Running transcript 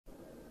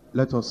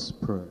Let us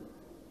pray.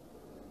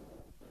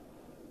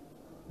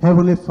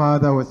 Heavenly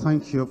Father, we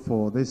thank you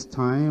for this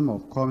time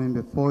of coming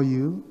before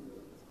you.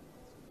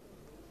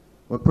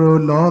 We pray, O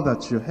Lord,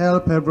 that you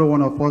help every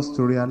one of us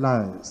to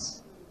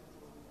realize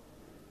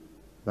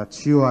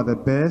that you are the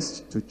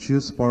best to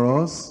choose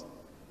for us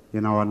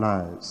in our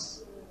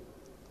lives.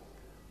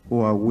 Who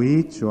are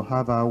we to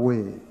have our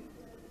way?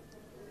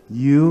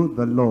 You,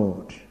 the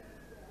Lord,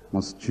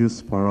 must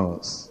choose for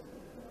us.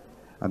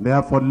 And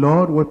therefore,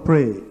 Lord, we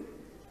pray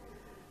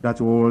that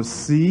we will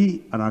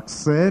see and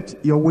accept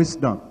your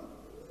wisdom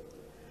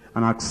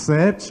and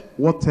accept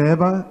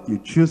whatever you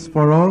choose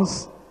for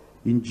us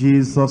in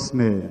Jesus'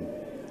 name.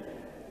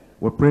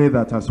 We pray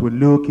that as we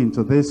look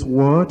into this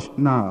word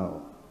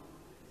now,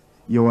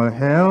 you will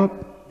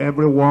help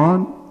every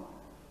one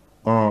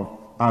of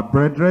our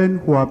brethren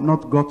who have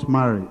not got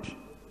married,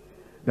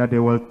 that they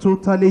will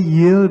totally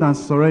yield and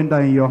surrender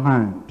in your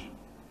hand,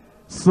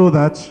 so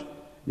that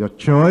your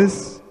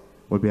choice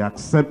will be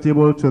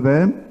acceptable to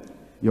them,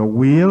 your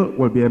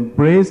will be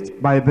embraced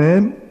by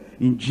them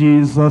in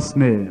Jesus'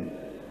 name.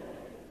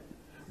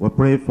 We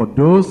pray for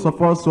those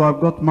of us who have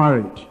got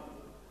married,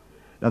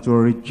 that will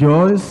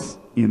rejoice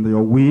in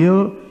your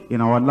will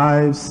in our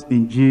lives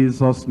in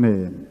Jesus'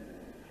 name.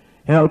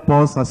 Help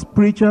us as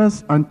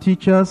preachers and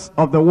teachers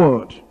of the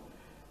word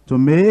to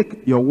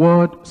make your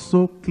word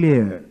so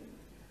clear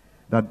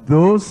that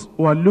those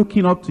who are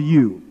looking up to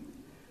you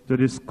to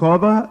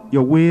discover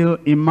your will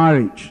in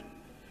marriage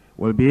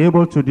will be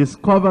able to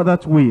discover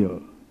that will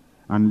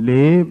and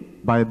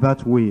live by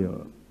that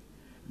will.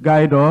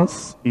 Guide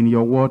us in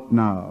your word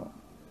now.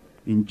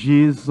 In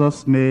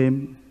Jesus'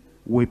 name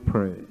we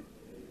pray.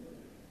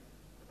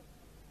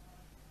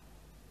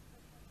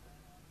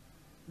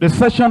 The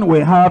session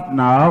we have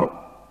now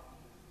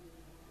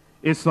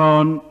is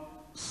on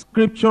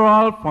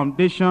scriptural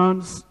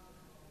foundations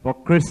for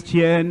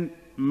Christian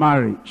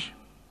marriage.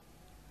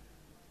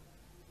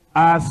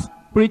 As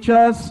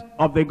preachers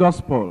of the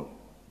gospel,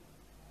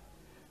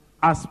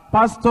 as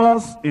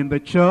pastors in the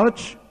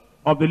church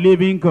of the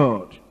living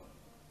God,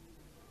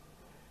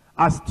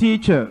 as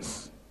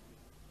teachers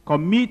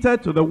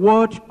committed to the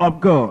word of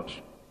God,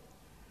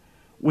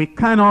 we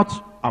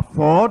cannot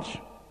afford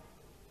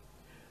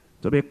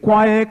to be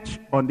quiet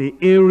on the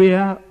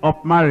area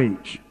of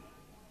marriage,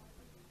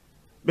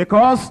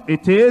 because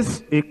it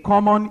is a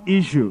common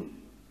issue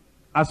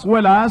as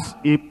well as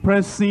a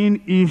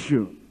pressing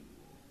issue.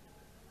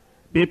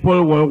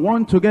 People will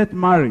want to get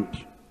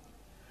married,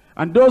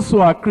 and those who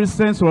are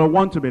Christians will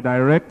want to be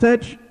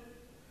directed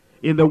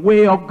in the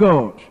way of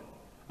God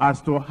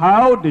as to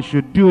how they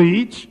should do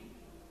it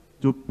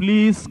to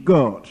please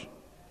God,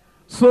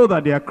 so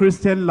that their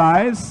Christian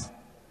lives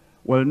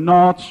will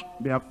not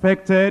be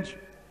affected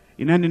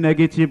in any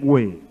negative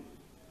way.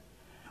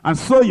 And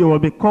so you will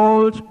be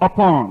called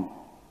upon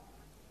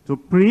to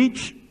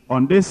preach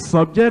on this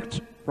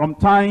subject from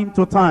time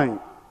to time.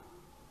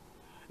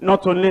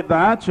 Not only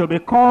that, you'll be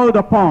called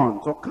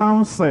upon to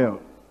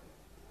counsel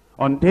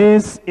on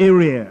this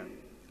area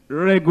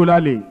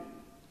regularly.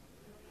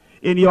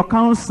 In your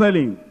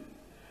counseling,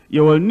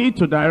 you will need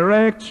to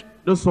direct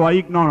those who are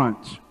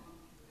ignorant.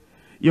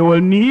 You will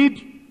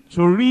need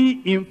to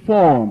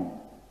re-inform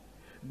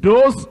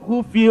those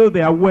who feel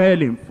they are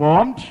well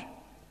informed,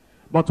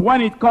 but when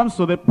it comes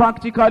to the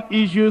practical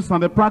issues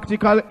and the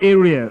practical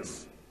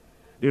areas,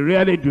 they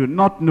really do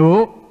not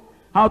know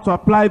how to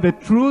apply the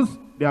truth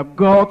they have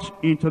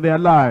got into their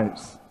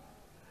lives.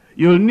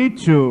 You'll need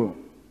to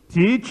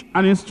teach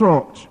and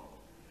instruct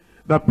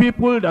the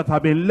people that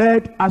have been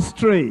led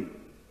astray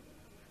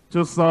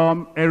to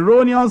some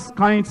erroneous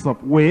kinds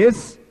of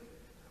ways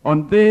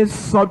on this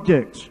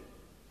subject.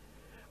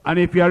 And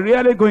if you are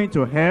really going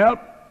to help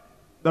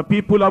the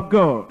people of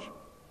God,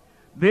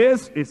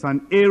 this is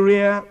an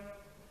area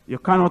you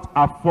cannot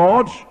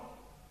afford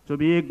to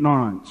be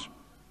ignorant.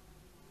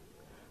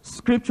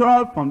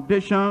 Scriptural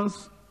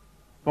foundations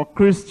for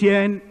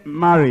Christian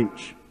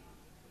marriage.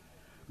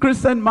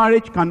 Christian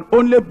marriage can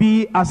only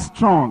be as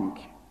strong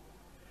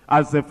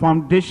as the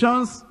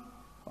foundations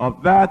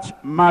of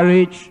that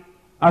marriage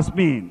has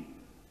been.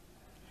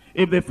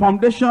 If the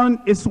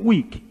foundation is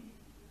weak,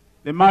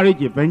 the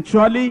marriage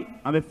eventually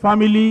and the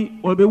family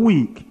will be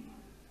weak.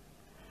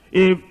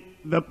 If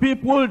the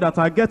people that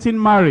are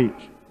getting married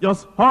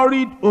just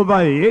hurried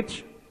over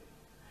it,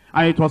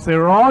 and it was a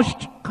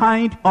rushed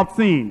kind of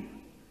thing,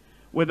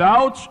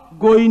 without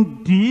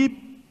going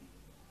deep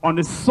on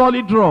a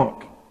solid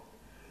rock,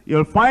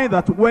 you'll find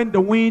that when the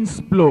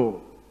winds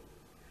blow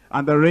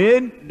and the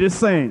rain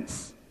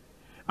descends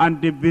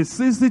and the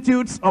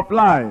vicissitudes of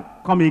life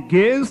come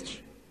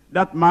against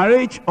that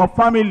marriage or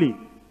family,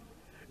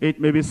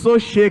 it may be so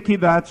shaky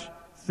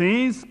that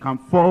things can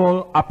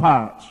fall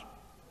apart.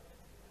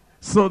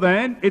 So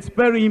then, it's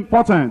very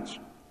important,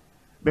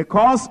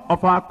 because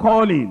of our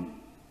calling,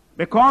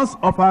 because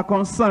of our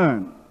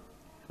concern,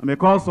 and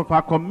because of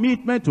our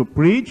commitment to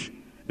preach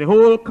the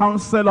whole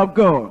counsel of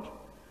God,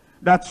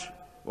 that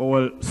we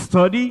will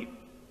study,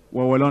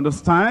 we will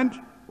understand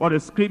what the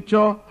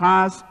scripture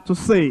has to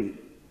say.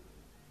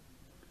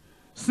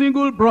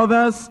 Single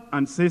brothers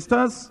and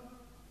sisters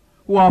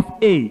who have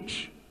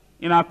age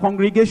in our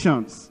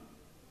congregations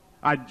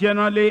are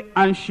generally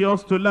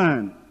anxious to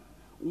learn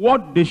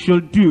what they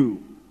should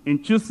do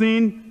in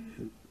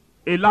choosing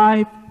a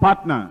life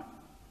partner.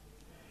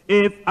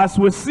 If, as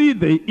we see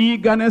the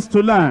eagerness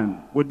to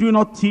learn, we do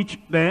not teach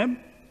them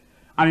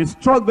and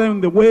instruct them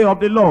in the way of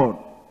the Lord,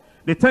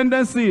 the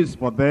tendency is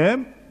for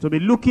them to be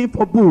looking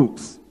for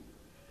books,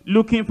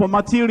 looking for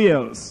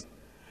materials.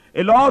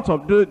 A lot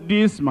of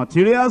these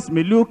materials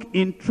may look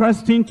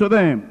interesting to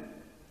them,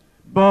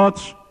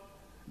 but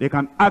they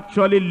can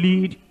actually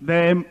lead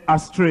them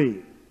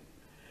astray.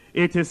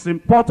 It is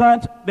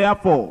important,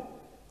 therefore,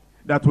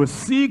 that we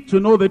seek to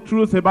know the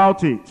truth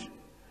about it,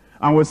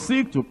 and we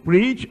seek to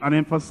preach and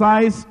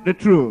emphasize the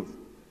truth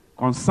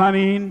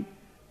concerning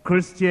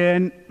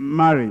Christian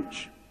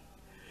marriage.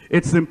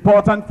 It's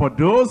important for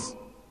those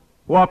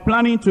who are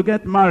planning to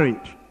get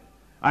married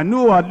and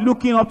who are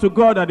looking up to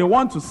God, that they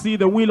want to see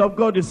the will of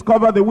God,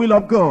 discover the will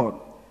of God,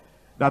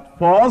 that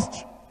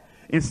first,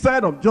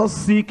 instead of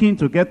just seeking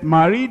to get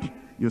married,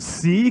 you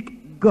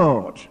seek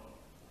God.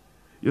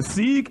 You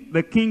seek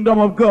the kingdom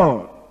of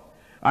God,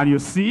 and you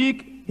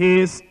seek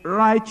his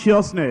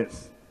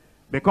righteousness,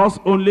 because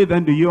only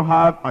then do you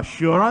have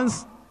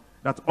assurance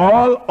that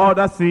all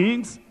other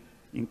things,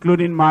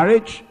 including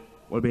marriage,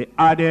 will be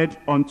added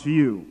unto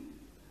you.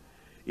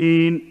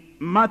 In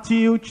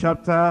Matthew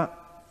chapter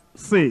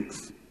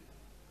 6,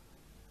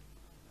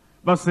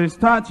 verses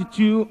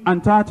 32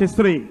 and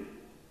 33.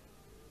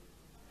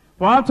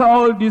 For after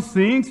all these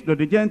things do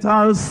the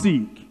Gentiles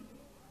seek.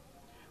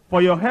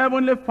 For your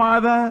heavenly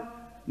Father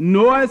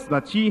knoweth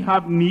that ye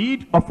have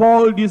need of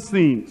all these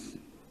things.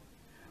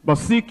 But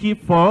seek ye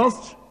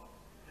first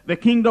the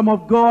kingdom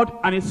of God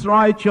and his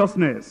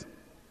righteousness,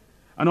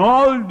 and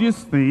all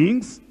these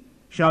things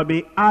shall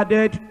be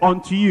added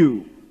unto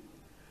you.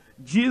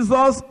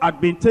 Jesus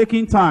had been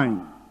taking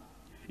time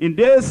in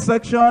this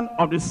section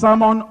of the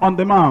Sermon on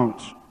the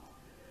Mount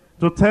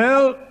to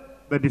tell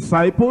the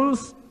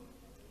disciples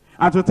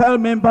and to tell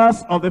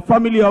members of the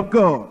family of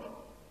God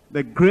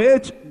the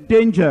great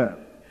danger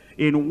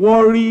in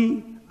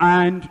worry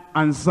and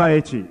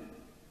anxiety.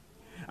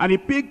 And he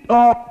picked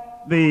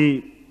up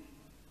the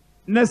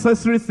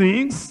necessary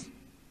things,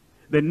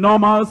 the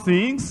normal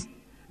things,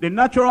 the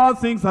natural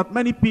things that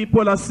many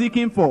people are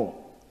seeking for.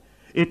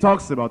 It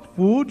talks about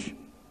food,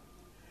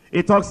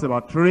 it talks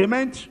about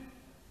raiment,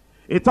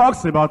 it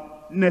talks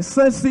about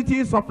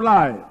necessities of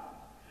life.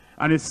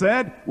 And he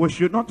said, we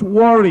should not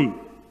worry,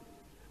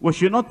 we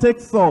should not take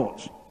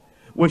thought,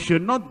 we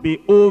should not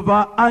be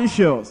over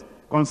anxious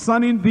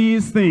concerning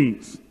these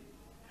things.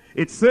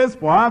 It says,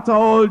 for after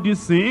all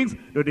these things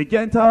do the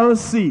Gentiles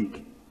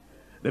seek.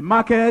 The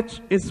market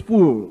is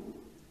full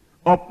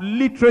of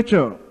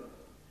literature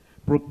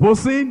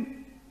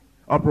proposing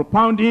or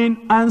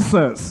propounding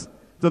answers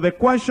to the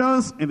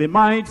questions in the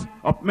minds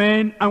of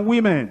men and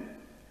women.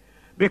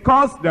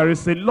 Because there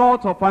is a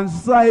lot of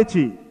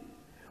anxiety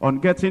on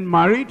getting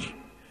married,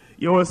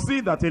 you will see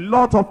that a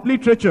lot of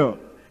literature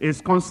is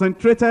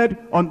concentrated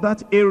on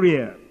that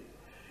area.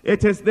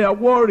 It is their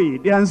worry,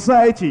 the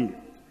anxiety,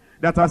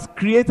 that has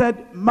created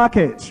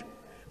market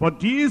for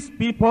these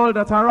people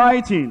that are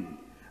writing.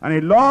 And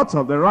a lot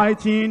of the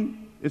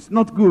writing is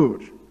not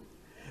good.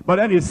 But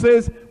then it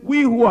says,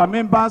 we who are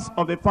members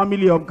of the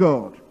family of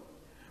God,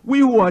 we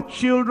who are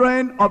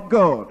children of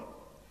God,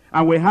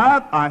 and we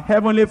have our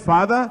heavenly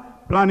Father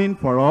planning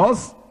for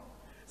us,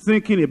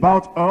 thinking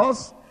about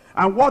us,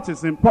 and what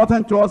is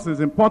important to us is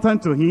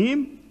important to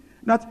him,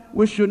 that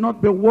we should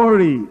not be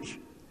worried.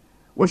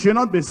 We should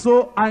not be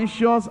so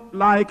anxious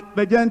like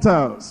the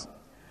Gentiles.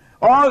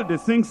 All the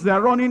things they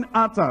are running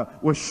after,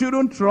 we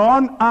shouldn't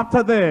run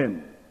after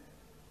them.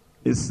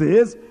 It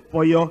says,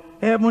 for your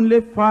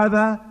heavenly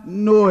Father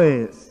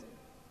knoweth.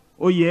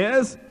 Oh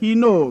yes, he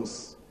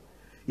knows.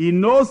 He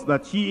knows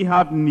that ye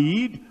have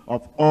need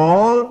of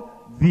all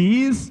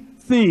these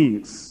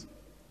things.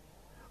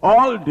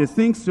 All the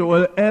things you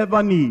will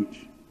ever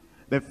need.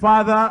 The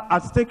Father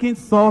has taken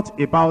thought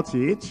about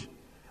it,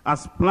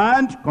 has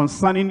planned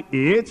concerning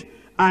it,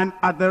 and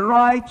at the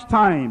right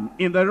time,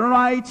 in the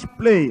right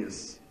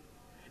place,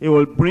 he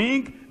will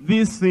bring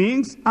these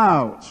things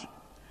out.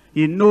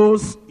 He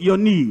knows your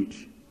need.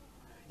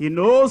 He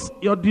knows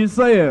your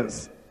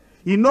desires.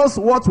 He knows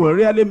what will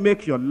really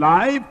make your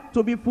life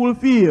to be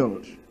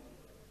fulfilled.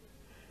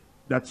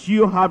 That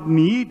you have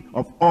need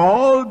of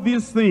all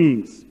these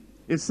things.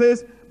 It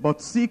says,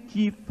 but seek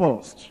ye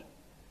first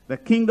the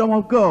kingdom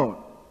of God.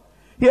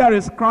 Here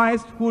is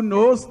Christ who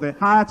knows the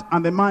heart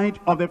and the mind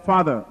of the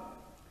Father.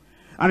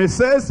 And it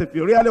says, if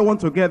you really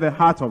want to get the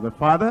heart of the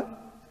Father,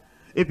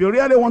 if you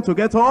really want to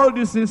get all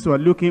these things you are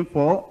looking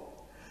for,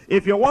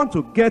 if you want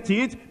to get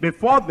it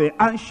before the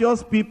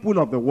anxious people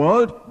of the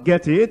world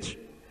get it,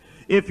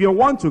 if you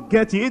want to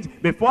get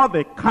it before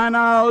the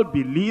carnal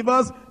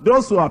believers,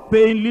 those who are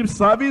paying lip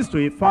service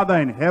to a Father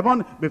in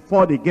heaven,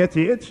 before they get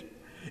it,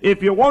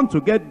 if you want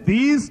to get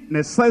these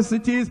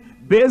necessities,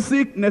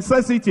 basic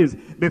necessities,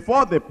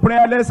 before the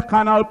prayerless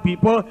carnal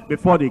people,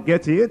 before they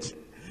get it,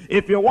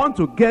 if you want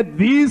to get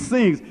these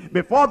things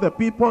before the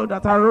people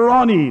that are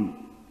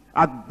running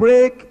at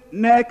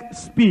breakneck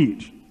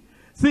speed,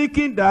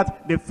 thinking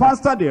that the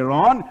faster they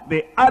run,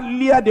 the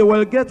earlier they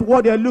will get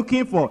what they're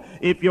looking for.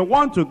 If you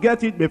want to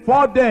get it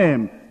before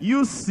them,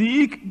 you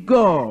seek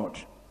God.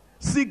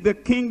 Seek the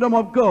kingdom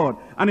of God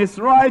and his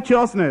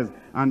righteousness.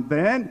 And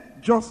then,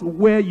 just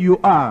where you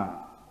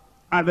are,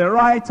 at the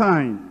right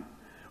time,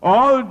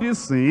 all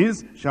these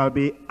things shall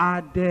be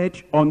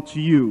added unto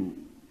you.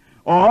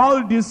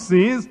 All these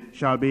things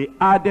shall be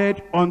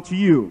added unto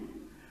you.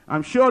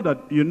 I'm sure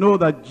that you know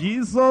that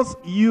Jesus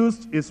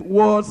used his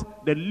words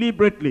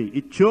deliberately.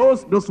 He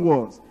chose those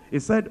words. He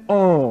said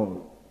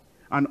all.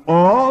 And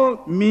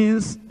all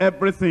means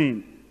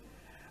everything.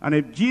 And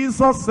if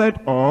Jesus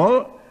said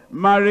all,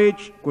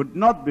 marriage could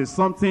not be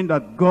something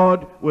that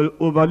God will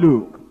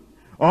overlook.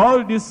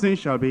 All these things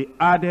shall be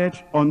added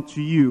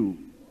unto you.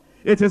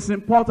 It is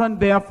important,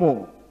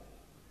 therefore,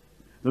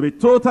 to be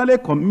totally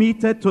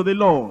committed to the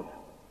Lord.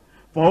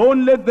 For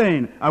only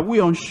then are we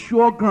on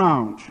sure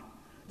ground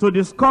to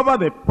discover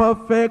the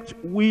perfect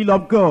will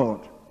of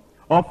God.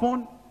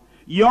 Often,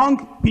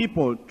 young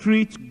people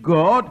treat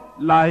God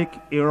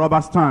like a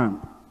rubber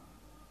stamp.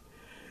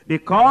 They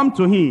come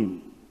to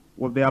him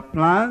with their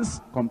plans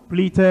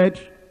completed,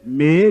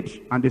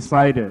 made, and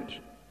decided.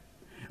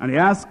 And they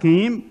ask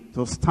him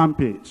to stamp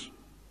it,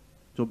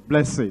 to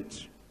bless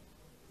it.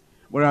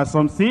 There are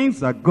some things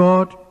that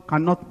God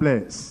cannot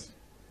bless.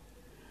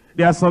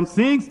 There are some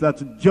things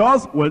that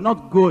just will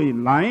not go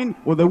in line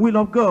with the will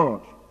of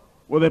God,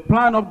 with the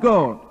plan of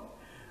God.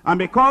 And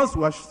because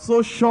we are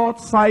so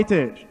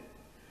short-sighted,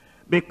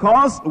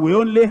 because we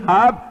only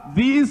have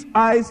these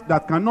eyes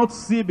that cannot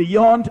see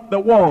beyond the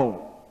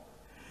wall,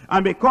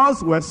 and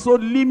because we're so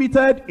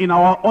limited in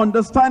our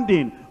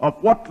understanding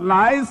of what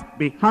lies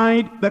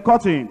behind the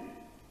curtain,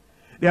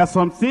 there are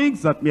some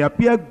things that may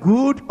appear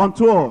good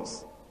unto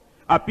us,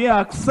 appear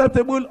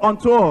acceptable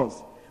unto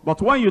us, but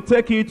when you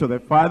take it to the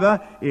Father,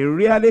 he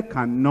really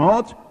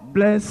cannot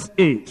bless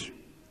it.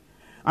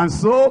 And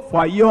so,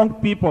 for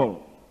young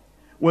people,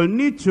 we'll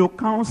need to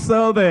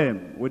counsel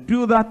them. We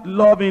do that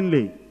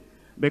lovingly,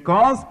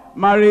 because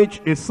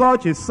marriage is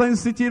such a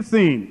sensitive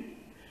thing.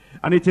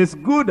 And it is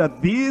good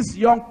that these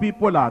young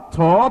people are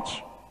taught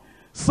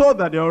so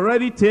that they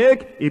already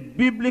take a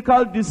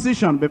biblical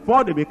decision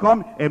before they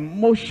become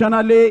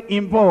emotionally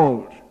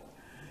involved.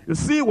 You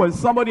see, when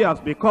somebody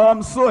has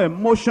become so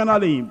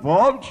emotionally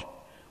involved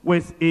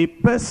with a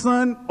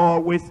person or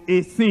with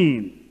a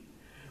thing,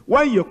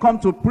 when you come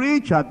to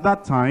preach at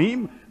that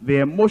time, the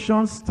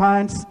emotion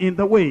stands in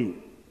the way.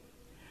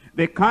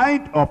 The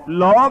kind of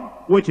love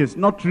which is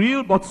not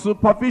real but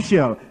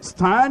superficial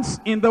stands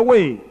in the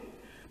way.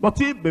 But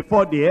if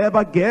before they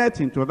ever get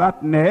into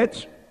that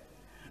net,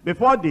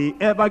 before they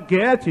ever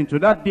get into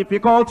that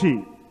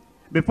difficulty,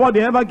 before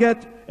they ever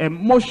get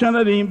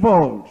emotionally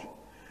involved,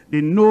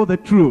 they know the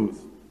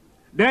truth.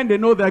 Then they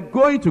know they're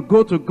going to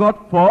go to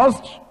God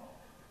first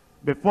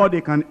before they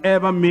can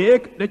ever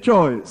make the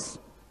choice.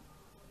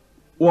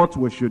 What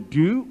we should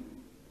do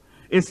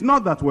is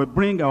not that we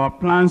bring our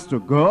plans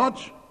to God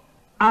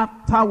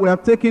after we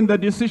have taken the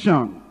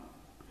decision.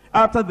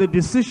 After the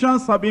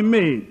decisions have been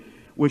made,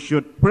 we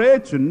should pray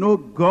to know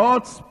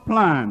God's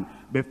plan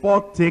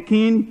before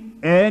taking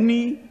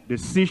any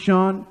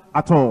decision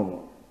at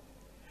all.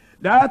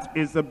 That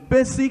is the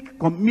basic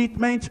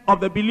commitment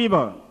of the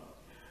believer.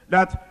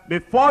 That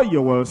before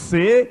you will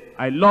say,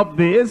 I love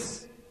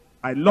this,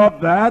 I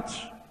love that,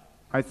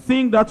 I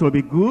think that will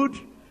be good,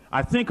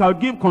 I think I'll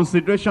give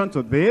consideration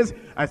to this,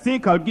 I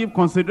think I'll give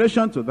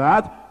consideration to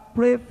that,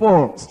 pray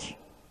first.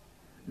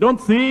 Don't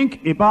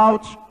think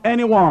about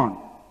anyone.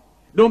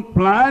 Don't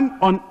plan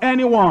on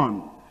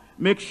anyone.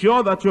 Make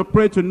sure that you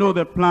pray to know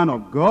the plan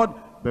of God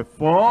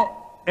before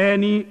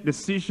any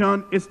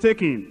decision is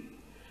taken.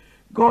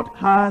 God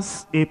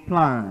has a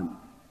plan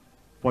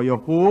for your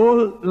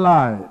whole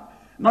life.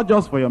 Not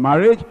just for your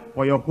marriage,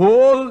 for your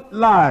whole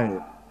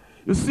life.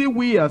 You see,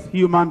 we as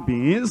human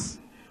beings,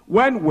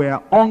 when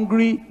we're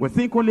hungry, we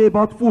think only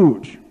about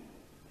food.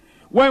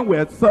 When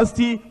we're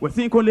thirsty, we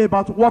think only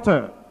about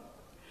water.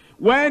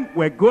 When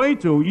we're going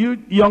to,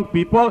 you young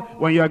people,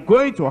 when you're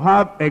going to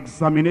have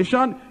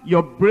examination,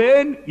 your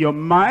brain, your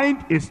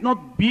mind is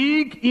not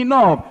big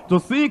enough to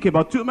think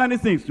about too many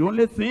things. You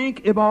only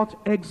think about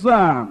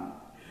exam.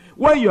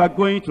 When you are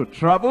going to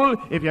travel,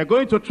 if you're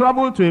going to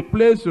travel to a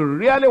place you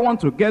really want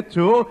to get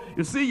to,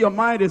 you see your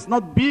mind is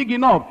not big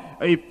enough.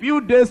 A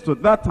few days to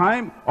that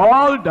time,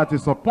 all that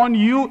is upon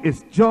you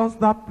is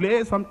just that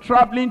place I'm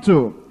traveling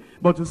to.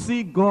 But you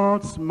see,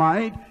 God's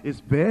mind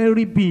is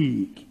very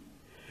big.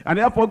 And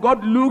therefore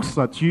God looks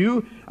at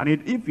you, and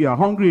if you are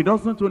hungry, he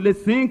doesn't only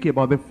think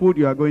about the food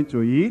you are going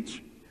to eat.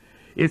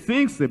 He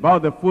thinks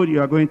about the food you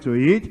are going to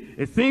eat.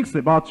 He thinks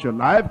about your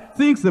life,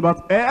 thinks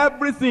about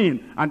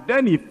everything. And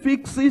then he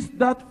fixes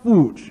that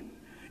food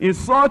in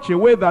such a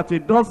way that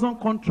it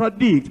doesn't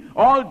contradict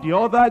all the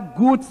other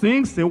good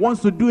things he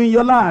wants to do in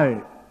your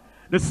life.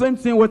 The same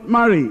thing with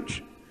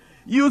marriage.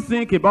 You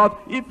think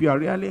about if you are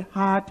really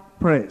hard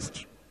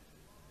pressed.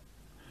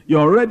 you're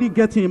already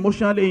getting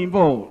emotionally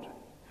involved.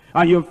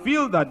 And you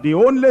feel that the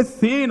only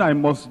thing I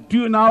must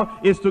do now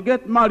is to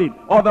get married.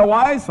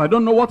 Otherwise, I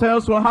don't know what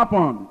else will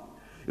happen.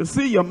 You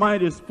see, your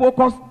mind is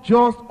focused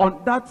just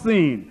on that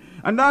thing.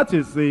 And that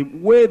is the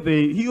way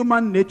the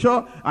human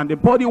nature and the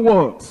body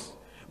works.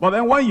 But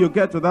then when you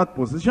get to that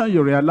position,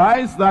 you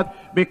realize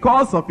that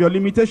because of your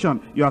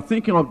limitation, you are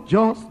thinking of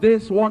just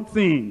this one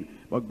thing.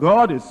 But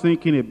God is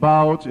thinking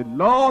about a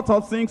lot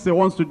of things he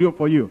wants to do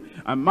for you.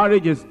 And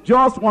marriage is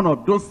just one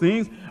of those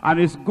things. And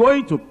it's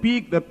going to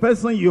pick the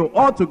person you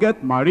ought to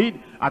get married,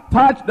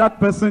 attach that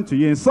person to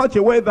you in such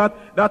a way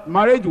that that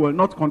marriage will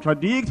not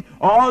contradict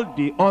all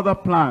the other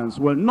plans,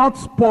 will not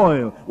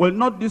spoil, will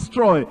not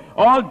destroy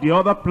all the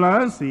other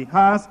plans he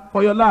has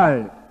for your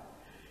life.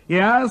 He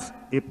has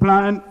a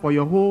plan for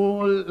your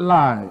whole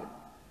life.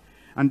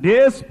 And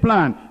this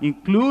plan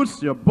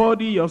includes your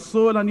body, your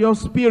soul, and your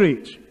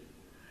spirit.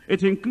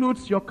 It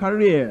includes your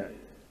career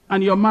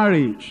and your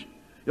marriage,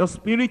 your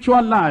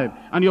spiritual life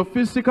and your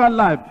physical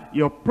life,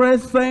 your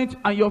present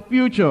and your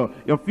future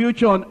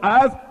on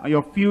earth and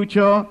your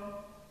future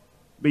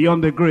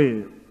beyond the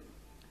grave.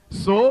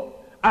 So,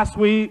 as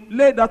we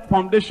lay that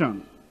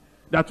foundation,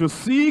 that to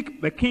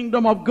seek the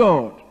kingdom of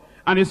God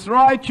and his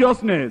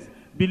righteousness,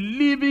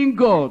 believing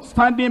God,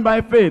 standing by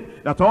faith,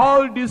 that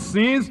all these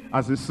things,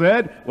 as he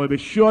said, will be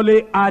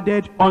surely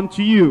added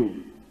unto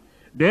you.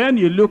 Then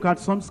you look at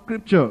some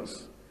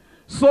scriptures,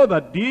 so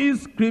that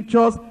these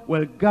scriptures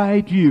will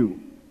guide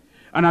you.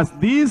 And as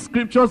these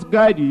scriptures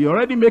guide you, you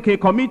already make a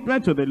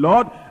commitment to the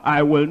Lord.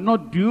 I will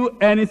not do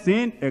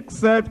anything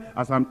except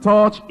as I'm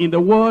taught in the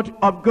word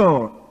of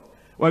God.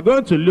 We're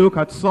going to look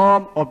at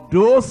some of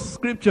those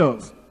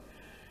scriptures.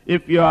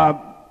 If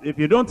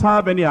you don't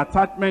have any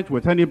attachment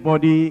with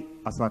anybody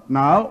as at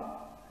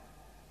now,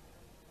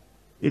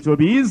 it will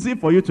be easy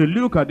for you to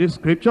look at these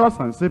scriptures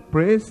and say,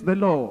 praise the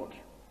Lord,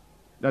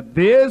 that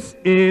this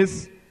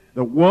is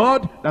the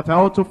word that I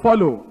ought to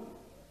follow.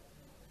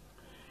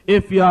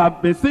 If you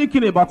have been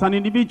thinking about an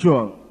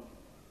individual,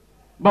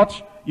 but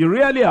you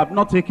really have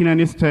not taken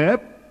any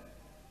step,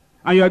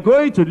 and you are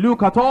going to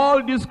look at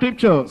all these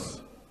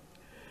scriptures,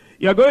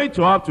 you are going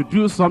to have to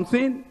do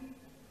something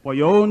for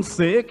your own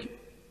sake,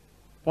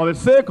 for the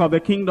sake of the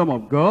kingdom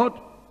of God,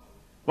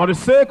 for the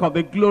sake of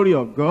the glory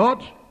of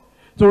God,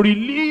 to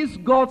release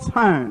God's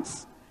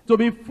hands, to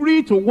be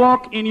free to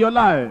walk in your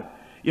life.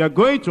 You are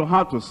going to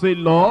have to say,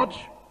 Lord,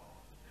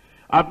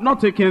 I've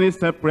not taken any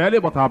step really,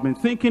 but I've been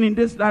thinking in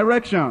this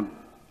direction.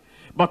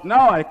 But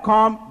now I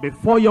come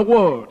before your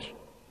word.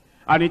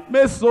 And it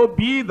may so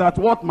be that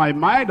what my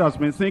mind has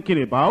been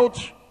thinking about,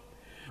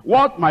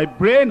 what my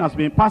brain has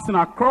been passing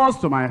across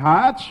to my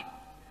heart,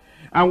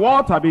 and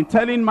what I've been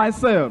telling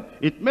myself,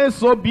 it may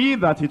so be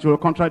that it will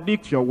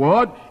contradict your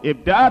word.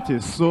 If that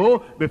is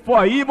so, before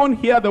I even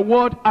hear the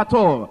word at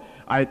all,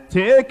 I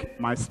take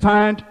my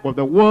stand with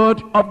the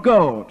word of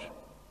God.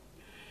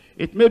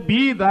 It may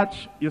be that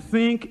you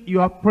think you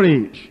have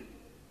prayed,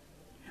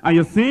 and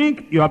you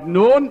think you have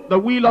known the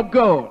will of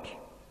God.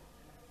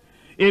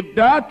 If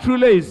that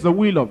truly is the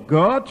will of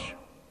God,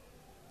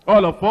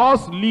 all of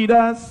us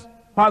leaders,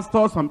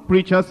 pastors and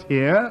preachers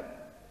here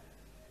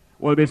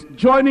will be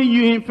joining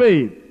you in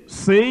faith,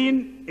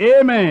 saying,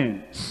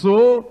 amen,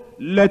 so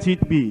let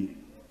it be.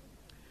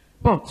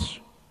 But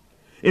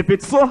if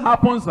it so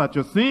happens that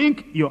you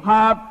think you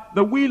have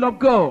the will of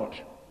God,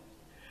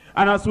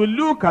 and as we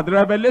look at the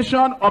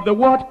revelation of the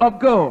word of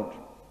God,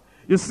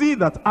 you see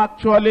that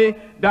actually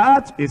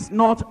that is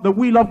not the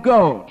will of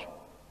God.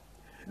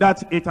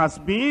 That it has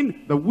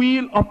been the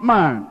will of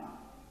man.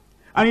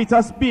 And it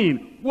has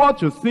been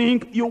what you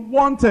think you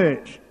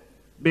wanted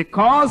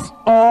because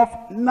of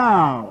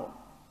now.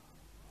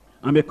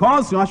 And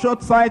because you are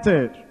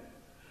short-sighted,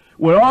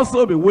 we'll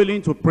also be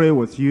willing to pray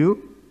with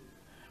you.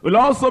 We'll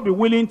also be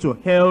willing to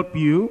help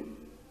you.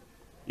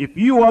 If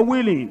you are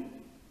willing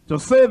to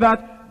say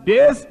that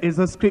this is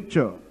a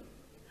scripture,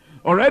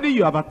 already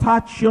you have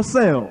attached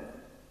yourself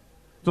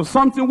to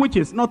something which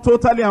is not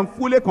totally and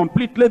fully,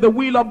 completely the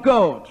will of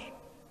God.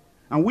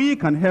 And we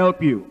can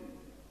help you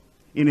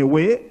in a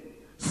way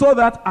so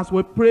that as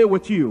we pray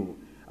with you,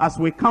 as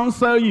we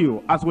counsel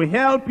you, as we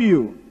help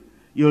you,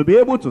 you'll be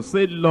able to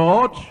say,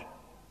 Lord,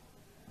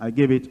 I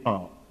give it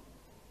up.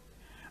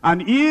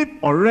 And if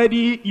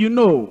already you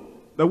know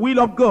the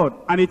will of God,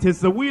 and it is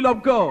the will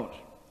of God,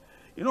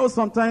 you know,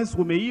 sometimes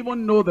we may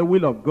even know the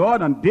will of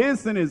God, and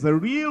this thing is the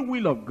real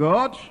will of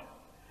God,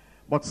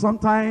 but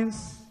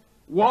sometimes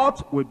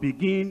what we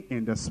begin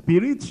in the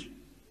spirit,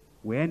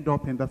 we end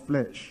up in the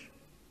flesh.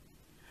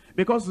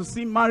 Because you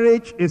see,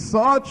 marriage is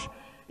such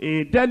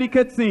a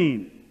delicate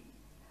thing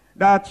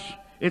that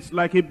it's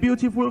like a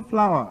beautiful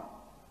flower.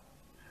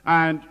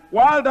 And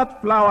while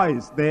that flower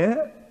is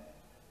there,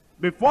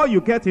 before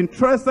you get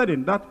interested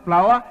in that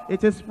flower,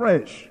 it is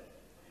fresh.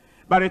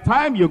 By the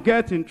time you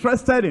get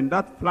interested in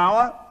that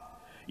flower,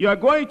 you are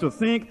going to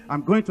think,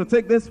 I'm going to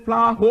take this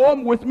flower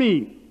home with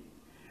me.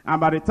 And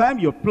by the time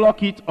you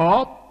pluck it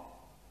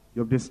up,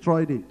 you've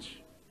destroyed it.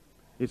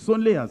 It's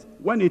only as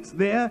when it's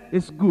there,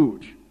 it's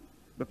good,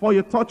 before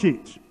you touch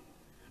it.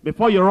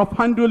 before you rough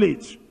handle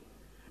it.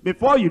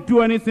 Before you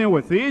do anything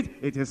with it,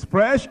 it is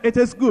fresh, it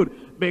is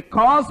good.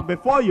 Because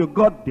before you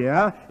got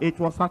there, it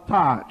was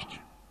attached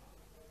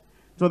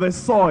to the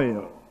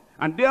soil.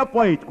 And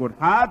therefore it could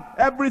have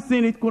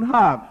everything it could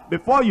have.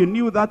 Before you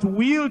knew that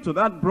will to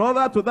that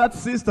brother, to that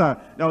sister,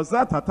 there was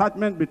that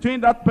attachment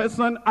between that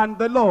person and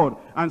the Lord.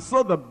 And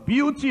so the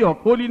beauty of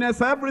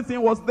holiness,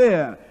 everything was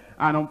there.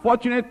 And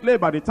unfortunately,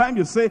 by the time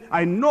you say,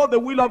 I know the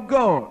will of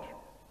God,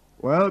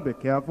 well, be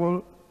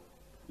careful.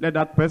 Let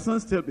that person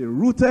still be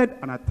rooted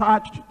and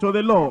attached to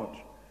the Lord.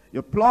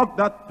 You pluck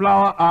that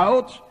flower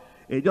out,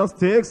 it just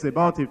takes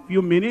about a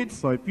few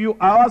minutes or a few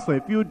hours or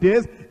a few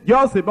days,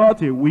 just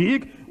about a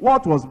week.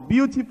 What was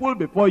beautiful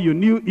before you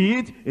knew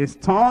it is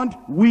turned,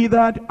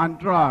 withered, and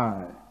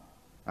dry.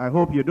 I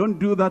hope you don't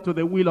do that to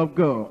the will of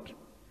God.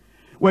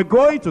 We're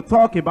going to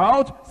talk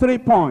about 3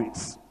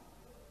 points.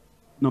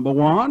 Number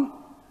 1,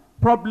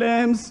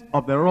 problems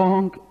of the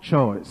wrong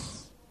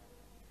choice.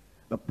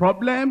 The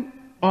problem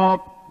of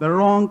the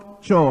wrong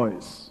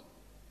choice.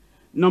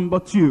 Number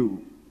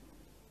 2,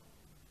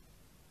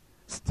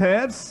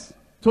 steps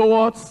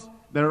towards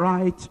the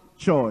right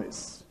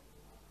choice.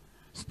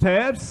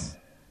 Steps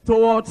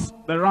towards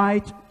the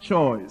right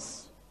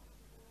choice.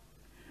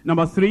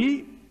 Number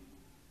 3,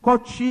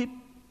 courtship,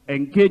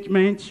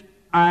 engagement,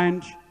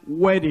 and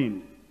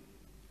wedding.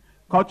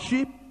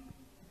 Courtship,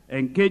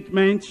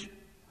 engagement,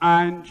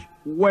 and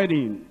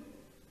wedding.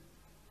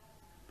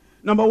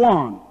 Number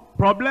 1,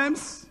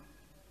 problems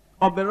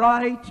of the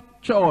right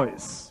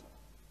choice.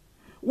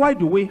 Why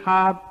do we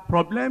have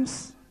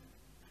problems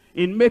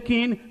in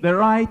making the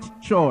right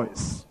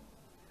choice,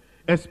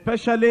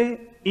 especially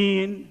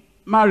in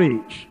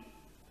marriage?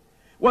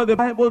 Well, the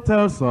Bible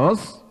tells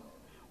us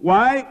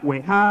why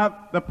we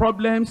have the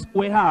problems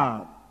we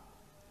have.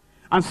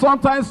 And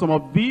sometimes some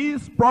of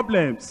these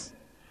problems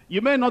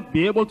you may not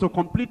be able to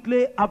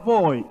completely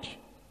avoid,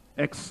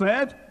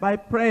 except by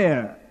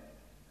prayer,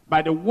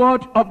 by the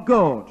word of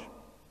God,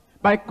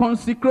 by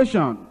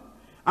consecration,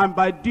 and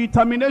by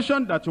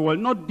determination that you will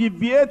not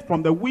deviate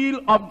from the will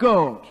of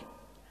God.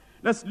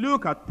 Let's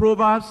look at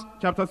Proverbs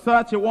chapter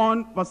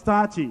 31, verse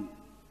 30.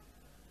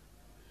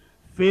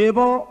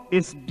 Favor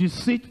is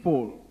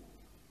deceitful,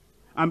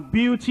 and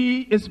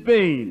beauty is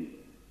vain.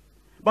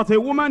 But a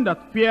woman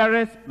that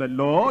feareth the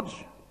Lord,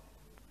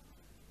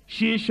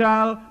 she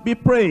shall be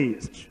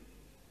praised.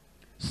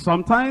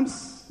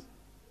 Sometimes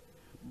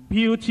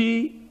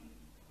beauty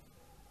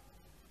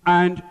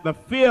and the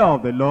fear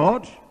of the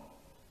Lord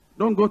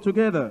don't go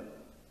together.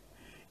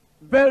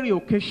 Very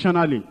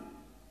occasionally,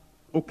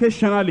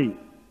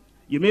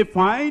 you may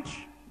find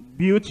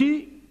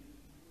beauty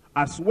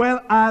as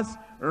well as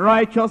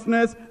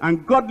righteousness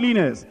and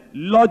godliness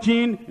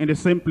lodging in the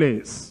same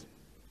place.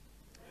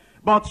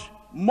 But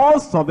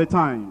most of the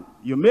time,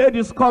 you may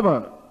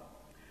discover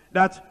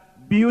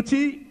that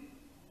beauty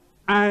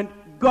and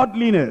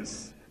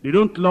godliness, they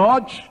don't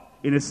lodge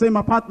in the same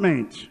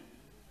apartment.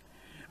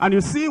 And you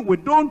see, we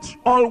don't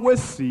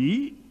always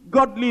see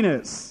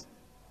godliness.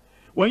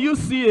 When you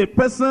see a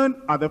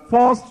person at the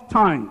first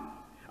time,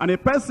 and a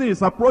person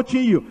is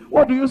approaching you,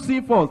 what do you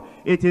see first?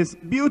 It is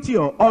beauty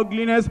or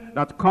ugliness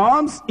that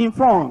comes in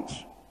front.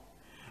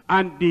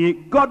 And the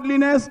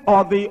godliness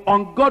or the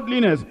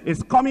ungodliness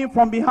is coming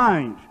from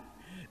behind.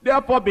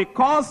 Therefore,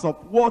 because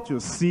of what you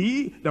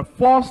see, the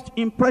first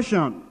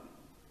impression,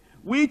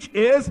 which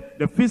is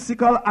the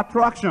physical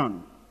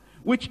attraction,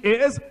 which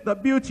is the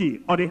beauty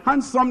or the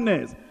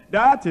handsomeness,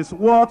 that is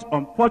what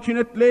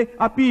unfortunately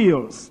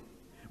appeals.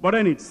 But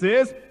then it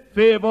says,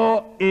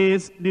 favor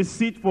is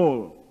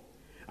deceitful,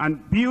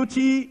 and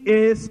beauty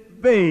is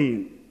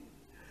vain.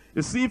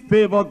 You see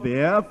favor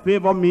there,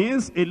 favor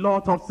means a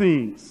lot of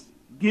things.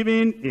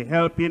 Giving a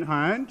helping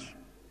hand,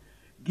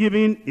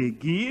 giving a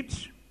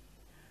gift,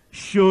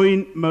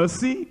 showing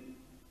mercy.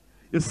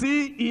 You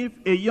see, if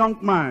a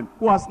young man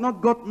who has not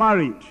got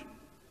married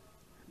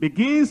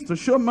begins to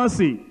show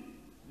mercy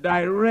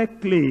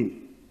directly,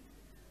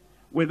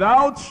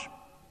 without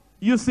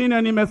using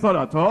any method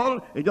at all,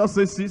 he just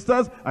says,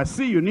 sisters, I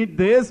see you need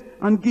this,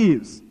 and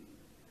gives.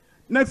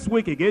 Next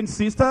week again,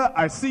 sister,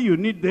 I see you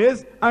need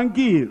this, and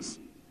gives.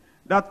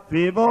 That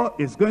favor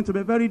is going to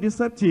be very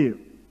deceptive.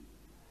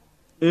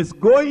 It's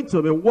going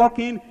to be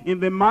working in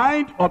the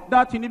mind of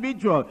that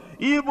individual,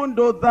 even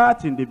though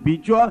that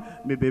individual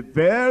may be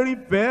very,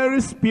 very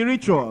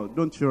spiritual.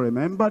 Don't you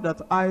remember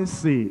that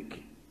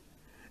Isaac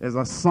is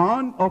a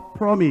son of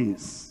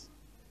promise?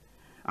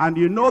 And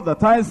you know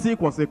that Isaac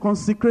was a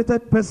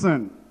consecrated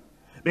person,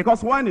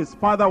 because when his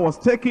father was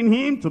taking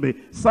him to be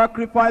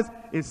sacrificed,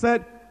 he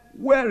said,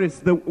 where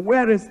is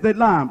the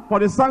lamb for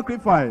the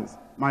sacrifice?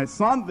 My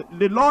son,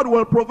 the Lord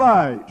will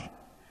provide.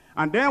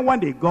 And then when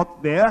they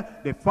got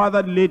there, the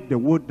father laid the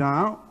wood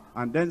down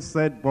and then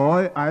said,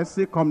 boy,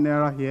 Isaac, come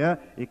nearer here.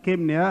 He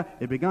came near,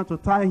 he began to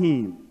tie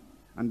him.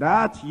 And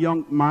that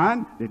young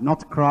man did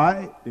not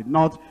cry, did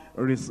not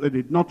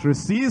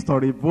resist or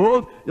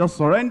revolt, just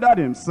surrendered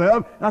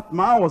himself. That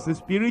man was a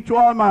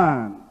spiritual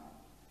man.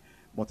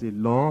 But he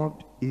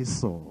loved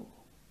Esau.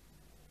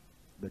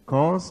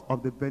 because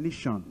of the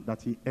benediction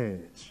that he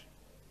ate.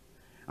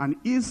 And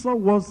Esau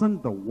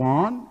wasn't the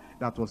one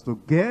that was to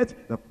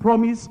get the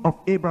promise of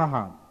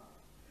Abraham.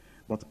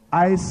 But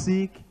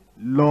Isaac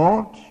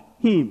loved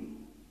him,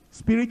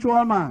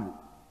 spiritual man,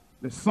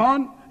 the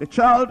son, the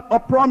child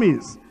of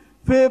promise.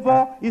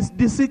 Favor is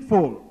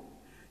deceitful.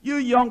 You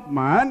young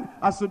man,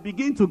 as you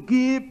begin to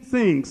give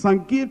things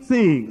and give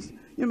things,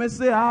 you may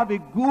say, I have a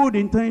good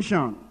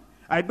intention.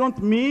 I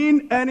don't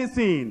mean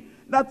anything.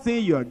 That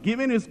thing you are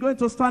giving is going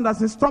to stand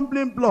as a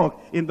stumbling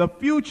block in the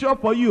future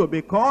for you,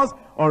 because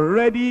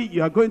already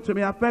you are going to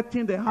be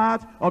affecting the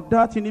heart of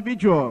that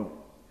individual.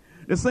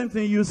 The same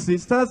thing, you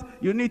sisters,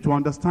 you need to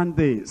understand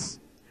this.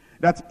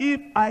 That if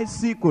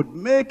Isaac could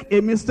make a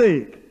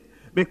mistake,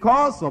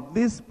 because of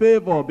this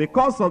favor,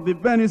 because of the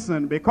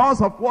venison, because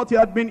of what he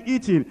had been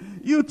eating,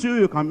 you too,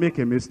 you can make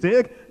a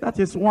mistake. That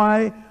is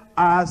why,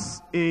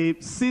 as a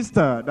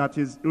sister that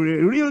is a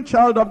real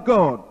child of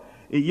God,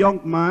 a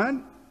young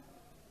man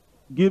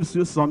gives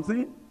you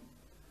something,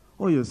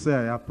 oh, you say,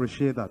 I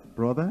appreciate that,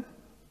 brother,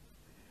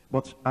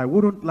 but I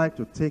wouldn't like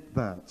to take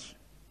that.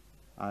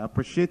 I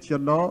appreciate your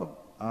love,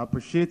 I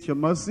appreciate your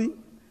mercy,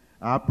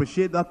 I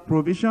appreciate that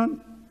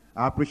provision,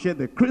 I appreciate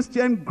the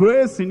Christian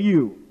grace in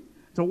you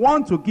to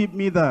want to give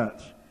me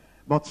that,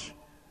 but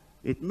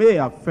it may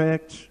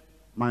affect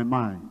my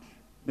mind.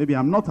 Maybe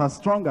I'm not as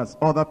strong as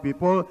other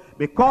people.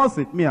 Because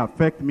it may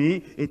affect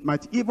me, it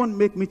might even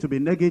make me to be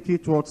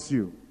negative towards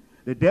you.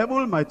 The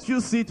devil might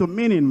use it to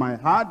mean in my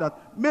heart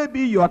that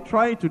maybe you are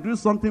trying to do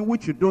something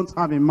which you don't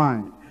have in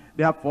mind.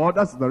 Therefore,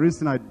 that's the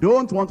reason I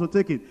don't want to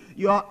take it.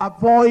 You are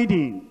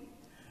avoiding.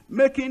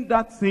 Making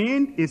that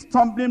thing a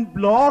stumbling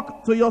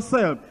block to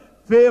yourself.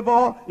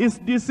 Favor is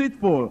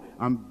deceitful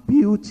and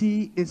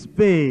beauty is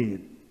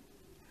vain.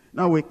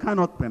 Now, we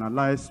cannot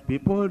penalize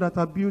people that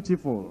are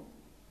beautiful.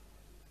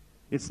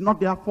 It's not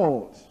their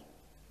fault.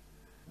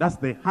 That's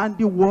the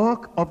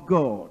handiwork of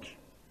God.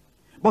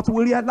 But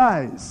we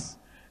realize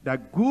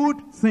that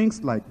good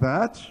things like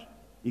that,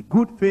 a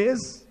good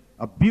face,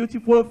 a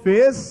beautiful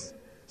face,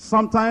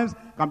 sometimes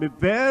can be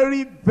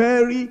very,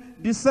 very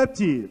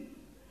deceptive.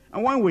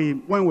 And when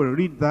we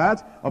read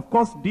that, of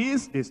course,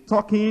 this is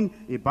talking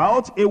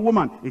about a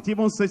woman. It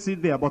even says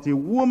it there, but a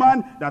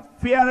woman that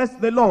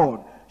feareth the Lord,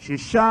 she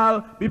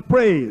shall be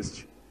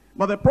praised.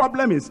 But the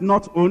problem is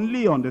not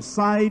only on the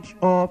side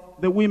of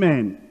the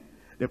women.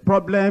 The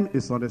problem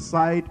is on the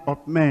side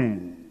of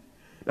men.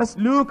 Let's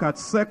look at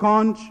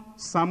 2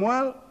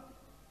 Samuel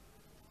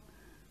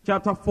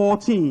chapter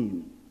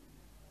 14.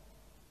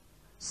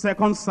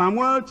 2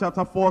 Samuel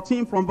chapter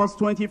 14 from verse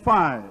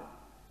 25.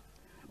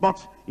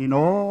 But in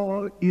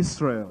all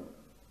Israel,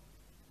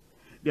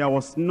 there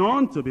was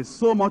none to be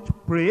so much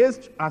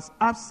praised as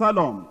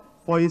Absalom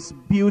for his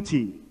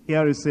beauty.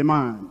 Here is a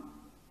man.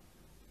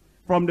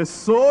 From the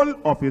sole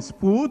of his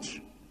foot,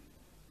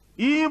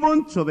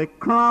 even to the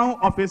crown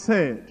of his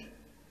head,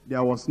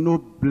 there was no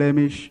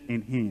blemish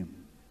in him.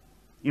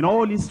 In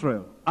all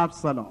Israel,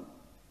 Absalom,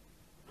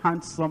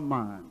 handsome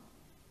man.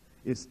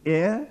 His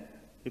hair,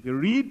 if you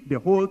read the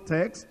whole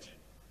text,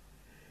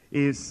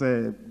 is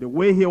the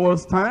way he will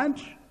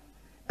stand.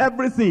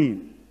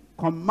 Everything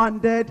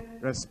commanded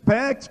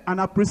respect and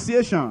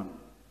appreciation.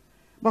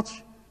 But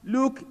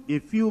look a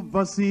few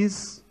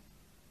verses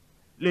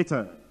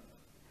later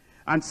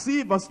and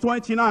see verse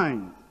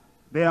 29.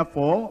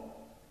 Therefore,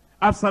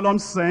 Absalom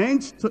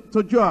sent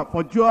to Joab,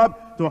 for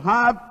Joab to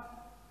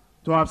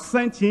have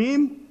sent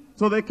him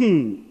to the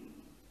king.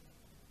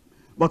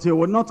 But he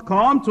would not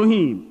come to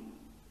him.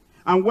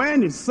 And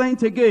when he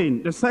sent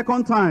again the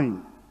second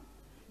time,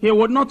 he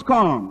would not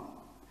come.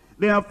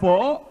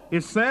 Therefore, he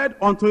said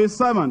unto his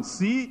servant,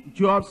 see,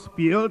 Joab's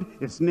field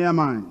is near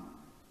mine.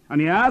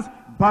 And he has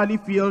barley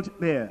field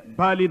there,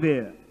 barley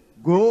there.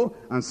 Go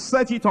and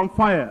set it on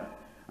fire.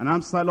 And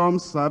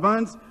Absalom's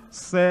servants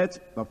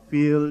set the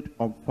field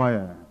on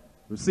fire.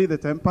 You see the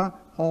temper?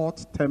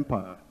 Hot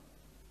temper.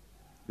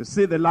 You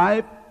see the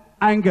life?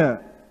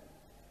 Anger.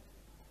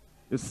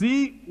 You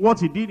see what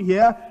he did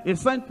here? He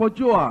sent for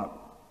Joab.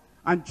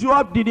 And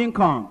Joab didn't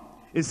come.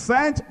 He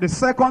sent the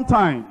second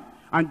time.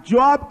 And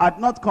Joab had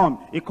not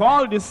come. He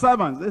called his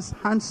servants, this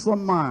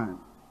handsome man,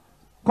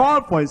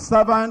 called for his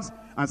servants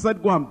and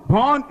said, go and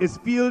burn his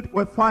field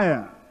with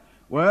fire.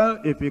 Well,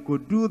 if he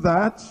could do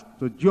that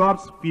to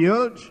Joab's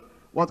field,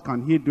 what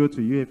can he do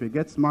to you if he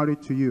gets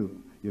married to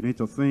you? You need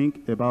to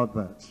think about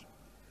that.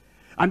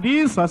 And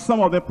these are some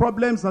of the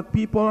problems that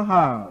people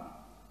have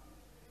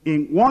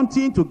in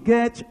wanting to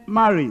get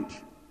married.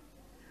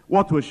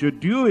 What we should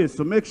do is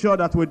to make sure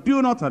that we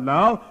do not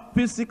allow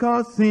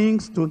physical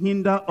things to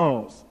hinder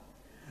us.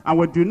 And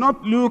we do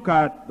not look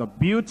at the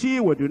beauty,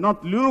 we do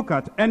not look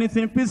at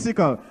anything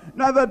physical.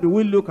 Neither do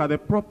we look at the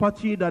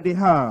property that they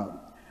have.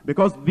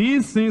 Because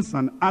these things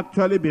can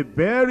actually be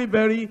very,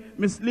 very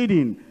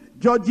misleading.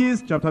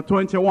 Judges chapter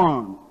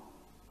 21,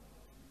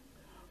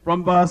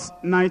 from verse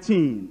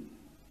 19.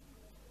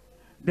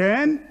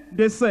 Then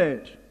they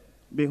said,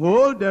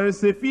 behold, there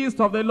is a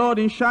feast of the Lord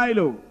in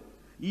Shiloh,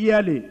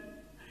 yearly,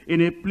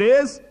 in a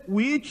place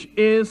which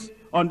is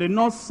on the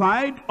north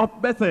side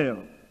of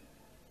Bethel.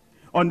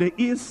 on the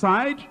east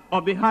side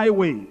of the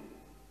highway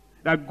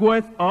that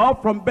goeth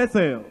up from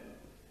Bethel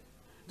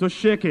to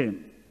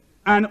Shechem,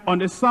 and on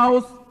the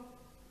south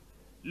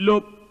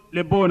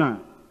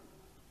Lebonah.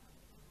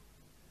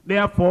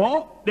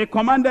 Therefore they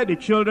commanded the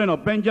children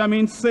of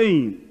Benjamin,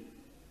 saying,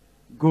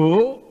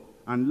 Go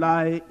and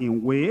lie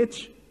in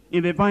wait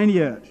in the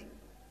vineyard,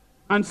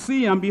 and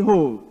see and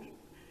behold,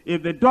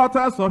 if the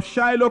daughters of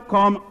Shiloh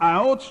come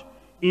out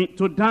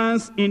to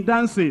dance in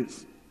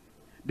dances,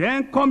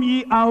 then come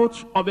ye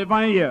out of the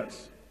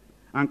vineyards,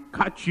 and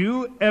catch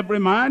you every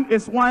man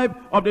his wife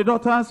of the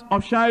daughters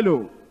of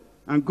Shiloh,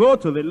 and go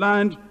to the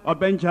land of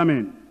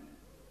Benjamin.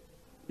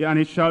 And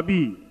it shall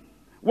be,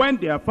 when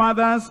their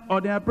fathers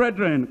or their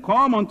brethren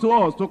come unto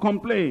us to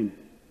complain,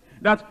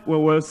 that we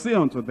will say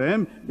unto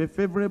them, Be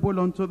favorable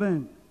unto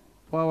them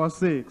for our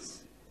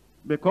sakes,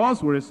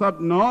 because we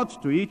reserved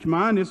not to each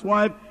man his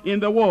wife in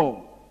the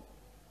war.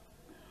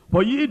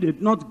 For ye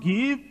did not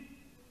give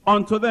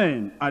unto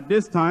them at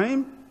this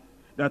time,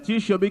 that ye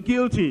shall be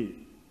guilty.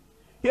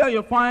 Here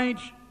you find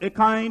a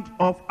kind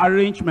of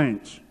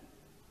arrangement.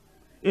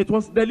 It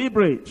was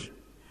deliberate.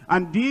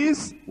 And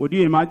these, would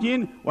you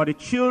imagine, were the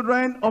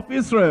children of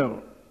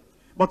Israel.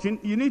 But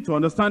you need to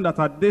understand that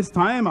at this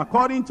time,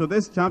 according to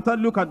this chapter,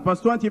 look at verse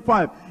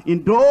 25.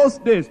 In those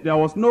days there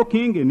was no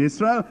king in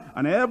Israel,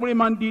 and every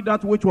man did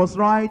that which was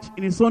right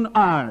in his own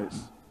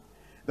eyes.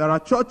 There are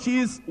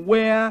churches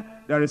where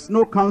there is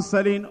no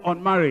counseling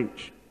on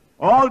marriage.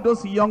 All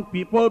those young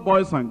people,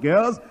 boys and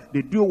girls,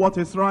 they do what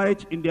is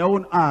right in their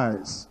own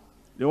eyes.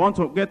 They want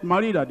to get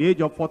married at the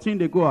age of 14,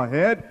 they go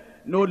ahead.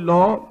 No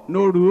law,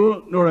 no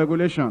rule, no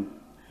regulation.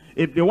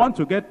 If they want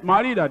to get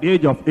married at the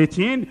age of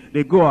 18,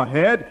 they go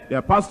ahead.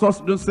 Their pastors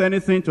don't say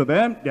anything to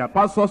them. Their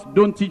pastors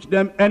don't teach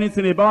them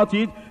anything about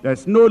it.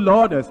 There's no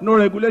law, there's no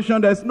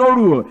regulation, there's no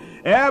rule.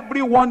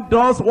 Everyone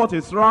does what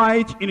is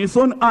right in his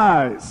own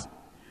eyes.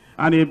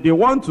 And if they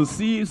want to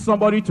see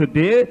somebody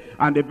today,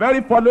 and the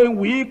very following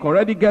week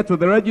already get to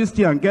the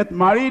registry and get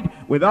married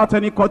without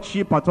any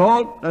courtship at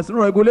all, there's no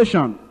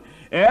regulation.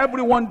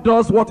 Everyone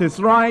does what is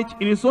right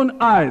in his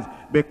own eyes,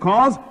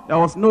 because there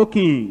was no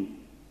king.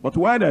 But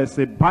where there is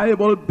a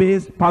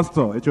Bible-based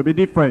pastor, it will be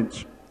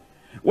different.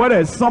 Where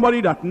there is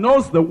somebody that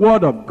knows the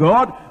word of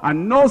God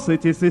and knows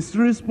it is his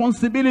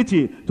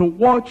responsibility to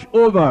watch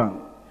over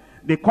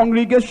the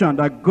congregation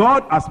that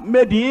God has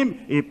made him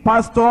a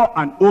pastor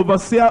and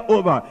overseer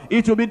over,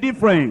 it will be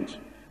different.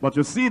 But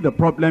you see the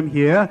problem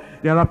here,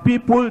 there are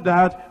people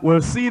that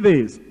will see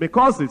this,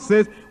 because it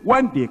says,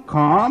 when they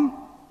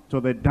come to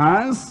the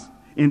dance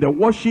in the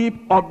worship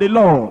of the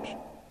Lord.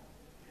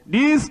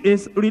 This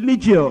is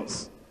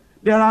religious.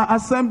 There are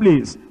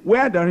assemblies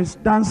where there is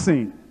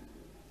dancing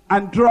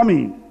and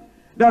drumming.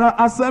 There are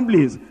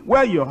assemblies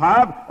where you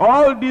have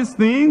all these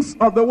things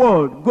of the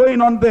world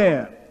going on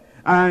there.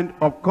 And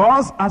of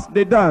course, as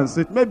they dance,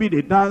 it may be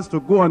they dance to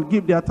go and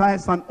give their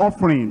tithes and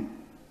offering.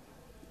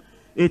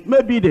 It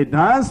may be they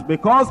dance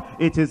because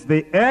it is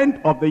the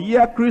end of the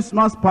year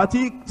Christmas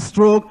party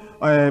stroke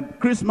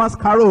Christmas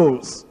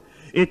carols.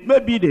 It may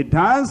be they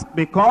dance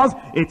because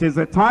it is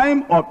a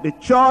time of the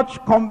church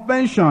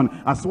convention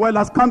as well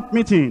as camp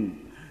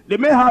meeting. They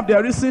may have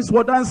their reasons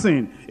for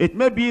dancing. It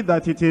may be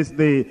that it is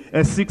the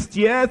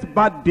 60th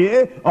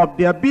birthday of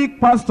their big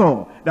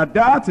pastor,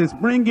 that is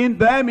bringing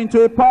them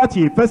into a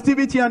party,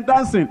 festivity and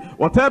dancing.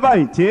 Whatever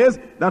it is,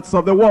 that's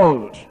of the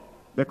world.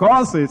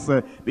 Because it's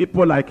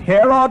people like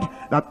Herod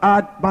that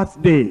had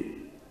birthday.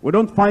 We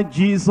don't find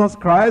Jesus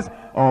Christ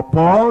or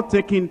Paul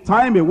taking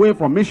time away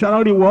from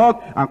missionary work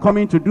and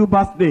coming to do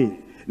birthday.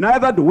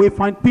 Neither do we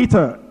find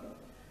Peter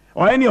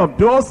or any of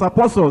those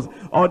apostles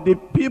or the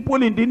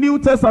people in the New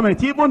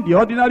Testament, even the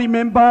ordinary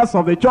members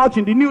of the church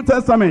in the New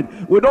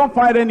Testament. We don't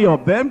find any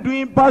of them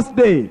doing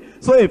birthday.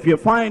 So if you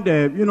find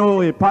a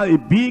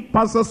big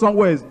pastor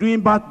somewhere is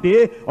doing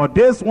birthday or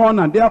this one,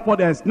 and therefore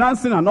there's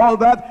dancing and all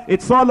that,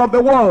 it's all of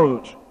the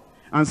world.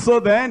 And so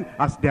then,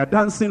 as they're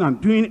dancing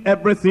and doing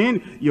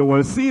everything, you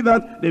will see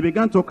that they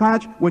began to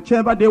catch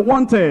whichever they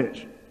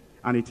wanted.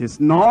 And it is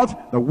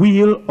not the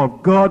will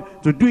of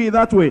God to do it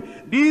that way.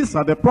 These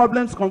are the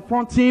problems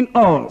confronting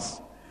us.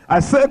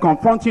 I say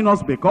confronting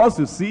us because,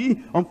 you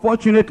see,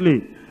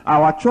 unfortunately,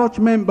 our church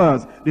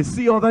members, they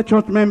see other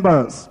church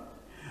members.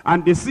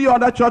 And they see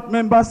other church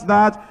members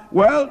that,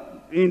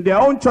 well, in their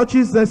own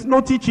churches, there's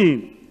no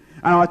teaching.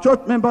 And our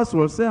church members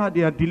will say,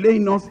 they are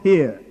delaying us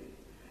here.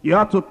 You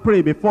have to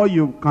pray before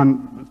you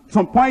can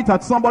point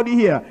at somebody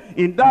here.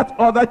 In that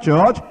other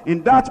church,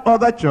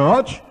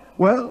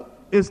 well,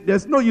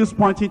 there's no use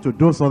pointing to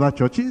those other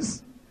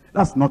churches.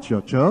 That's not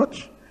your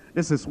church.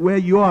 This is where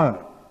you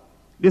are.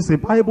 This is a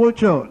Bible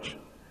church.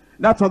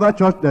 That other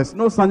church, there's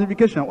no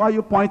sanctification. Why are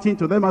you pointing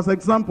to them as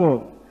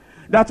example?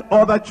 That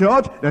other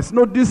church, there's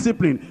no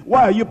discipline.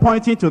 Why are you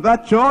pointing to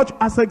that church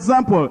as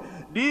example?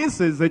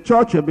 This is the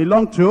church you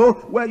belong to,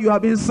 where you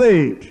have been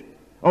saved,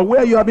 or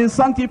where you have been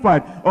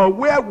sanctified, or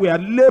where we are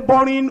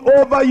laboring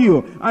over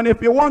you. And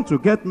if you want to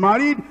get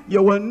married,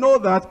 you will know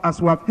that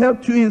as we have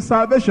helped you in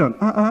salvation.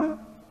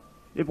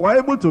 If we're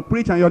able to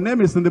preach and your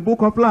name is in the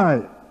book of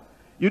life,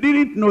 You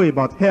didn't know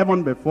about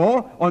heaven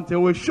before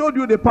until we showed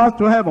you the path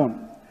to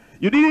heaven.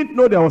 You didn't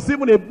know there was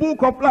even a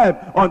book of life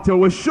until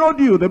we showed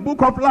you the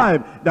book of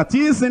life that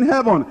is in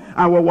heaven.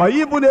 And we were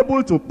even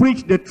able to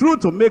preach the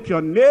truth to make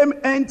your name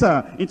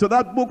enter into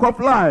that book of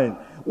life.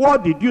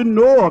 What did you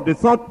know of the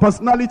third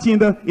personality in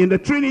the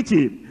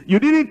Trinity? You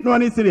didn't know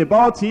anything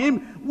about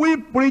him. We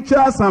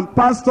preachers and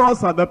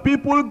pastors are the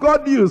people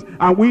God used,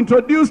 and we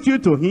introduced you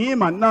to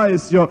him, and now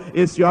it's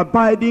your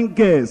abiding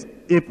guest.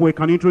 If we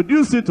can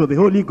introduce you to the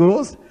Holy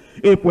Ghost,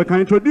 if we can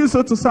introduce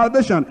you to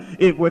salvation,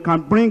 if we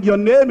can bring your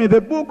name in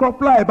the book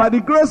of life by the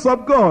grace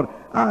of God,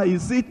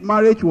 is it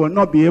marriage will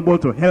not be able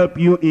to help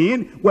you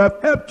in? We have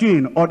helped you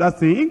in other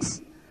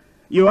things.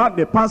 You have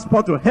the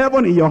passport to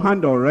heaven in your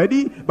hand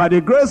already. By the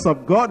grace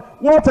of God,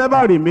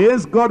 whatever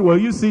remains, God will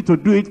use it to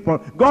do it for.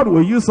 God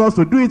will use us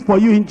to do it for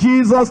you in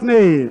Jesus'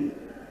 name.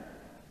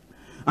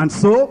 And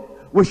so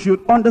we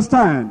should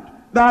understand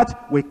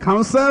that we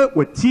counsel,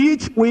 we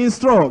teach, we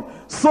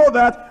instruct, so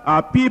that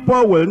our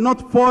people will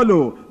not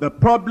follow the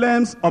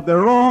problems of the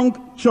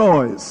wrong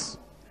choice.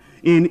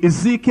 In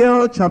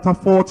Ezekiel chapter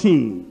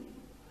 14.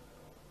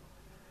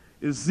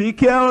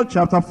 Ezekiel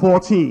chapter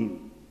 14.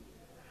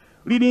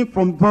 Reading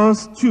from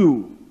verse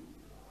 2.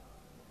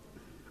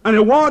 And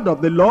the word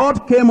of the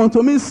Lord came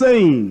unto me,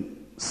 saying,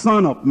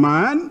 Son of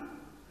man,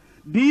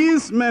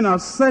 these men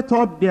have set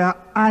up their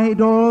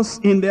idols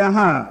in their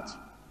heart,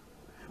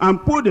 and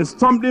put a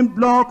stumbling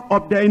block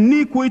of their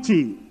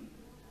iniquity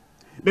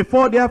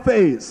before their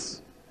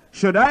face.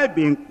 Should I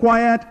be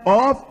inquired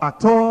of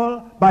at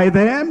all by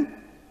them?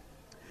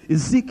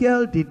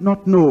 Ezekiel did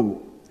not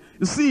know.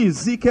 You see,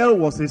 Ezekiel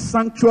was a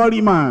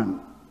sanctuary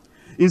man.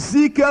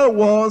 Ezekiel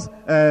was,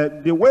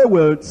 the way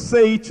we'll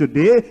say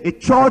today, a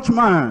church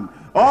man.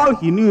 All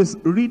he knew is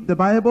read the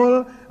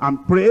Bible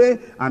and pray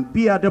and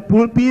be at the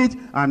pulpit,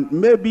 and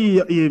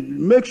maybe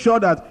make sure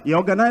that he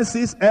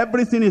organizes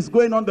everything is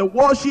going on, the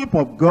worship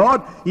of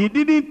God. He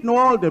didn't know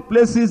all the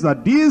places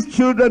that these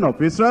children of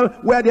Israel,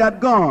 where they had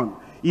gone.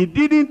 He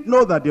didn't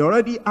know that they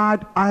already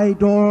had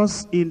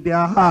idols in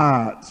their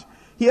heart.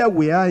 Here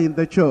we are in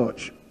the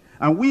church,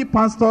 and we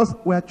pastors,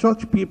 we are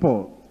church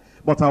people.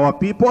 But our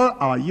people,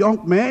 our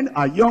young men,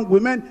 our young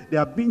women, they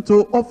have been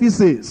to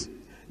offices.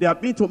 They have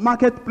been to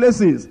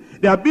marketplaces.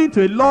 They have been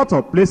to a lot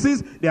of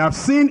places. They have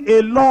seen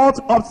a lot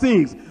of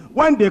things.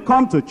 When they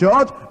come to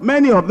church,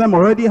 many of them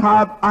already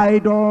have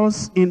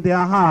idols in their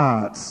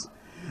hearts.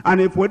 And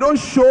if we don't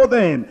show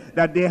them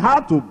that they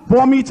have to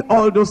vomit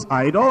all those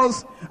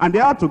idols, and they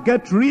have to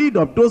get rid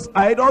of those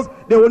idols,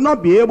 they will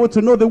not be able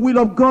to know the will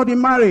of God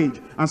in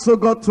marriage. And so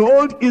God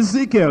told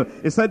Ezekiel,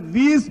 he said,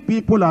 these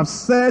people have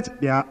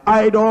set their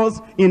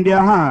idols in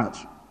their heart,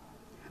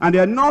 and they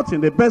are not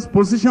in the best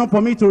position for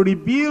me to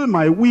reveal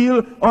my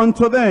will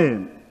unto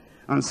them.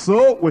 And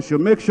so we should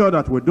make sure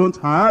that we don't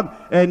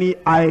have any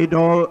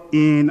idol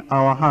in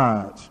our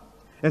heart.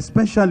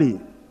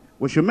 Especially,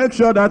 we should make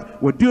sure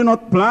that we do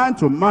not plan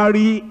to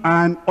marry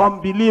an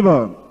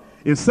unbeliever.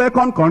 In 2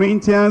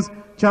 Corinthians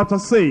chapter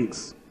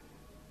 6.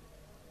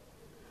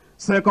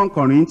 2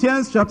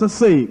 Corinthians chapter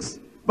 6,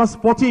 verse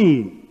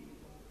 14.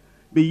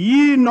 Be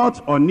ye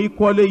not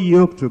unequally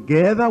yoked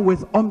together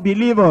with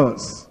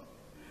unbelievers.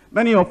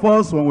 Many of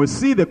us, when we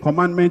see the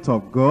commandment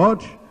of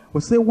God,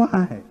 we say,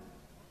 why?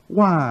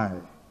 Why?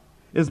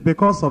 It's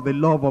because of the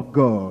love of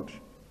God.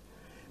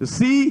 You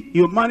see,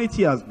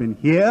 humanity has been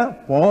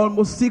here for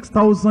almost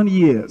 6,000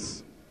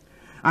 years.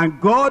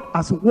 And God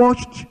has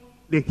watched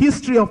the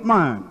history of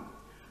man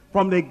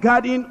from the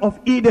Garden of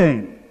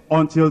Eden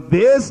until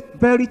this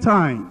very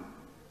time.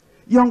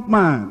 Young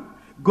man,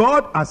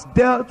 God has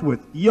dealt with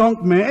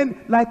young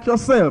men like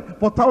yourself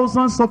for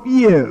thousands of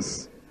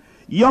years.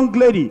 Young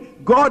lady,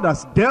 God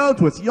has dealt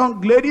with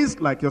young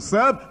ladies like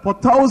yourself for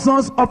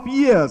thousands of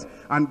years.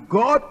 And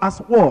God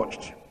has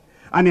watched.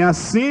 And he has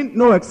seen,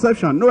 no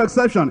exception,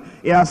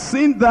 he has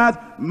seen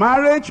that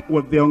marriage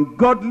with the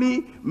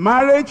ungodly,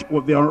 marriage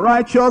with the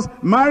unrighteous,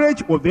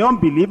 marriage with the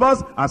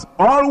unbelievers has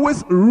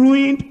always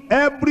ruined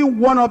every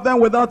one of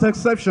them without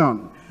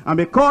exception. And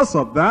because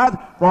of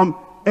that, from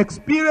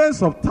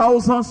experience of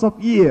thousands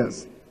of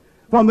years,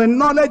 from the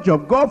knowledge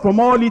of God from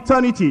all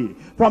eternity,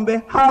 from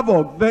the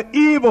havoc, the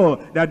evil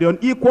that the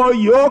unequal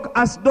yoke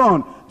has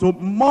done to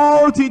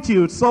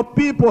multitudes of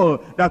people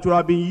that will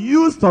have been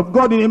used of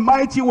God in a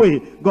mighty way,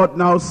 God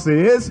now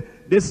says,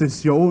 this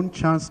is your own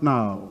chance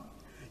now.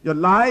 Your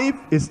life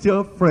is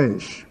still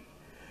fresh.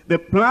 The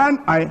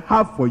plan I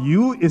have for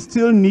you is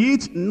still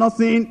neat.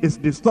 Nothing is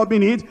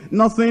disturbing it.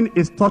 Nothing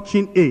is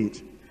touching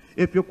it.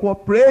 If you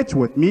cooperate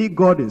with me,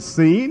 God is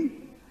saying,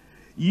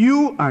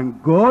 you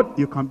and God,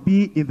 you can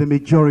be in the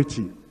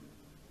majority.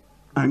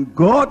 And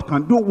God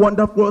can do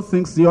wonderful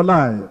things in your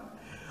life.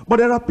 But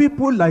there are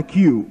people like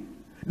you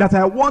that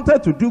I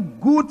wanted to do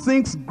good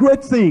things,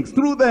 great things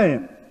through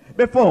them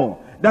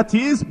before. That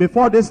is,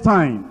 before this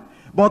time.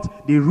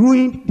 But they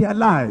ruined their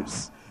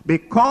lives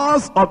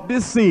because of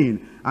this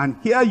sin. And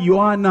here you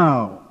are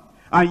now.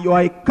 And you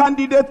are a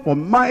candidate for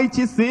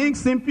mighty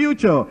things in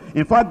future.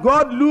 In fact,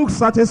 God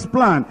looks at his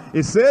plan.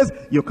 He says,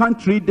 you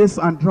can't read this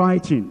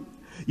handwriting.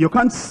 You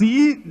can't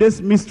see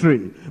this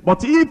mystery.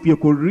 But if you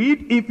could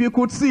read, if you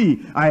could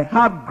see, I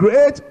have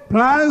great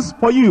plans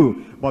for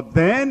you. But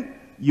then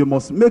you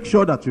must make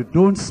sure that you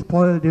don't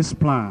spoil this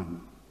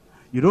plan.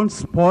 You don't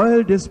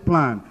spoil this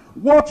plan.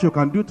 What you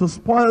can do to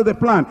spoil the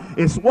plan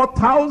is what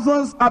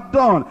thousands have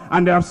done,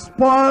 and they have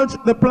spoiled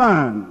the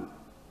plan.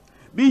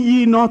 Be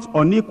ye not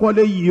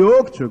unequally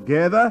yoked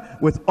together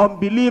with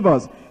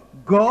unbelievers.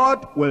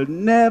 God will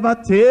never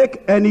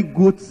take any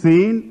good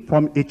thing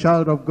from a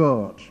child of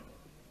God.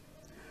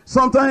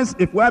 Sometimes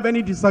if we have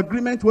any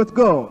disagreement with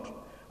God,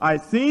 I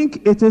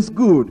think it is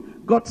good.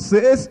 God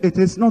says it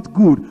is not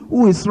good.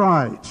 Who is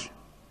right?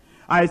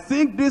 I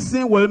think this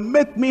thing will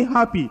make me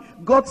happy.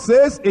 God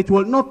says it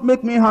will not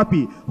make me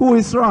happy. Who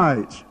is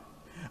right?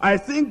 I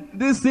think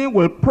this thing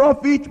will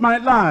profit my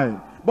life.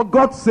 But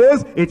God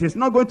says it is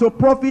not going to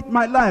profit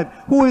my life.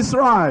 Who is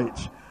right?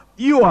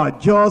 You are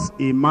just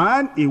a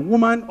man, a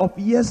woman of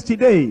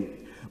yesterday.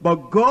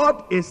 But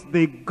God is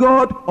the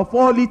God of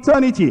all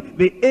eternity,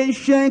 the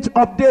ancient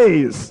of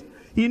days.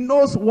 He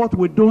knows what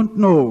we don't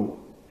know.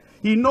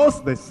 He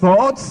knows the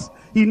thoughts.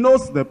 He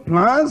knows the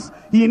plans.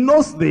 He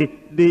knows the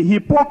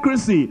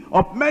hypocrisy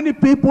of many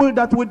people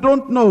that we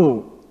don't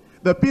know.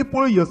 The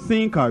people you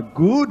think are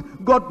good,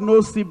 God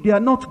knows if they are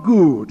not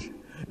good.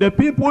 The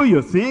people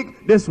you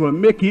think this will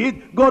make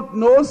it, God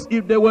knows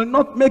if they will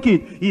not make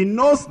it. He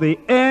knows the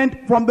end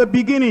from the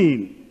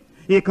beginning.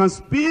 He can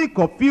speak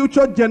of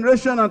future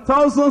generation and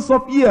thousands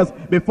of years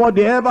before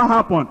they ever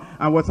happen.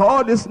 And with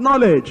all this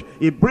knowledge,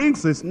 he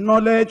brings his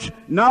knowledge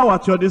now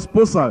at your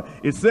disposal.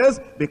 It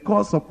says,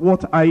 because of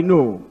what I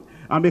know,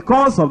 and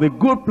because of the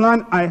good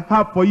plan I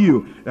have for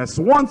you, there's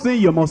one thing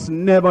you must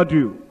never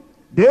do.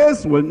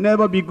 This will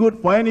never be good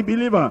for any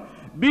believer.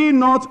 Be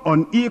not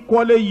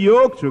unequally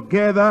yoked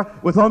together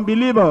with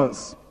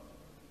unbelievers.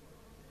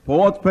 For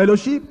what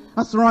fellowship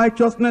has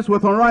righteousness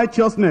with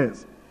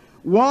unrighteousness?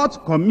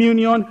 What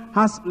communion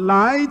has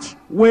light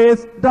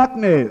with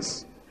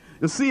darkness?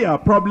 You see, our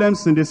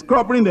problems in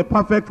discovering the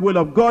perfect will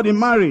of God in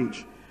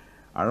marriage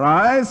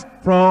arise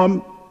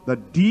from the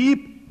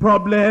deep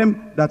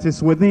problem that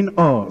is within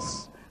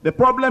us. The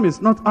problem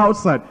is not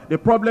outside. The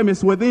problem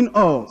is within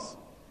us.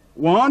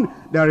 One,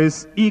 there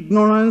is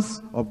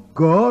ignorance of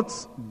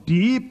God's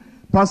deep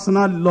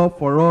personal love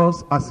for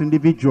us as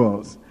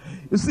individuals.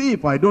 You see,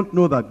 if I don't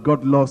know that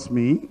God loves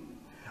me,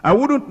 I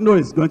wouldn't know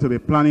He's going to be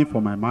planning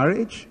for my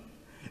marriage.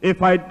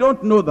 If I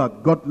don't know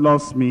that God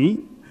loves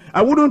me,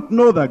 I wouldn't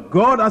know that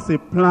God has a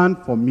plan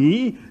for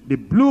me, the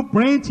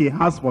blueprint He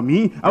has for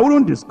me. I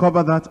wouldn't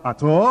discover that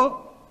at all.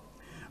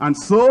 And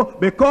so,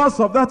 because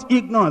of that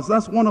ignorance,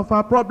 that's one of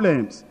our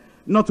problems.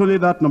 Not only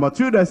that, number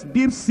two, there's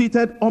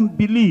deep-seated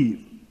unbelief,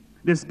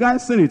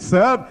 disguising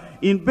itself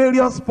in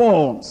various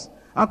forms.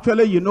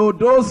 Actually, you know,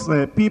 those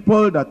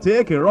people that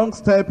take a wrong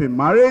step in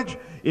marriage,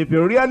 if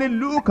you really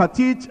look at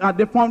it at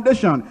the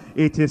foundation,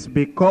 it is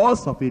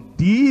because of a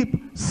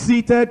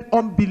deep-seated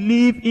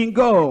unbelief in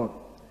God.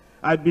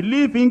 I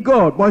believe in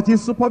God, but it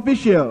is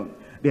superficial.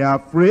 They are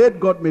afraid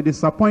God may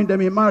disappoint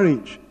them in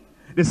marriage.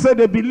 They say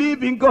they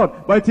believe in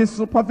God, but it is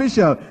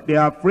superficial. They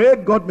are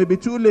afraid God may be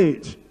too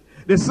late.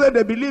 They say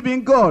they believe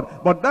in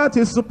God, but that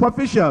is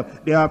superficial.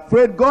 They are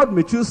afraid God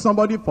may choose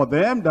somebody for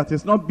them that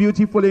is not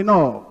beautiful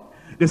enough.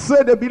 They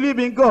say they believe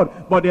in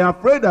God, but they are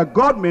afraid that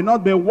God may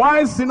not be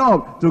wise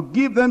enough to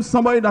give them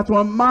somebody that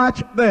will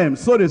match them.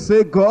 So they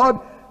say, God,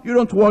 you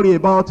don't worry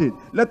about it.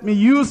 Let me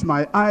use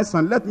my eyes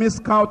and let me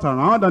scout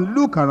around and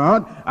look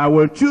around. I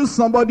will choose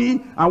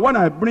somebody, and when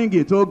I bring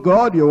it, oh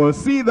God, you will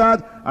see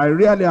that I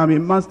really am a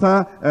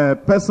master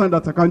person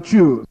that I can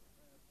choose.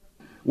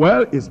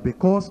 Well, it's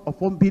because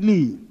of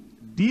unbelief.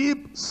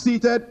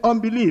 Deep-seated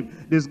unbelief,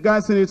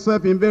 disguising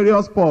itself in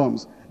various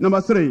forms. Number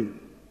three,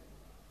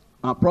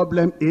 our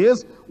problem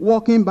is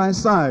walking by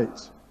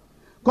sight.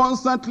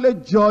 Constantly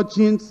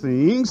judging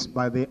things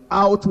by the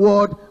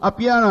outward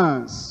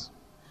appearance.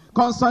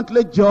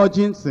 Constantly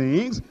judging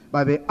things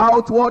by the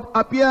outward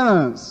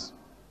appearance.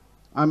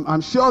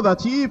 I'm sure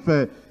that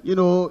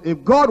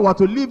if God were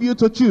to leave you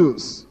to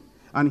choose,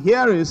 and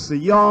here is a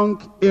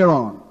young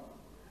Aaron,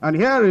 and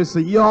here is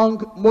a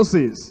young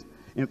Moses.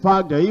 In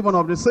fact, they're even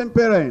of the same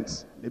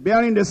parents. They're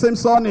bearing the same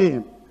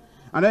surname.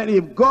 And then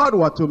if God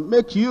were to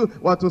make you,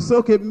 were to say,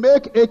 okay,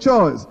 make a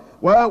choice.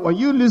 Well, when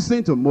you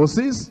listen to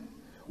Moses,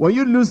 when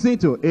you listen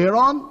to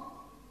Aaron,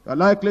 you're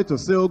likely to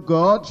say, oh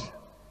God,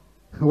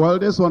 well,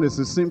 this one is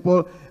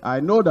simple.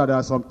 I know that there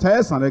are some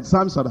tests and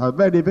exams that are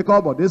very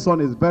difficult, but this one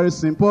is very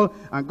simple.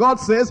 And God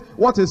says,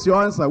 what is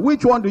your answer?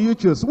 Which one do you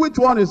choose? Which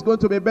one is going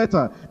to be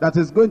better? That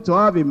is going to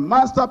have a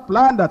master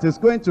plan that is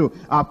going to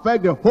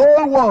affect the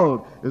whole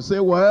world. You say,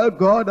 well,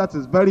 God, that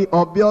is very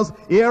obvious.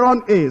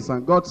 Aaron is.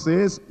 And God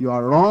says, you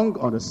are wrong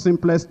on the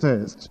simplest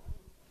test.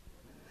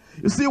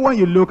 You see, when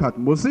you look at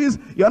Moses,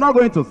 you're not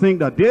going to think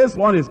that this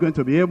one is going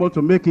to be able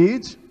to make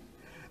it.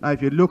 Now,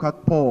 if you look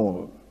at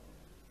Paul,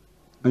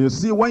 and you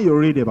see, when you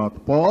read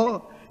about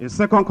Paul, in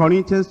 2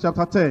 Corinthians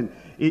chapter 10,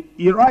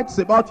 he writes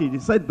about it. He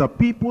said, the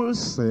people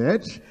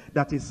said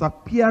that his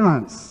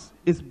appearance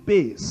is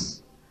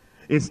base.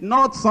 It's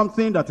not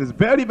something that is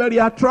very, very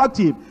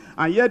attractive.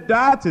 And yet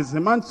that is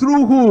the man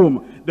through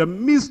whom the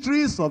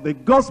mysteries of the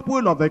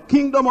gospel of the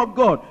kingdom of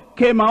God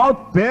came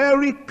out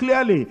very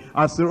clearly,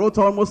 as he wrote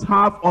almost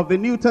half of the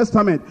New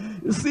Testament.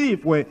 You see,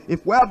 if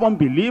we have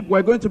unbelief,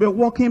 we're going to be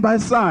walking by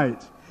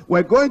sight.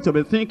 We're going to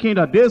be thinking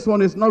that this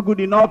one is not good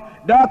enough,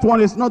 that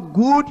one is not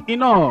good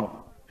enough.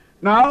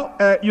 Now,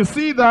 you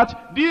see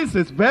that this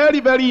is very,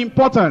 very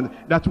important,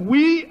 that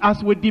we,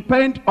 as we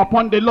depend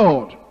upon the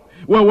Lord,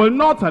 we will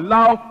not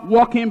allow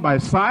walking by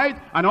sight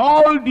and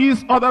all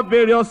these other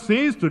various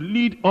things to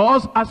lead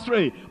us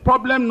astray.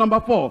 Problem number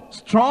 4,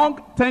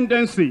 strong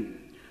tendency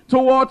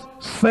towards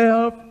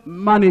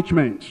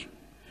self-management.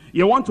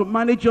 You want to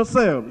manage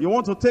yourself. You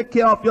want to take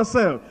care of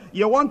yourself.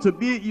 You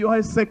are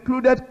a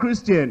secluded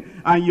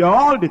Christian, and you're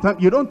all the time,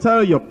 you don't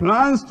tell your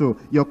plans to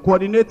your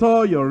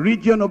coordinator, your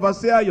region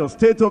overseer, your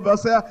state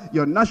overseer,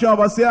 your national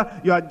overseer.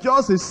 You are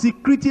just a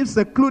secretive,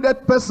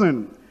 secluded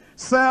person.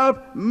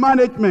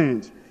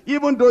 Self-management.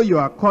 Even though you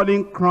are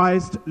calling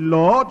Christ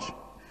Lord,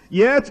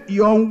 yet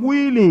you're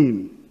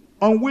unwilling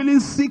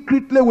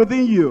secretly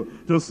within you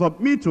to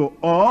submit to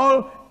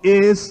all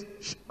his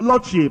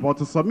lordship, or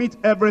to submit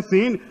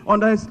everything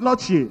under his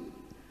lordship.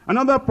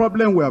 Another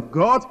problem we have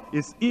got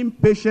is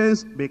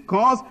impatience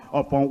because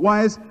of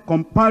unwise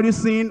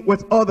comparison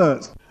with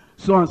others.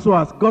 So and so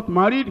has got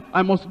married,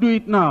 I must do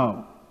it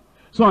now.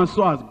 So and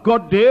so has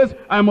got this,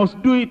 I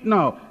must do it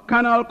now.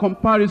 Carnal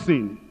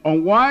comparison,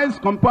 unwise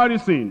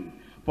comparison,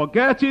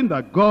 forgetting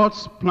that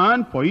God's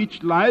plan for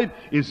each life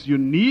is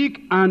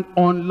unique and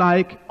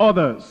unlike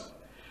others.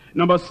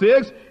 Number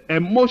 6,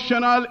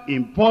 emotional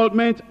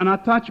involvement and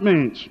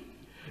attachment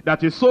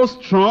that is so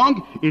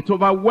strong, it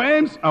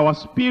overwhelms our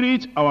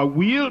spirit, our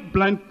will,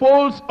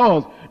 blindfolds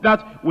us,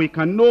 that we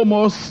can no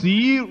more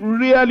see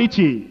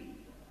reality.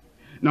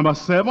 Number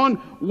 7,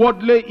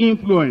 worldly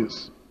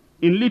influence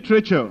in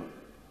literature,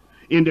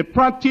 in the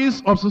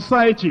practice of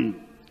society,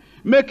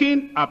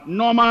 making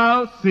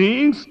abnormal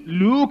things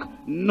look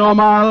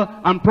normal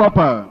and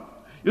proper.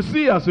 You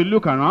see, as you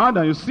look around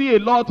and you see a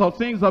lot of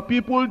things that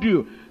people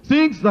do,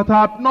 things that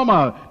are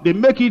abnormal, they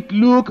make it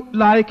look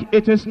like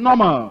it is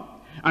normal.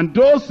 And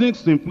those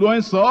things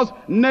influence us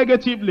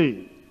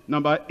negatively.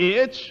 Number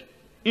 8,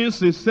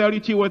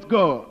 insincerity with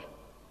God.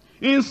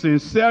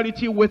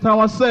 Insincerity with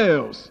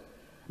ourselves.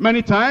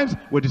 Many times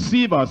we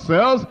deceive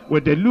ourselves,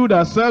 we delude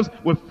ourselves,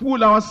 we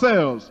fool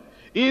ourselves.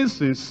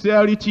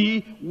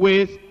 Insincerity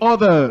with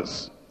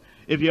others.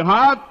 If you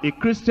have a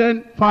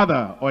Christian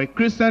father or a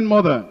Christian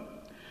mother,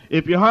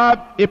 if you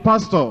have a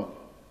pastor,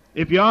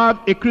 if you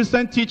have a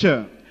Christian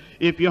teacher,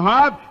 if you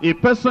have a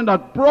person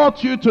that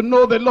brought you to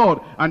know the Lord,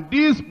 and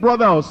this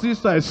brother or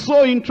sister is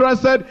so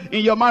interested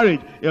in your marriage,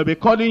 he'll be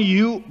calling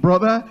you,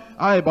 brother,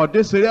 about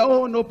this area,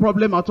 oh, no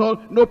problem at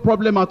all, no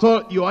problem at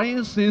all. You are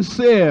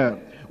insincere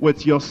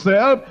with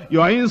yourself,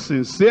 you are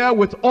insincere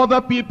with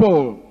other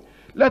people.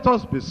 Let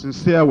us be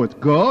sincere with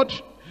God,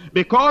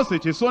 because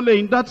it is only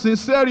in that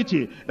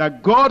sincerity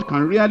that God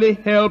can really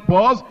help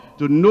us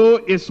to know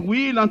his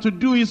will and to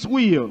do his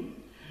will.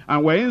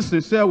 And we're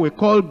insincere, we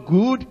call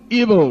good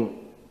evil,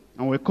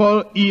 and we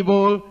call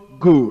evil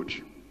good.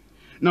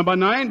 Number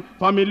 9,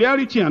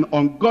 familiarity and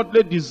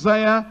ungodly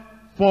desire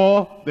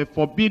for the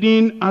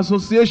forbidden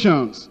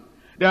associations.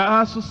 There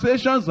are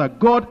associations that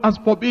God has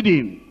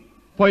forbidden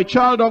for a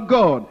child of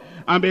God.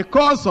 And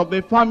because of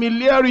the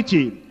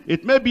familiarity,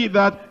 it may be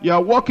that you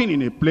are walking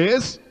in a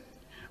place,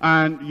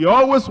 and you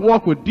always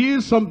walk with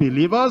these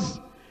unbelievers,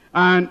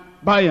 and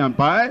by and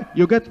by,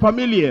 you get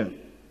familiar.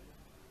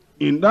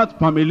 In that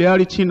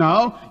familiarity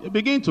now, you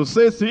begin to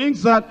say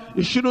things that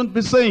you shouldn't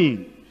be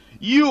saying.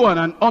 You and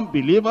an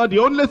unbeliever, the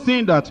only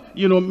thing that,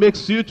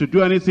 makes you to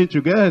do anything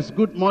together is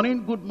good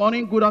morning,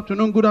 good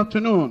afternoon, good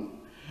afternoon.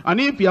 And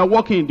if you are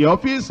working in the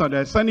office and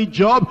there's any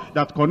job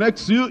that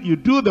connects you, you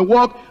do the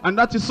work, and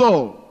that is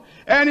all.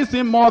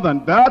 Anything more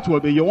than that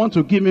will be, you want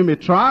to give him a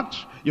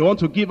tract, you want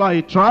to give her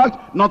a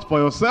tract, not for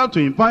yourself, to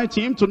invite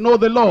him to know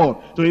the Lord,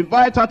 to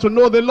invite her to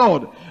know the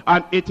Lord.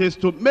 And it is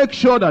to make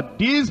sure that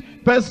this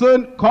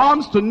person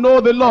comes to know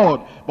the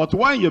Lord. But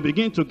when you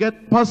begin to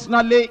get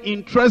personally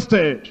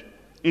interested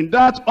in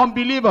that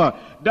unbeliever,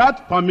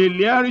 that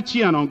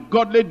familiarity and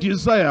ungodly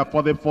desire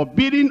for the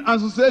forbidden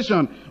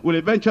association will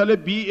eventually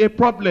be a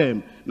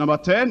problem. Number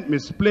 10,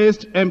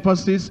 misplaced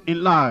emphasis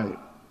in life.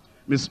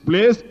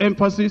 Misplaced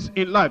emphasis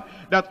in life.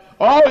 That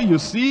all you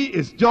see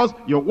is just,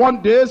 you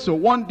want this,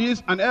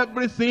 and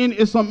everything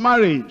is on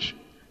marriage.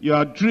 You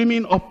are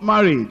dreaming of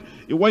marriage.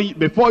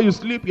 Before you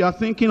sleep, you are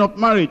thinking of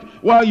marriage.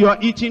 While you are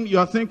eating, you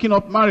are thinking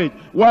of marriage.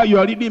 While you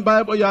are reading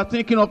Bible, you are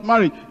thinking of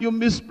marriage. You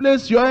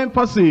misplace your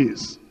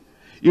emphasis.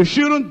 You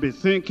shouldn't be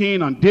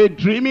thinking and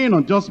daydreaming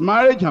on just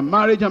marriage and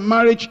marriage and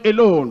marriage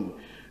alone.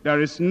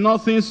 There is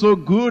nothing so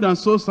good and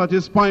so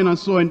satisfying and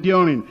so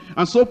enduring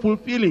and so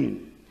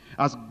fulfilling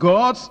as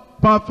God's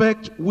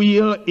perfect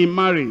will in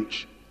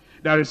marriage.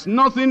 There is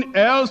nothing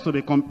else to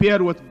be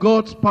compared with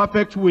God's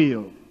perfect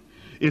will.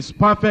 His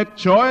perfect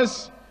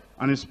choice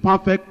and his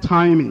perfect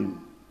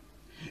timing.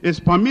 His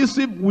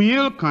permissive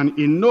will can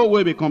in no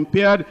way be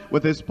compared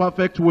with his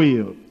perfect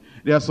will.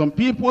 There are some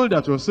people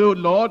that will say, oh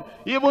Lord,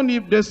 even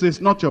if this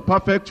is not your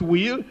perfect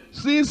will,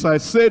 since I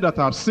say that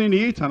I've seen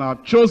it and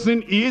I've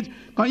chosen it,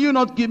 can you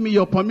not give me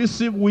your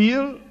permissive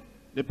will?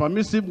 The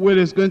permissive will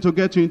is going to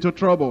get you into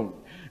trouble.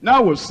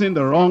 Now we've seen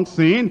the wrong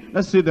thing.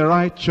 Let's see the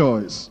right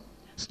choice.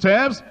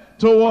 Steps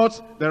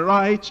towards the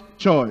right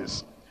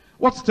choice.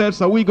 What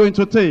steps are we going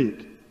to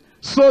take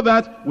so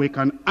that we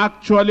can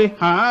actually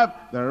have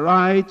the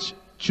right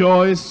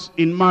choice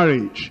in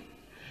marriage?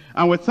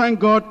 And we thank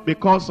God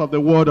because of the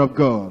word of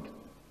God.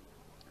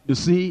 You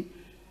see,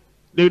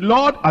 the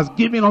Lord has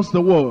given us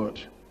the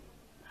word.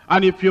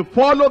 And if you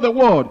follow the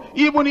word,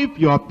 even if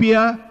you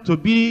appear to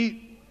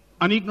be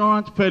an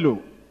ignorant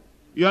fellow,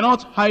 you are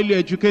not highly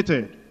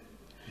educated,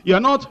 you are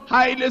not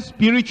highly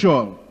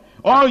spiritual,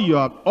 all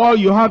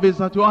you have is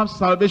that you have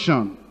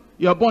salvation,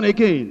 you are born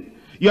again,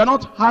 you are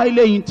not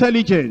highly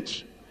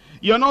intelligent,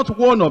 you are not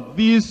one of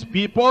these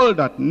people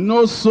that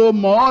know so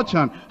much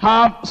and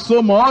have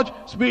so much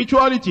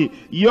spirituality.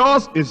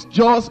 Yours is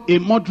just a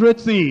moderate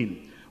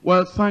thing.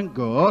 Well, thank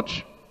God.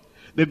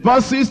 The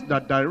verses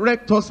that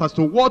direct us as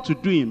to what to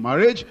do in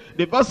marriage,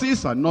 the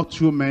verses are not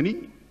too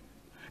many.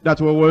 That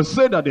we will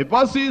say that the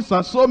verses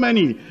are so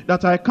many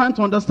that I can't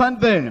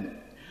understand them.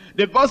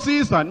 The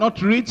verses are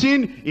not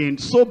written in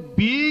so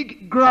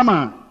big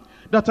grammar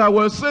that I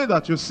will say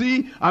that, you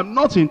see, I'm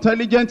not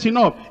intelligent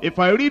enough. If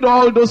I read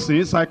all those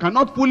things, I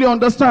cannot fully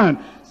understand.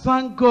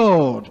 Thank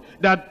God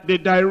that the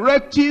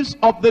directives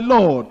of the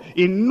Lord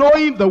in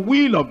knowing the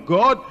will of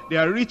God, they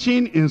are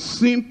written in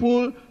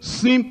simple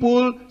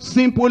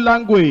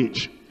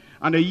language.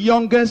 And the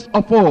youngest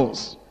of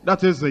us,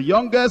 that is the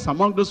youngest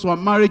among those who are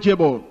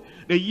marriageable,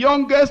 the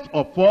youngest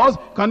of us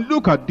can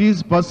look at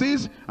these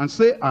verses and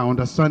say, I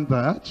understand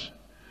that.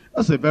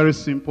 That's a very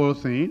simple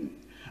thing.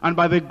 And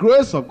by the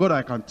grace of God,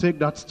 I can take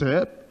that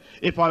step.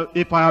 If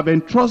I have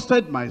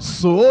entrusted my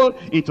soul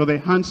into the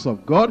hands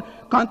of God,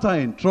 can't I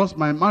entrust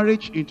my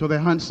marriage into the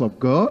hands of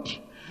God?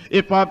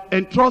 If I've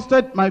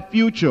entrusted my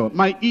future,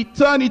 my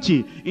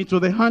eternity into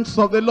the hands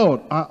of the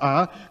Lord,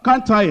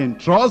 can't I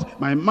entrust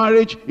my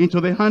marriage into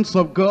the hands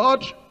of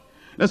God?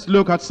 Let's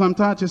look at Psalm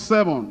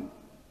 37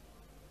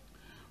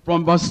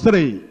 from verse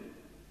 3.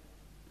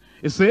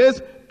 It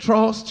says,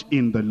 trust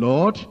in the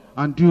Lord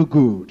and do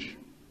good.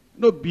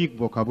 No big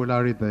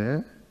vocabulary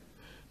there.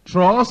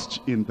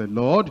 Trust in the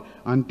Lord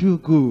and do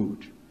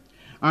good.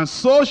 And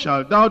so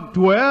shalt thou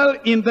dwell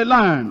in the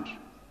land.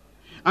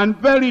 And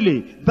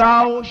verily,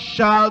 thou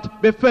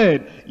shalt be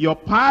fed. Your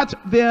part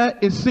there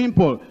is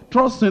simple.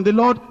 Trust in the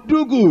Lord,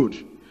 do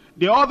good.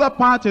 The other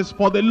part is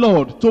for the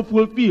Lord to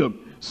fulfill.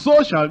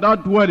 So shalt thou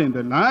dwell in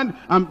the land,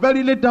 and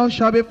verily thou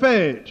shalt be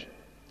fed.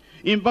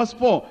 In verse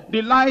 4,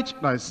 delight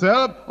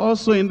thyself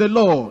also in the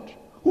Lord.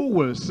 Who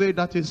will say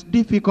that is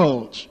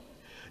difficult?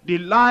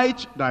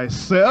 Delight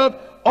thyself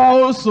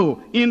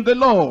also in the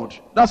Lord.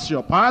 That's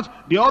your part.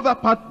 The other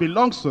part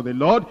belongs to the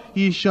Lord.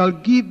 He shall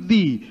give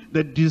thee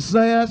the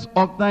desires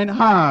of thine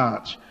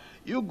heart.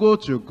 You go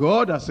to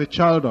God as a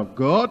child of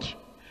God,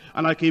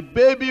 and like a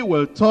baby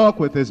will talk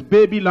with his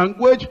baby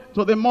language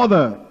to the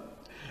mother.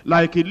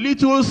 Like a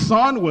little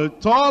son will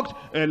talk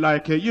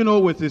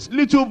with his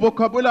little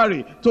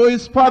vocabulary to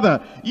his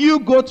father. You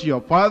go to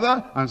your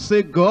father and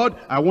say, God,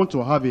 I want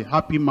to have a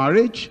happy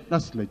marriage.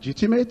 That's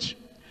legitimate.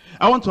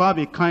 I want to have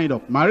a kind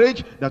of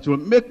marriage that will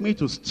make me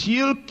to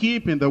still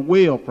keep in the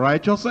way of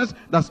righteousness.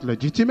 That's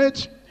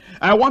legitimate.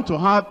 I want to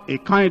have a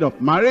kind of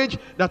marriage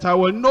that I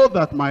will know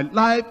that my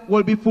life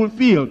will be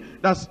fulfilled.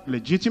 That's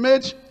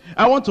legitimate.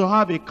 I want to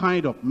have a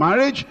kind of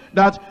marriage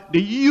that the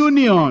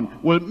union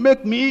will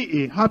make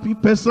me a happy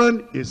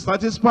person, a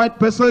satisfied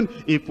person,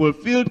 a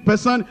fulfilled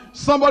person,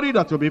 somebody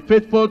that will be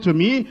faithful to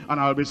me, and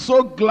I'll be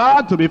so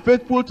glad to be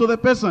faithful to the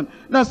person.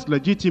 That's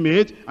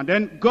legitimate. And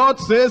then God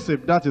says,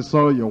 if that is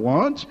all you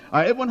want,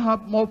 I even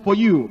have more for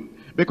you.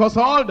 Because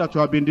all that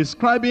you have been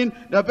describing,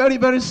 they're very,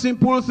 very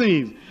simple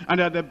things. And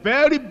they're the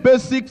very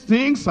basic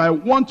things I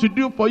want to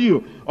do for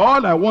you.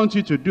 All I want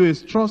you to do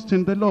is trust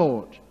in the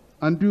Lord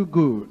and do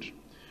good.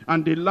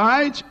 And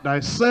delight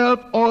thyself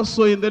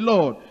also in the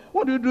Lord.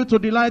 What do you do to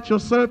delight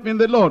yourself in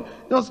the Lord?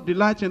 Just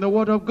delight in the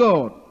word of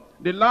God.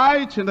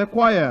 Delight in the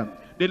choir.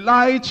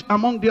 Delight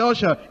among the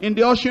usher, in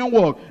the ushering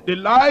work.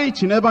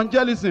 Delight in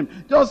evangelism.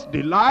 Just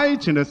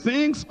delight in the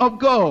things of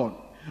God.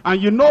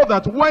 And you know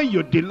that when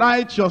you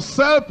delight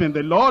yourself in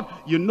the Lord,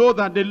 you know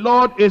that the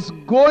Lord is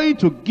going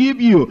to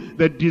give you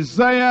the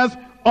desires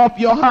of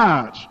your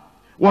heart.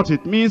 What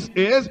it means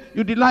is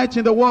you delight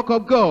in the work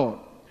of God.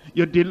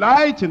 You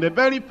delight in the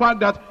very fact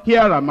that here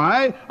am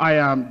I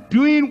am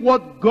doing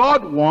what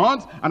God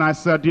wants, and I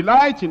shall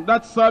delight in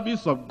that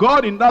service of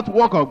God, in that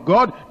work of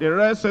God. The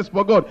rest is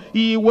for God.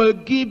 He will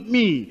give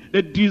me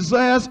the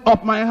desires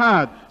of my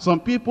heart. Some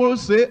people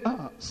say,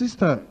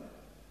 sister,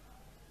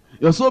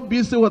 you're so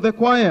busy with the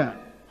choir,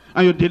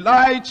 and you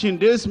delight in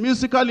this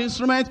musical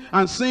instrument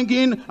and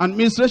singing and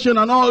ministration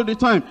and all the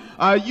time,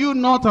 are you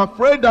not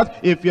afraid that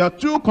if you are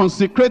too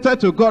consecrated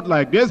to God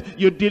like this,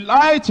 you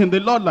delight in the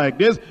Lord like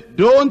this,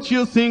 don't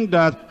you think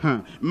that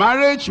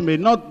marriage may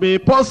not be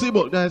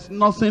possible? There's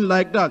nothing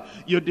like that.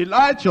 You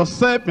delight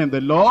yourself in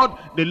the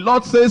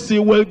Lord says he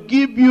will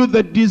give you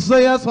the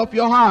desires of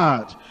your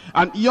heart.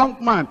 And young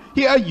man,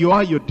 here you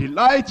are, you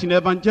delight in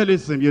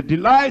evangelism, you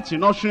delight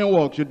in ushering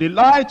work, you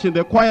delight in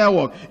the choir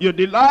work, you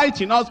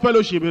delight in house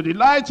fellowship, you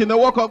delight in the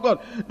work of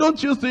God.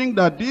 Don't you think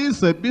that this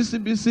is a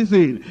busy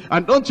thing?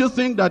 And don't you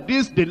think that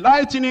this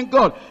delighting in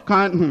God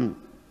can,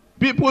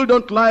 people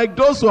don't like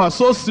those who are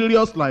so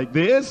serious like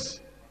this?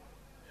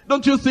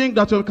 Don't you think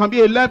that you can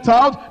be left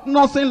out?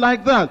 Nothing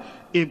like that.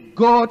 If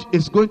God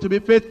is going to be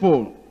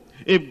faithful,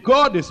 if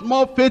God is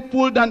more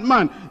faithful than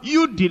man,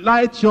 you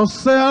delight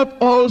yourself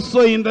also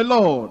in the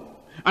Lord,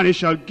 and he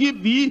shall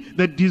give thee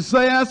the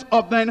desires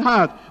of thine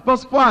heart.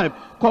 Verse 5,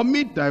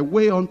 commit thy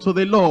way unto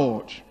the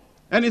Lord.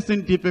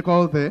 Anything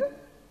difficult there?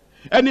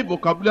 Any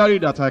vocabulary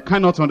that I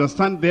cannot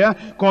understand there?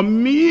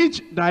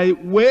 Commit thy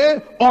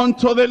way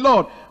unto the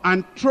Lord,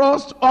 and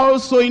trust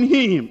also in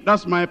him.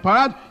 That's my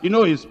part. You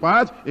know his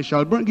part. He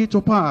shall bring it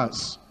to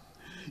pass.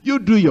 You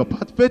do your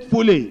part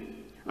faithfully.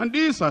 And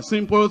these are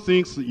simple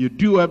things you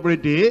do every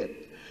day.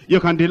 You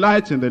can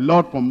delight in the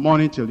Lord from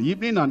morning till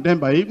evening, and then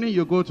by evening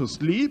you go to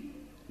sleep.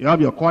 You have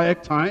your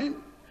quiet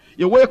time.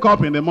 You wake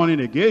up in the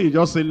morning again, you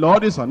just say,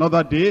 Lord, it's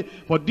another day.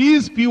 For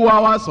these few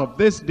hours of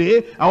this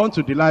day, I want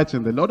to delight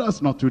in the Lord.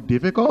 That's not too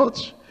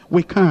difficult.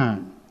 We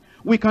can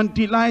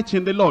delight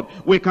in the Lord.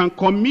 We can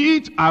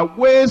commit our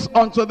ways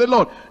unto the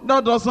Lord.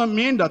 That doesn't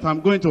mean that I'm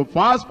going to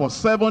fast for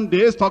 7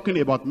 days, talking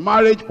about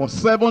marriage for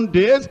 7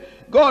 days.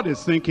 God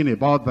is thinking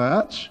about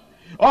that.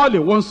 All he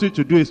wants you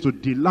to do is to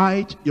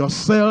delight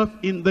yourself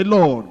in the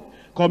Lord.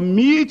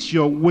 Commit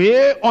your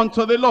way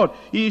unto the Lord.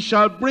 He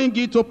shall bring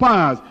it to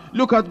pass.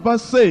 Look at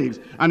verse 6.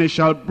 And he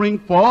shall bring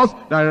forth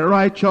thy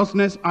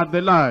righteousness at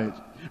the light,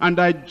 and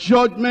thy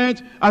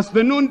judgment as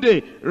the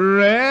noonday.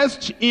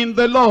 Rest in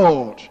the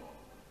Lord.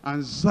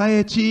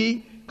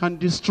 Anxiety can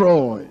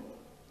destroy.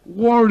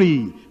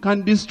 Worry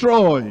can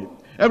destroy.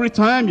 Every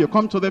time you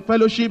come to the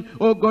fellowship,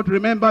 oh God,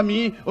 remember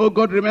me. Oh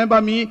God, remember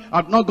me.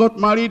 I've not got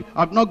married.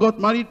 I've not got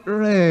married.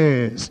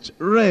 Rest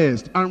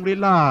and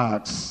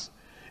relax.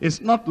 It's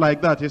not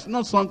like that. It's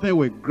not something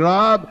we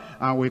grab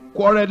and we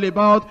quarrel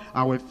about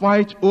and we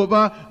fight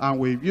over and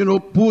we,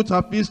 put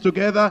our fists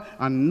together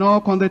and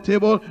knock on the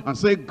table and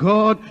say,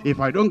 God, if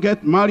I don't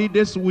get married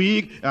this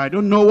week, I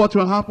don't know what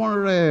will happen.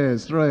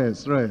 Rest.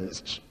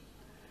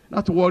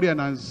 That worry and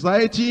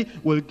anxiety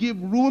will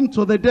give room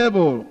to the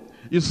devil.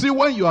 You see,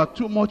 when you are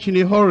too much in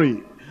a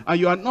hurry, and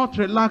you are not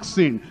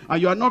relaxing,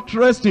 and you are not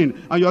resting,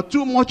 and you are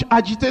too much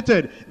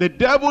agitated, the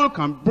devil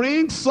can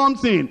bring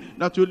something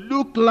that will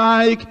look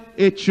like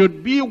it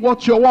should be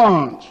what you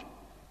want.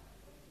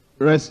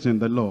 Rest in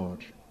the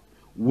Lord.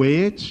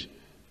 Wait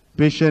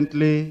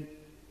patiently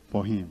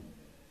for him.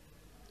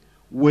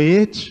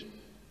 Wait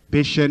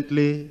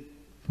patiently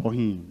for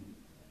him.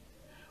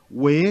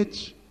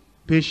 Wait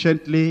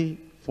patiently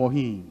for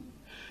him.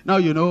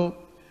 Now,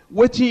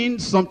 waiting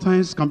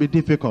sometimes can be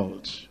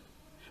difficult,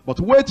 but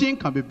waiting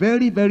can be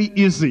very, very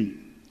easy.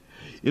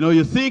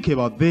 You think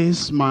about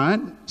this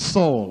man,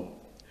 Saul.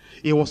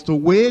 He was to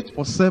wait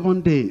for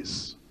 7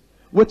 days,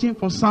 waiting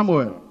for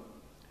Samuel.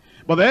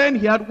 But then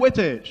he had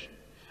waited.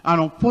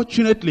 And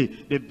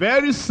unfortunately, the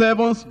very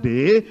 7th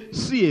day,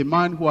 see a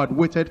man who had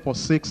waited for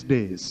 6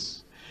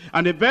 days.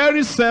 And the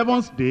very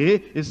 7th day,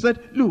 he said,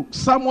 look,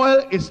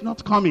 Samuel is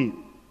not coming.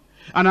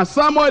 And as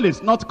Samuel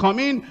is not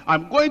coming,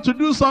 I'm going to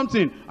do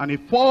something. And he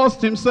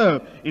forced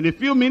himself. In a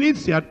few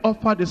minutes, he had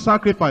offered the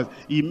sacrifice.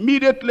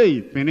 Immediately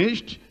he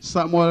finished,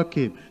 Samuel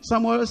came.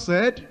 Samuel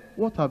said,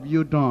 what have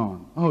you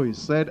done? Oh, he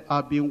said,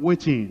 I've been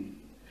waiting.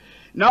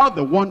 Now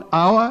the 1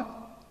 hour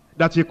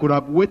that he could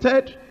have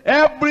waited,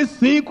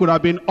 everything could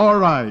have been all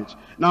right.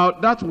 Now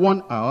that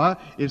 1 hour,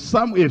 if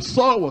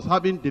Saul was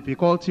having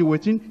difficulty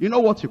waiting, you know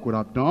what he could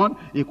have done?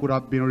 He could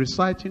have been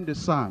reciting the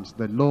Psalms.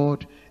 The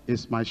Lord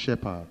is my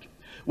shepherd.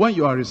 When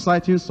you are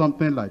reciting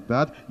something like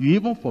that, you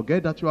even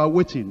forget that you are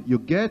waiting. You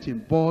get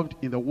involved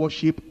in the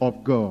worship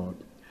of God.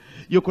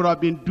 You could have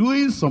been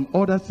doing some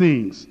other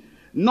things,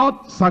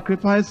 not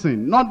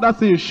sacrificing, not that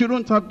thing you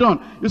shouldn't have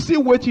done. You see,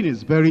 waiting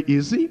is very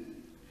easy.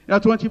 There are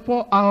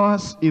 24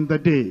 hours in the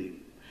day.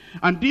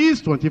 And these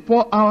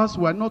 24 hours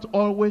were not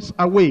always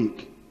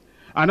awake.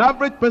 An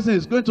average person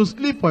is going to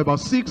sleep for about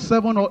 6,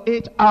 7, or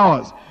 8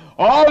 hours.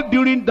 All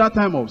during that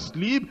time of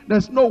sleep,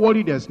 there's no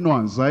worry, there's no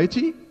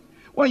anxiety.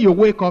 When you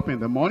wake up in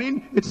the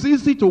morning, it's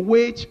easy to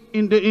wait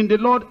in the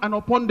Lord and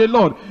upon the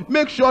Lord.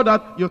 Make sure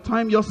that you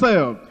time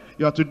yourself.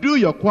 You have to do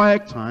your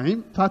quiet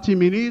time, 30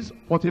 minutes,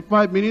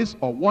 45 minutes,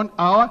 or 1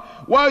 hour.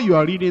 While you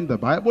are reading the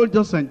Bible,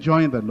 just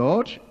enjoying the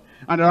Lord.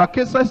 And there are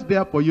cases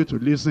there for you to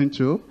listen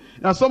to.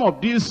 Now some of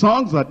these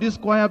songs that these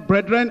choir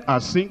brethren are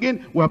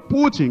singing were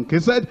put in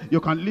cassette. You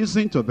can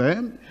listen to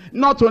them.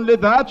 Not only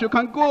that, you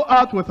can go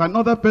out with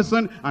another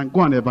person and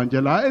go and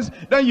evangelize.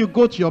 Then you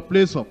go to your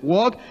place of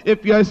work.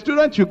 If you're a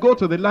student, you go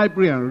to the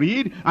library and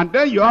read. And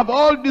then you have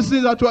all these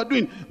things that you are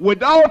doing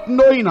without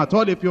knowing at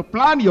all. If you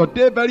plan your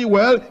day very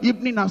well,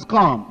 evening has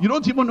come. You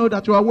don't even know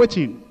that you are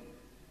waiting.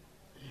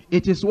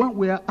 It is when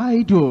we are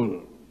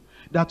idle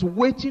that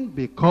waiting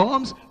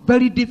becomes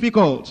very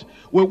difficult.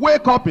 We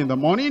wake up in the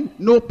morning,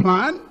 no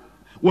plan.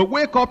 We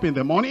wake up in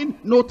the morning,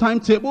 no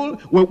timetable.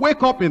 We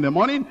wake up in the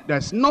morning,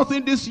 there's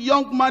nothing this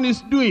young man is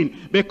doing.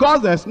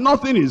 Because there's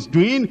nothing he's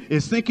doing,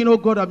 he's thinking, oh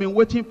God, I've been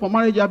waiting for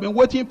marriage, I've been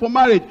waiting for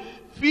marriage.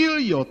 Fill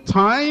your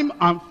time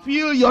and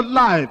fill your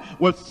life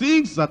with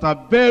things that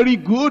are very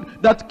good,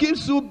 that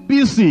keeps you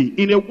busy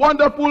in a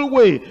wonderful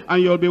way,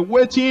 and you'll be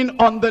waiting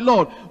on the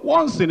Lord.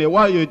 Once in a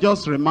while, you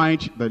just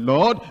remind the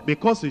Lord,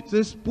 because it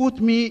says, put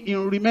me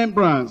in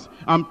remembrance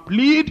and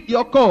plead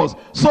your cause.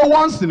 So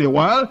once in a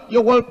while,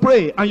 you will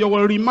pray and you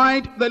will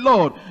remind the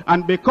Lord.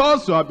 And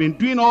because you have been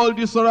doing all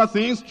these other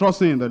things,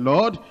 trusting in the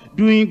Lord,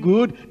 doing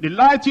good,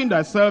 delighting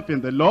thyself in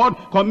the Lord,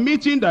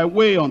 committing thy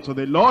way unto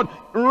the Lord,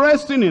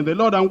 resting in the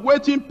Lord and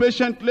waiting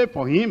patiently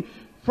for him,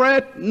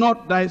 fret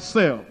not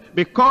thyself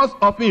because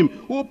of him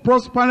who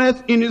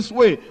prospereth in his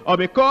way, or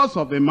because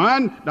of the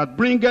man that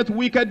bringeth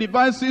wicked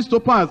devices to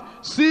pass.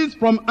 Cease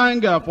from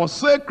anger,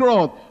 forsake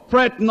wrath,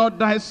 fret not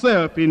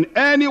thyself in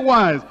any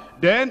wise.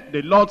 Then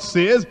the Lord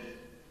says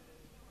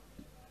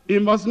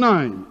in verse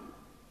 9,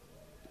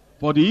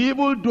 for the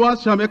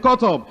evildoers shall be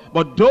cut off,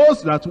 but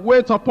those that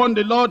wait upon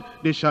the Lord,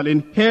 they shall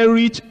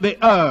inherit the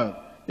earth.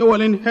 They will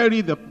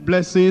inherit the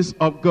blessings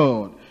of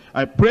God.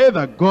 I pray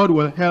that God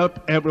will help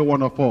every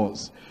one of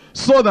us,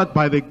 so that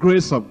by the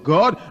grace of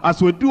God,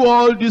 as we do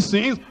all these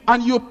things,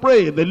 and you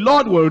pray, the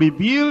Lord will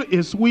reveal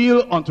his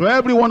will unto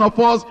every one of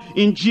us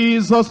in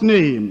Jesus'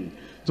 name.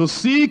 To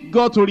seek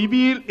God to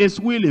reveal his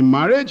will in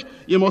marriage,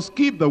 you must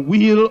keep the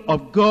will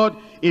of God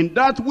in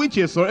that which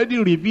is already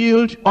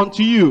revealed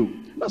unto you.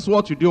 That's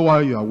what you do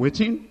while you are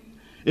waiting.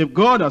 If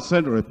God has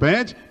said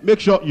repent, make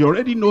sure you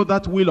already know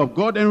that will of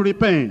God and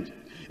repent.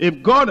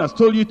 If God has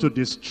told you to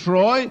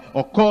destroy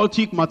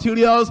occultic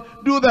materials,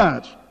 do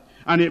that.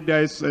 And if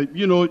there is,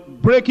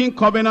 breaking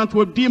covenant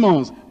with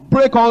demons,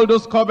 break all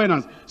those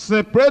covenants.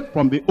 Separate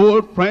from the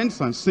old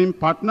friends and sin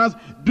partners.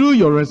 Do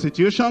your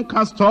restitution.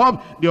 Cast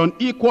off the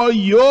unequal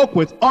yoke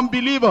with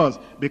unbelievers.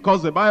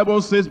 Because the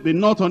Bible says, be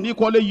not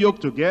unequally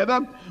yoked together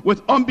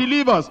with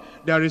unbelievers.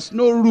 There is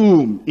no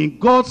room in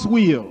God's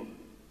will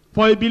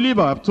for a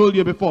believer, I've told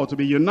you before, to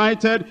be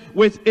united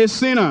with a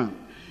sinner.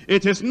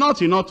 It is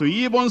not enough to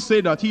even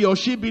say that he or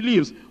she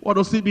believes. What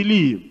does he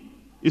believe?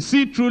 Is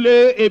he truly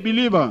a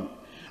believer?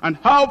 And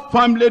how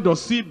firmly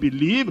does he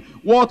believe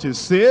what he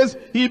says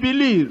he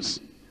believes?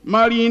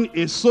 Marrying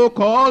a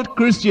so-called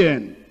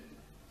Christian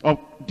of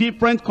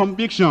different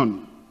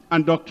conviction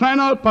and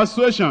doctrinal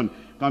persuasion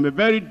can be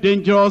very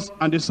dangerous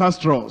and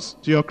disastrous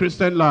to your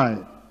Christian life.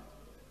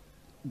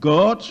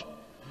 God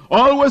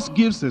always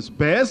gives his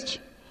best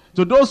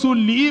to those who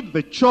leave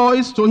the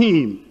choice to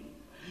him.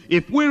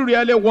 If we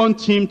really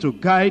want him to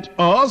guide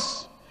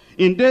us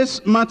in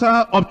this matter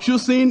of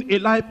choosing a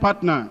life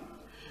partner,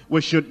 we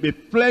should be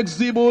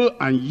flexible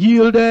and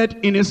yielded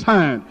in his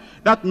hand.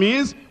 That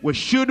means we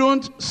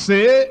shouldn't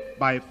say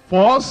by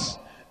force,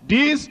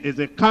 this is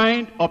the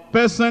kind of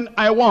person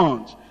I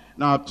want.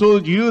 Now I've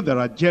told you there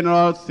are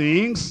general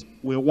things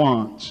we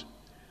want.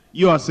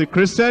 You as a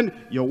Christian,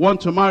 you want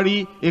to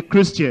marry a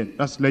Christian.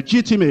 That's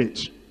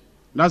legitimate.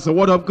 That's the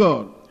word of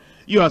God.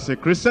 You as a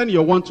Christian,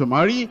 you want to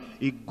marry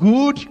a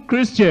good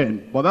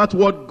Christian. But that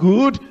word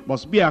good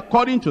must be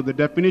according to the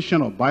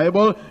definition of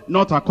Bible,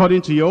 not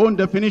according to your own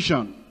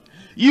definition.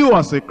 You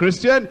as a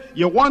Christian,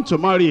 you want to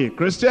marry a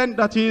Christian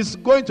that is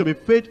going to be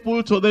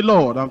faithful to the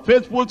Lord and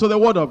faithful to the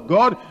word of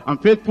God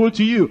and faithful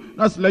to you.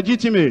 That's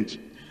legitimate.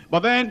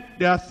 But then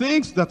there are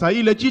things that are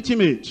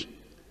illegitimate.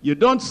 You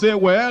don't say,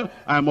 well,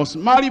 I must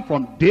marry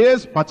from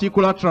this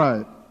particular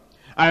tribe.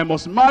 I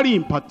must marry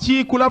in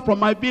particular from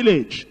my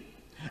village.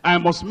 I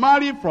must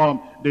marry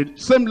from the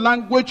same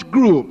language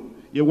group.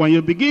 When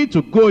you begin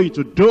to go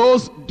into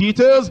those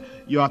details,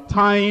 you are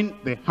tying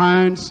the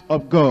hands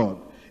of God.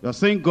 You're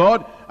saying,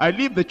 God, I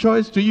leave the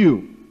choice to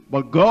you.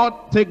 But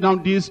God, take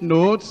down these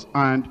notes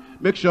and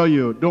make sure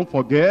you don't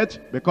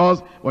forget,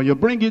 because when you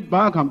bring it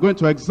back, I'm going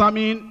to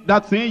examine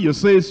that thing you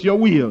say is your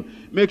will.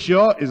 Make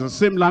sure it's the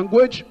same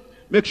language.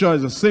 Make sure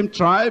it's the same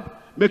tribe.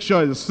 Make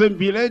sure it's the same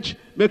village.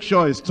 Make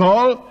sure it's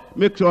tall.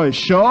 Make sure it's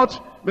short.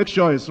 Make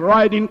sure it's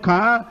riding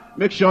car.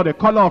 Make sure the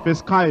color of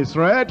his car is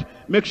red.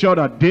 Make sure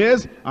that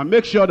this, and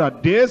make sure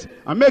that this,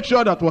 and make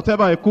sure that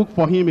whatever I cook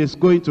for him is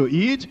going to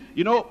eat.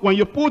 When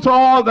you put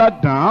all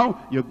that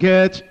down, you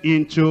get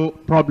into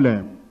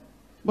problem.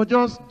 But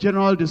just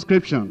general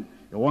description.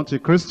 You want a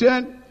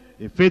Christian,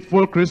 a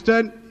faithful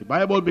Christian, a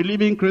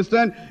Bible-believing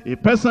Christian, a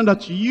person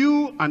that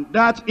you and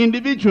that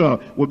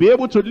individual will be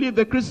able to live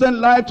the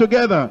Christian life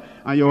together,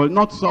 and you will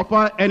not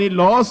suffer any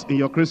loss in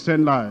your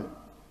Christian life.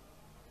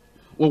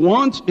 We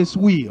want his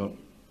will,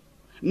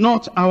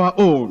 not our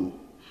own.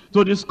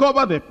 To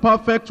discover the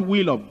perfect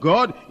will of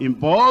God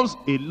involves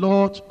a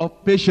lot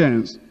of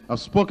patience. I've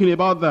spoken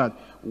about that.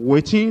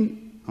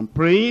 Waiting and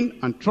praying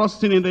and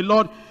trusting in the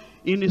Lord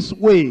in his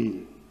way,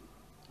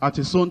 at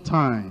his own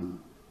time.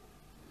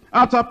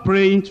 After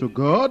praying to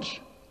God,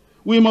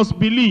 we must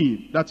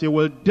believe that he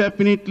will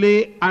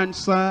definitely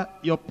answer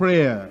your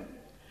prayer.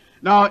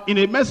 Now, in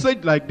a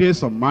message like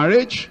this on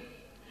marriage,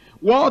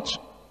 what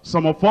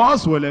some of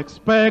us will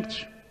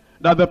expect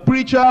that the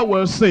preacher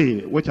will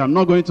say, which I'm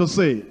not going to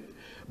say,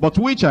 but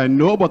which I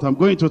know, but I'm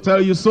going to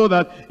tell you so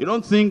that you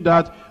don't think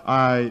that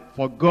I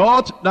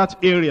forgot that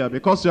area,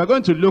 because you are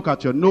going to look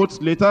at your notes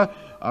later.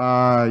 You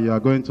are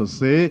going to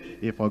say,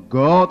 he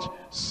forgot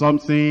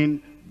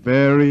something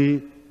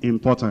very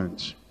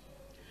important.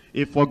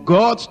 He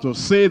forgot to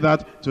say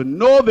that to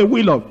know the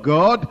will of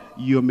God,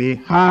 you may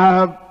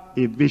have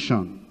a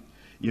vision.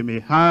 You may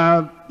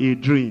have a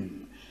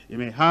dream. You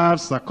may have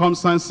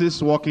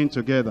circumstances working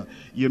together.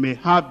 You may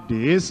have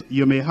this,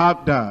 you may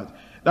have that.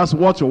 That's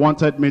what you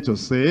wanted me to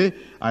say.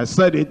 I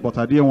said it, but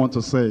I didn't want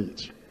to say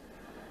it.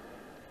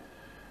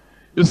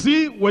 You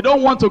see, we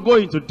don't want to go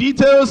into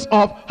details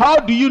of how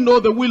do you know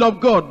the will of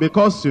God,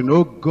 because you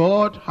know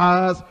God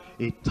has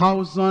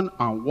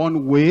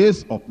 1,001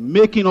 ways of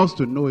making us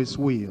to know his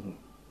will.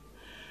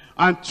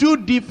 And 2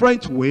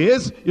 different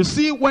ways. You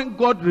see, when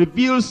God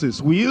reveals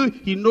his will,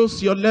 he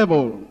knows your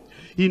level.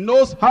 He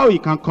knows how he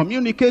can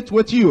communicate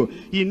with you.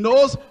 He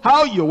knows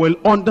how you will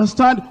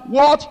understand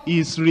what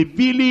he's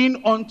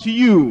revealing unto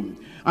you.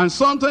 And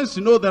sometimes,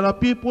 you know, there are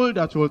people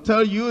that will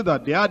tell you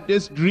that they had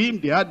this dream,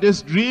 they had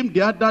this dream, they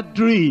had that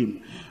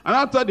dream. And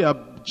after they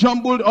have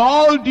jumbled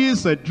all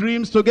these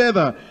dreams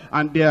together,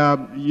 and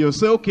you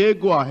say, okay,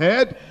 go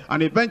ahead.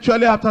 And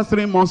eventually, after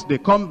 3 months, they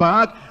come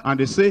back and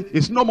they say,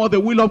 it's no more the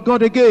will of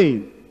God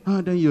again.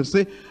 And then you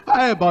say,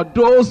 how about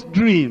those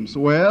dreams?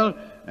 Well,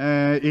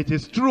 it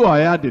is true I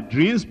had the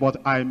dreams,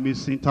 but I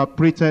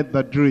misinterpreted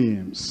the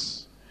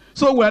dreams.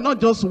 So we're not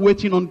just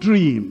waiting on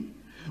dream.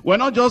 We're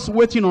not just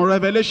waiting on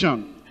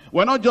revelation.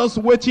 We're not just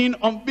waiting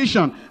on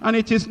vision. And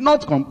it is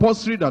not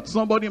compulsory that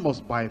somebody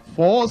must by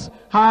force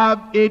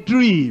have a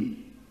dream.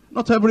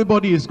 Not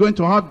everybody is going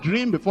to have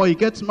dream before he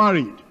gets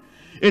married.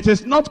 It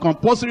is not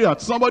compulsory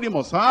that somebody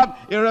must have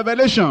a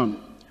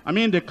revelation. I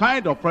mean, the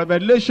kind of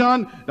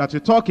revelation that you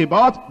talk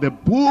about, the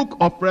book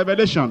of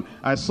Revelation.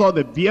 I saw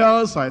the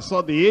bears, I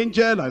saw the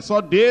angel, I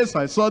saw this,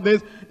 I saw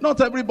this.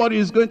 Not everybody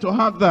is going to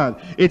have that.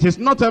 It is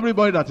not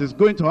everybody that is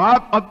going to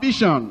have a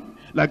vision.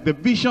 Like the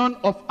vision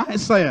of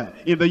Isaiah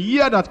in the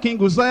year that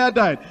King Uzziah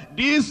died.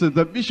 This is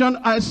the vision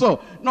I saw.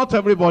 Not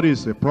everybody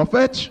is a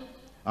prophet.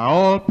 Are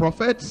all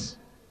prophets?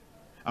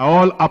 Are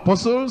all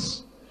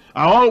apostles?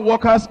 Are all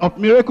workers of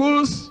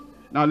miracles?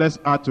 Now let's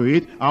add to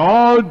it. Are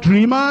all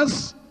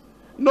dreamers?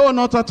 No,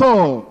 not at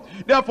all.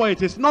 Therefore,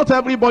 it is not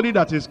everybody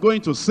that is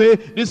going to say,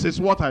 this is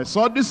what I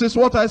saw, this is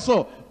what I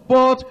saw.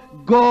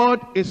 But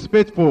God is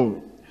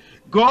faithful.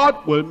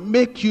 God will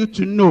make you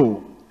to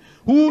know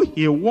who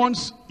he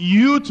wants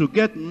you to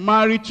get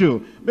married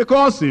to,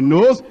 because he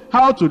knows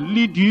how to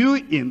lead you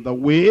in the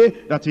way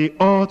that he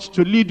ought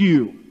to lead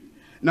you.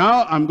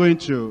 Now, I'm going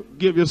to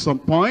give you some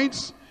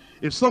points.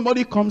 If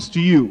somebody comes to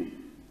you,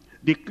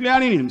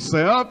 declaring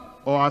himself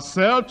or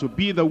herself to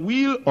be the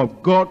will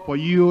of God for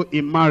you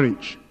in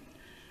marriage.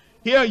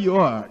 Here you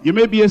are. You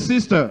may be a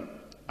sister,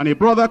 and a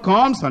brother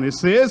comes and he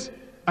says,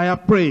 I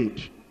have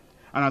prayed.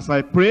 And as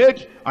I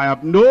prayed, I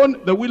have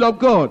known the will of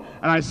God.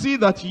 And I see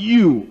that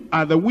you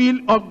are the will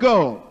of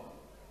God.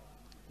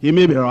 He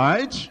may be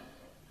right.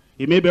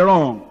 He may be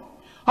wrong.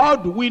 How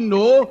do we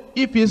know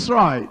if he's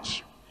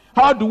right?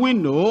 How do we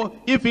know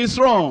if he's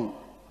wrong?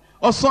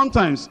 Or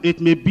sometimes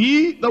it may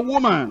be the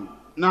woman.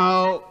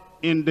 Now,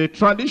 in the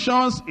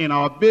traditions in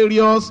our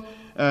various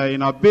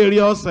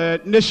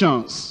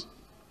nations,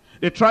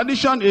 the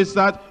tradition is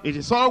that it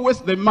is always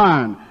the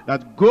man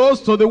that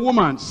goes to the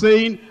woman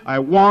saying, I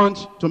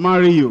want to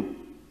marry you.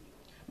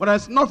 But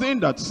there's nothing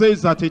that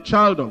says that a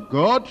child of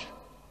God,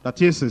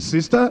 that is a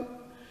sister,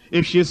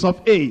 if she is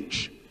of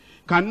age,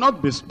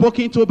 cannot be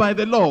spoken to by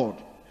the Lord.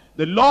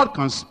 The Lord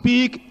can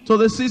speak to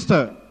the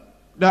sister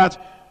that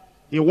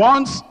he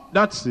wants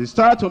that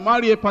sister to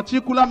marry a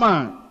particular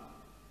man.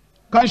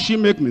 Can she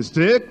make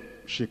mistake?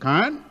 She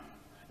can.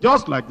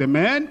 Just like the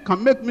man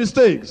can make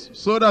mistakes.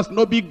 So that's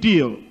no big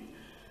deal.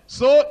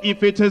 So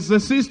if it is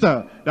the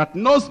sister that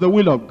knows the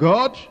will of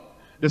God,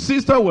 the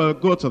sister will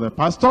go to the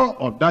pastor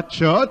of that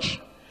church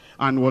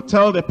and will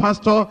tell the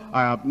pastor,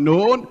 I have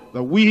known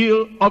the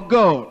will of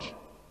God.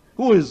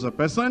 Who is the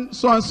person?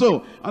 So and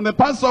so. And the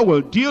pastor will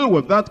deal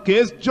with that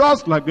case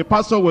just like the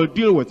pastor will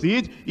deal with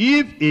it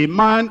if a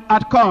man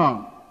had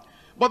come.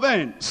 But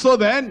then,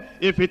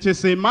 if it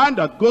is a man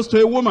that goes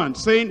to a woman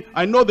saying,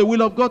 I know the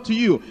will of God to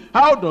you,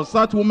 how does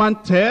that woman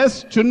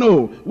test to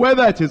know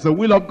whether it is the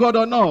will of God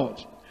or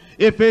not?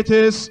 If it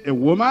is a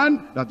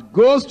woman that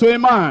goes to a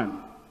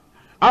man,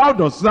 how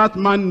does that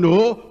man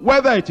know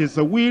whether it is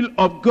the will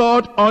of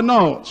God or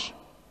not?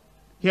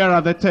 Here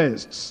are the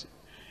tests.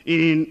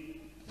 In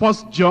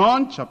 1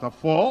 John chapter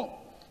 4,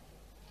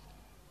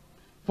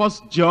 1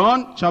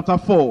 John chapter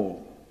 4,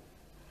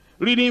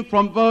 reading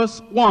from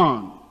verse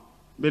 1.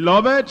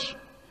 Beloved,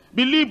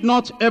 believe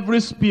not every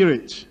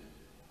spirit,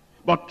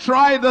 but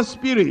try the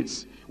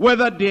spirits,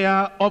 whether they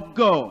are of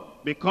God.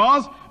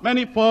 Because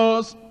many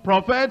false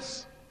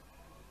prophets,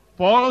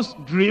 false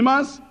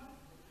dreamers,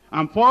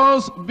 and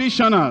false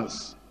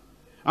visioners,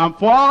 and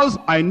false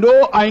I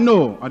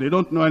know, and they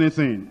don't know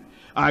anything,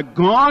 are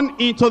gone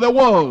into the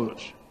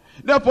world.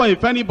 Therefore,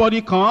 if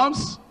anybody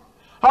comes,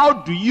 how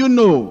do you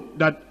know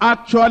that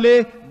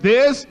actually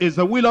this is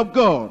the will of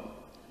God?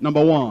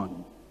 Number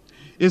one,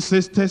 it's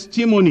his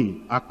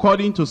testimony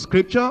according to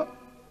Scripture.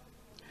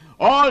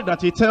 All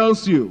that he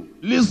tells you,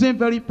 listen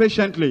very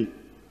patiently.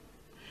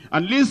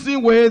 And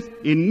listen with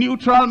a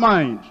neutral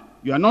mind.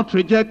 You are not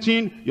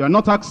rejecting, you are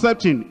not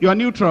accepting, you are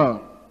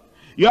neutral.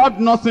 You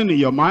have nothing in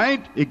your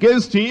mind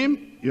against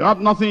him, you have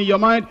nothing in your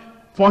mind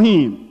for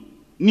him.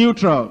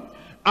 Neutral.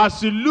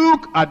 As you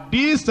look at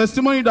this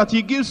testimony that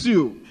he gives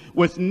you,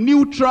 with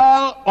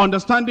neutral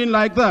understanding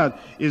like that,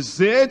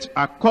 is it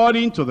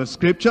according to the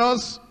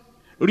Scriptures?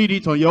 Read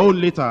it on your own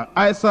later.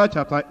 Isaiah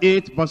chapter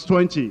 8 verse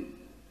 20.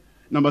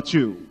 Number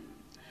 2.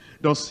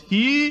 Does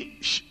he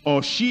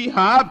or she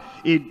have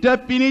a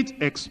definite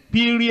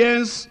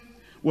experience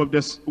with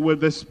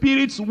the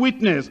Spirit's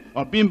witness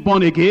of being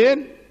born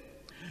again?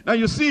 Now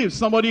you see, if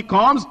somebody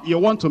comes, you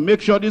want to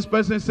make sure this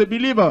person is a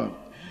believer.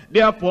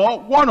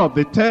 Therefore, one of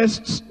the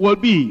tests will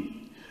be,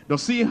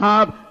 does he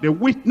have the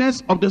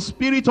witness of the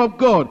Spirit of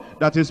God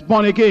that is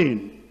born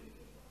again?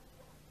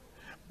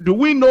 Do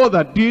we know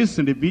that this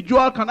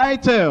individual, can I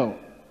tell,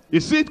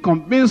 is it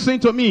convincing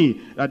to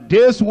me that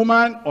this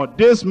woman or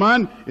this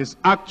man is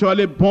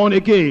actually born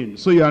again?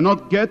 So you are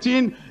not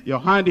getting your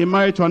hand in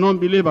marriage to an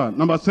unbeliever.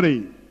 Number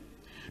 3,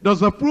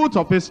 does the fruit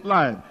of his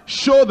life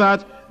show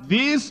that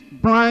this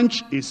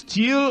branch is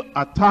still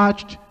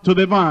attached to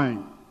the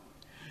vine?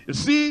 You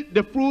see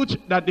the fruit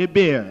that they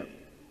bear.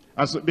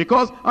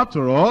 Because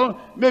after all,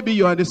 maybe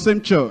you are in the same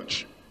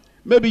church.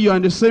 Maybe you are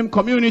in the same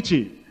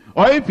community.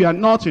 Or if you are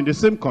not in the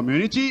same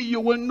community,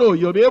 you will know.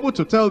 You'll be able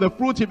to tell the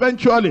fruit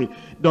eventually.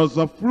 Does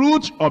the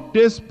fruit of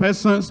this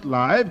person's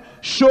life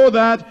show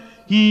that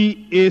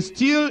he is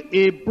still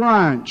a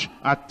branch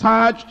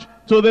attached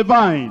to the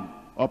vine?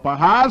 Or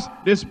perhaps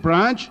this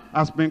branch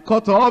has been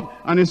cut off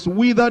and is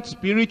withered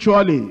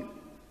spiritually.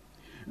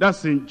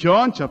 That's in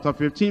John chapter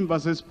 15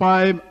 verses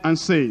 5 and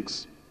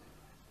 6.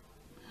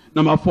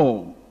 Number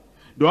 4.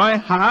 Do I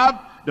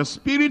have the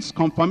Spirit's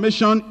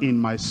confirmation in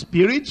my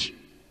spirit?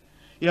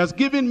 He has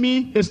given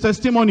me his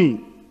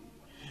testimony.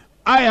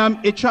 I am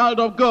a child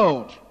of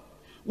God.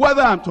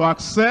 Whether I'm to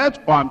accept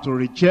or I'm to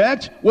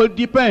reject will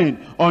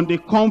depend on the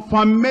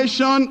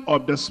confirmation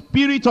of the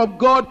Spirit of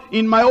God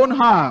in my own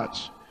heart.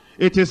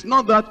 It is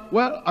not that,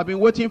 well, I've been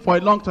waiting for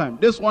a long time.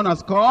 This one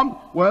has come,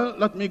 well,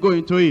 let me go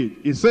into it.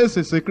 It says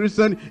he's a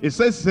Christian, it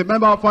says he's a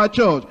member of our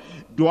church.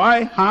 Do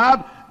I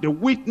have the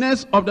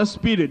witness of the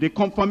Spirit, the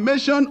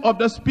confirmation of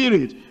the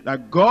Spirit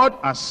that God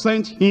has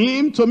sent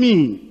him to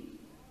me?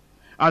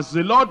 Has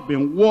the Lord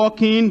been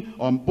walking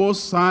on both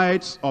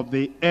sides of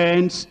the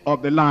ends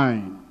of the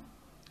line?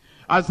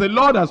 As the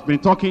Lord has been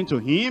talking to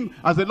him,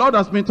 has the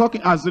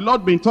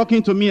Lord been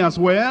talking to me as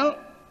well?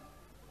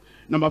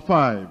 Number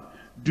 5,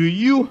 do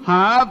you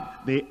have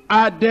the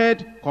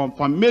added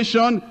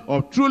confirmation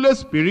of truly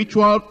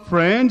spiritual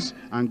friends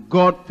and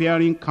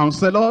God-fearing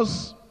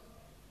counselors?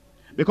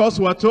 Because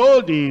we are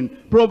told in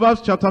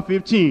Proverbs chapter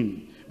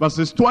 15,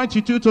 verses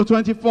 22 to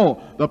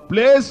 24, the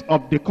place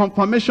of the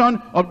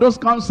confirmation of those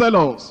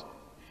counselors.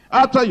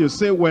 After you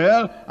say,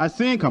 well, I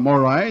think I'm all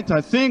right, I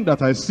think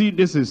that I see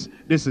this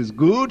is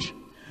good,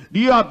 do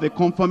you have the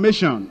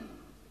confirmation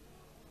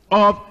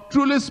of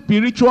truly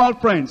spiritual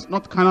friends,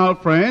 not carnal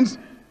friends,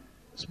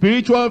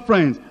 spiritual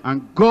friends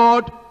and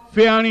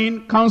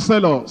God-fearing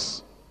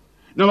counselors?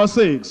 Number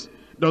 6,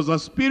 does the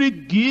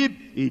Spirit give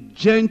a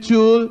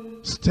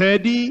gentle,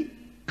 steady,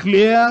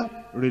 clear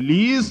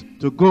release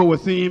to go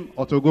with him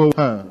or to go with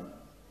her?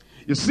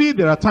 You see,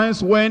 there are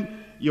times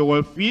when you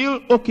will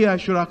feel, okay, I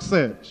should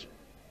accept.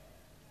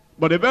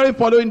 But the very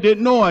following day,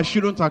 no, I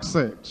shouldn't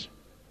accept.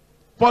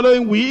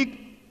 Following week,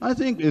 I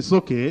think it's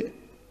okay.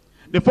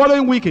 The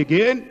following week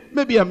again,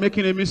 maybe I'm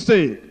making a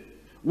mistake.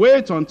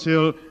 Wait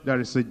until there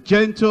is a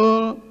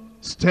gentle,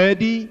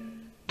 steady,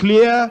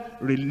 clear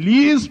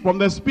release from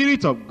the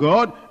Spirit of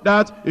God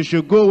that you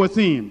should go with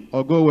him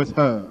or go with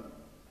her.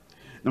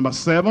 Number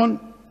 7,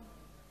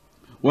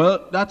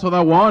 well, that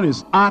other one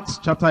is Acts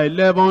chapter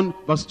 11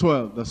 verse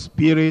 12. The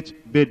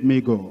Spirit bid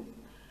me go.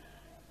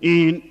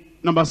 In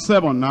number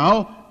 7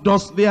 now,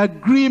 does the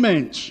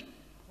agreement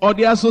or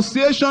the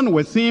association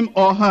with him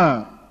or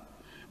her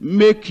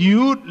make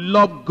you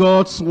love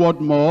God's word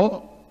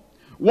more?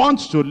 Want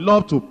to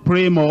love to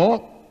pray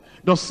more?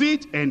 Does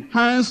it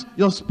enhance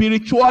your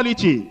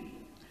spirituality?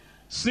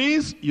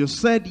 Since you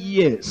said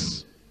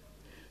yes,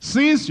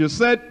 since you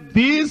said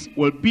this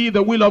will be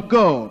the will of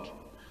God,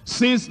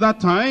 since that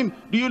time,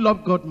 do you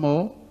love God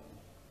more?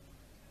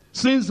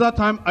 Since that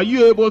time, are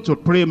you able to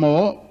pray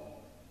more?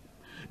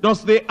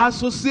 Does the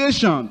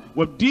association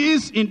with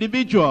this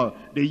individual,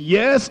 the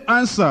yes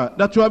answer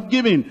that you have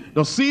given,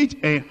 does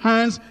it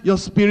enhance your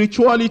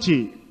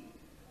spirituality?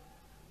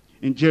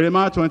 In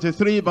Jeremiah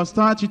 23 verse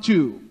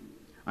 32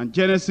 and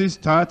Genesis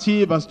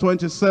 30 verse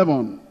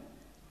 27,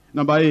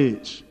 number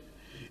 8,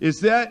 is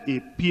there a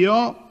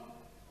pure,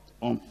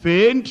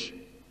 unfeigned,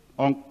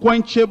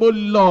 unquenchable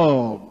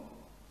love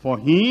for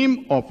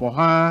him or for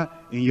her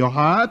in your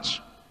heart?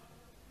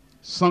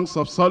 Songs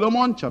of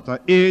Solomon chapter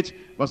 8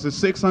 verses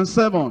 6 and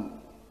 7.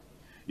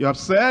 You have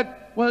said,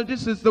 well,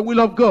 this is the will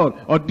of God,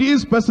 or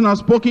this person has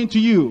spoken to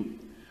you.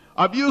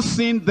 Have you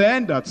seen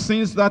then that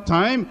since that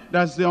time,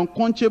 that's the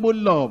unquenchable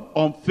love,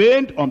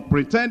 unfeigned,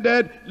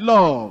 unpretended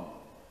love,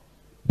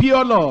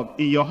 pure love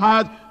in your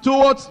heart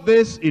towards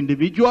this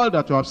individual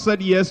that you have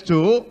said yes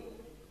to?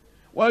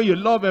 Well, you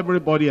love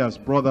everybody as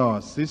brother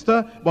or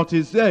sister, but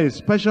is there a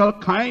special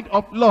kind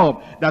of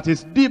love that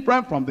is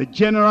different from the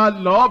general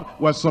love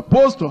we're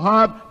supposed to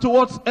have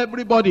towards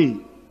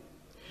everybody?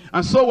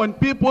 And so when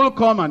people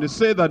come and they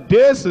say that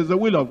this is the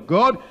will of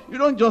God, you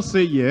don't just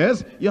say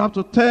yes. You have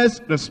to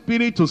test the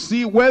spirit to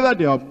see whether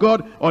they're of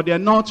God or they're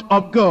not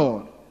of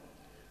God.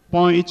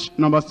 Point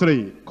number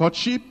 3,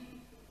 courtship,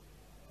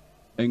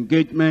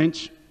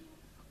 engagement,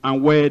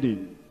 and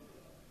wedding.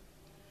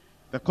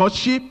 The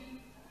courtship,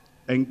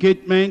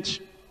 engagement,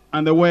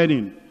 and the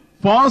wedding.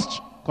 1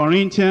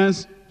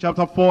 Corinthians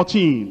chapter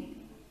 14.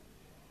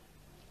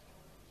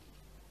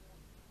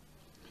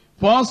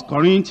 1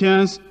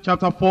 Corinthians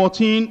chapter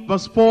 14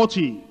 verse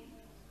 40.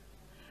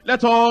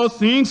 Let all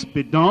things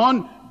be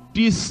done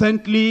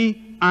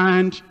decently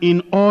and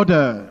in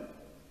order.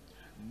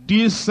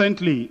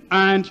 Decently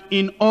and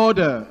in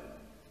order.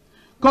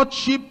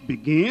 Courtship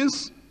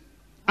begins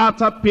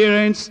after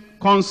parents'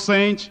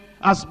 consent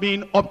has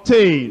been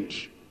obtained.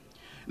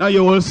 Now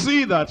you will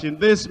see that in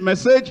this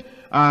message,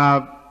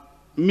 I've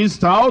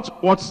missed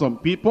out what some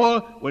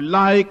people would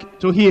like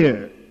to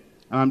hear.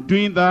 And I'm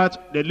doing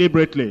that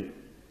deliberately.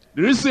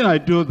 The reason I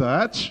do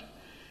that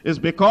is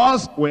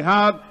because we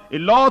have a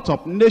lot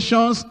of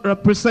nations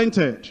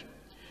represented.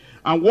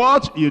 And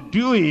what you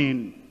do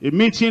in a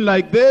meeting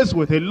like this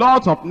with a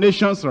lot of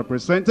nations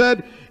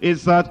represented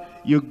is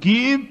that you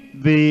give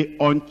the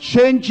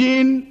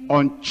unchanging,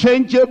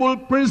 unchangeable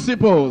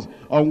principles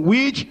on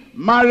which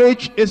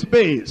marriage is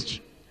based.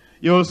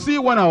 You'll see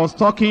when I was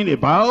talking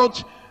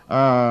about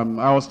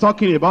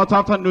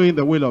after knowing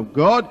the will of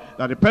God,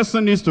 that the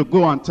person needs to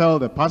go and tell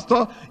the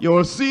pastor. You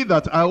will see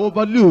that I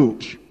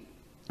overlooked.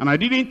 And I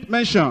didn't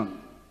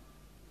mention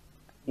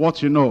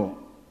what you know.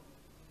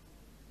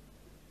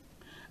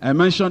 I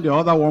mentioned the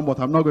other one, but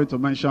I'm not going to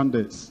mention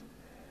this.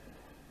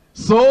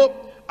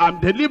 So, I'm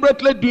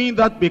deliberately doing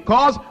that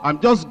because I'm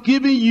just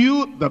giving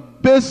you the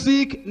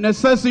basic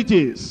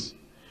necessities.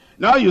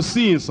 Now you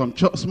see in some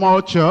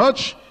small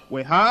church,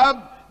 we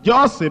have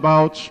just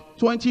about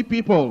 20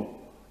 people.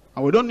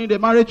 And we don't need a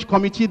marriage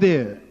committee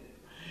there.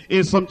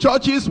 In some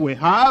churches, we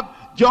have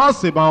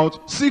just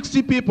about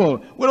 60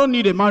 people. We don't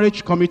need a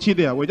marriage committee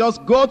there. We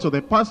just go to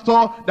the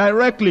pastor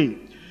directly.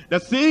 The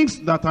things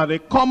that are the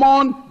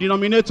common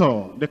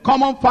denominator, the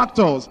common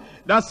factors,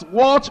 that's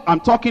what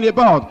I'm talking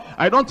about.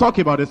 I don't talk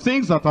about the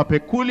things that are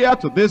peculiar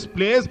to this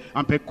place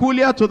and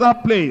peculiar to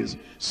that place.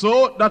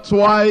 So that's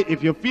why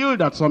if you feel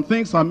that some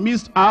things are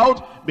missed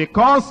out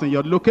because in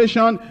your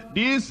location,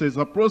 this is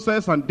a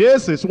process and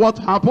this is what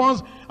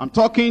happens, I'm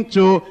talking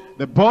to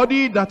the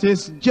body that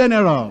is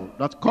general,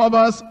 that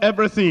covers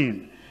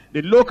everything.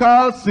 The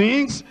local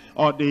things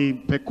or the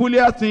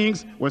peculiar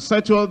things, we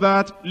settle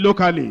that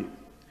locally.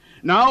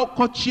 Now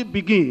courtship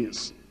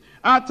begins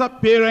after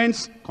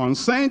parents'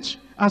 consent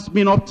has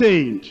been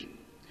obtained.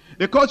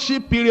 The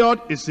courtship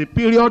period is a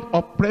period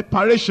of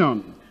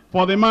preparation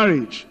for the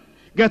marriage.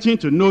 Getting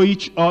to know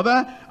each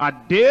other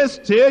at this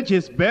stage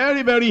is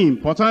very, very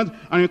important,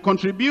 and it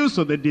contributes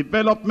to the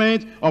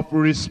development of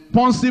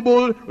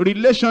responsible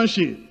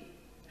relationship.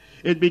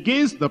 It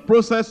begins the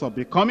process of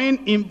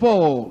becoming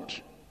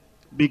involved.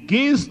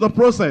 Begins the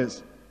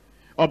process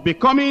of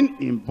becoming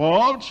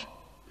involved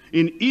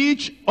in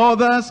each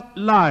other's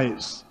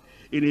lives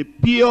in a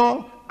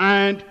pure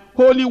and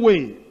holy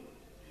way.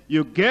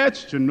 You get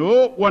to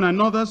know one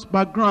another's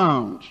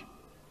background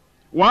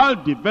while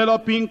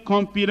developing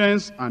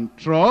confidence and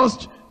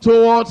trust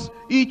towards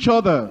each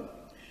other.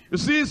 You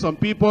see, some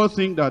people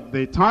think that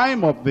the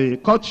time of the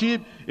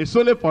courtship is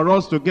only for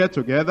us to get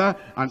together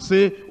and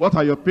say, what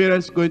are your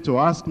parents going to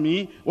ask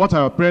me? What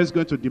are your parents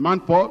going to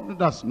demand for?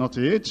 That's not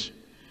it.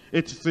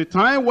 It's a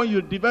time when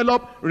you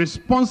develop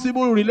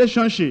responsible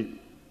relationship,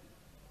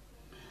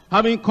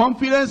 having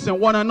confidence in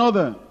one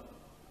another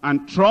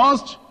and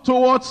trust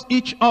towards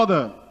each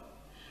other.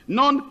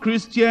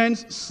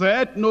 Non-Christians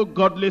set no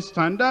godly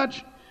standard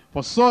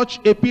for such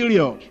a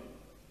period.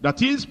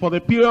 That is, for the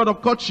period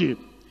of courtship.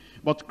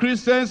 But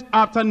Christians,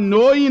 after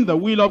knowing the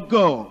will of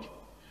God,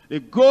 they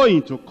go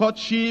into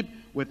courtship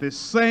with a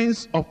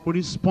sense of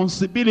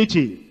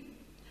responsibility,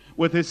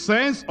 with a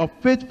sense of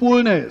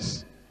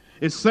faithfulness,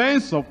 a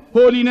sense of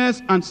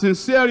holiness and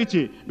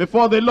sincerity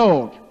before the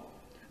Lord.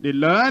 They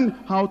learn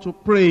how to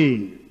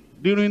pray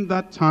during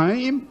that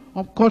time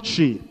of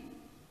courtship.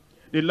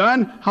 They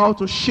learn how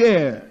to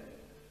share.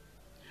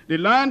 They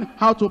learn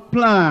how to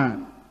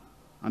plan.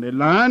 And they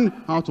learn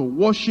how to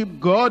worship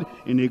God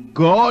in a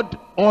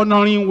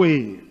God-honoring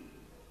way.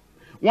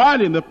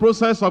 While in the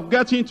process of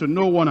getting to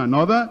know one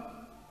another,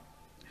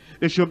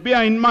 they should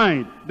bear in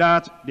mind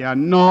that they are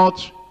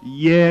not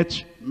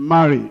yet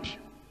married.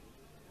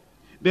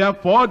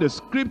 Therefore, the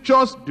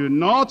scriptures do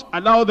not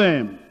allow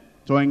them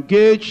to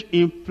engage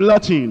in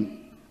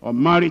flirting or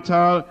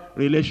marital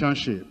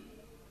relationship.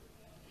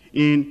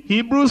 In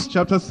Hebrews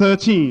chapter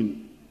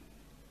 13,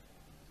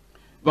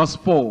 verse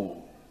 4.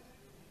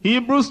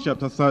 Hebrews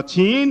chapter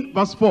 13,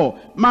 verse 4.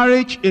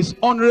 Marriage is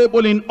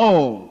honorable in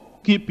all.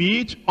 Keep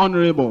it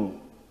honorable.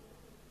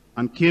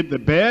 And keep the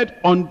bed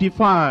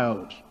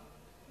undefiled.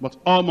 But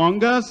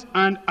whoremongers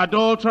and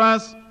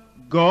adulterers,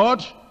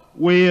 God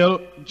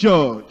will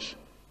judge.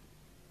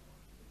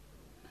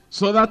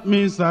 So that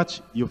means that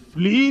you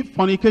flee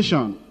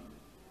fornication.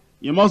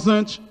 You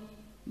mustn't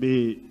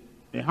be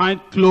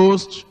behind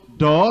closed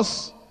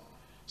doors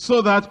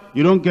so that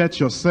you don't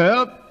get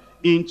yourself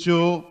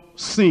into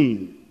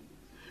sin.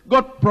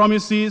 God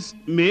promises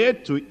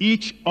made to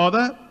each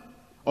other,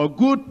 or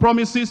good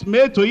promises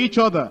made to each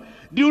other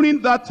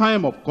during that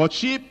time of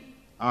courtship,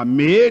 are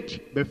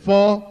made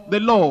before the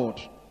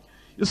Lord.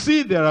 You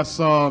see, there are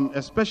some,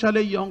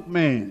 especially young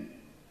men,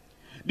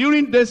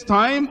 during this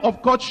time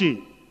of courtship,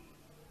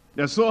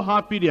 they're so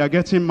happy they are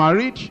getting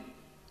married,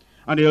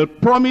 and they'll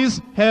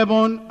promise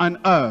heaven and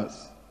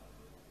earth.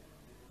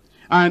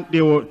 And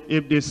they will,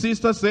 if the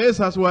sister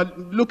says, as we're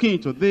looking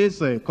into this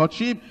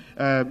courtship,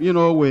 you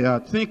know, we are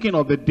thinking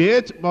of the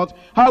date, but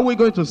how are we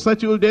going to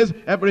settle this?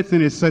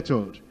 Everything is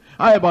settled.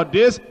 How about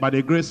this? By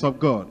the grace of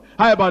God.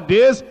 How about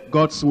this?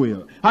 God's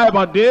will. How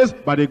about this?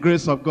 By the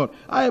grace of God.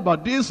 How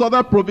about this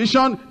other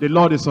provision? The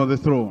Lord is on the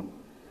throne.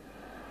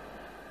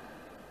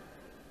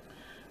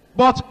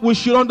 But we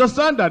should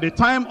understand that the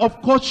time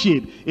of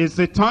courtship is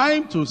the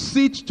time to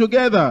sit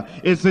together.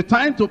 It's the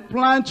time to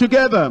plan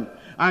together.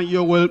 And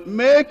you will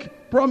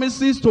make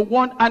promises to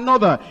one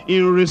another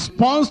in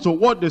response to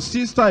what the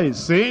sister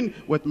is saying.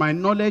 With my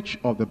knowledge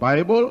of the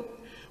Bible,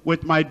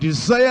 with my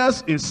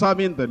desires in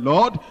serving the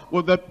Lord,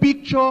 with the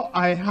picture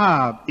I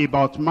have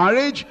about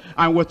marriage,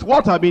 and with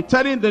what I've been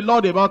telling the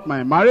Lord about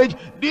my marriage,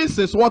 this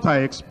is what I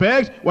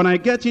expect when I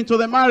get into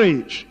the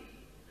marriage.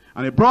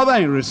 And a brother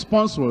in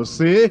response will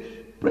say,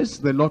 praise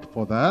the Lord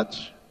for that.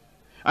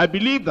 I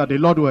believe that the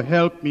Lord will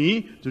help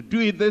me to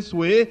do it this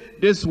way,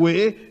 this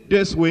way,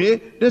 this way,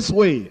 this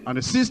way. And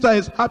the sister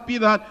is happy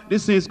that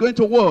this is going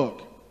to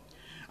work.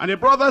 And the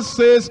brother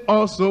says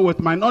also, with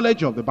my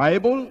knowledge of the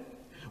Bible,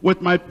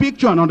 with my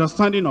picture and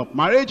understanding of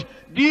marriage,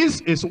 this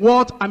is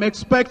what I'm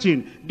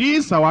expecting.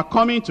 This, our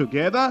coming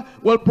together,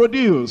 will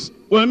produce,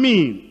 will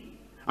mean.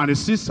 And the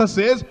sister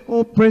says,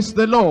 oh, praise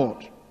the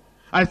Lord.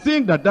 I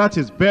think that that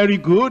is very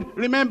good.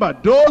 Remember,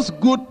 those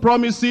good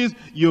promises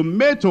you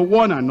made to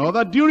one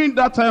another during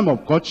that time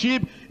of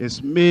courtship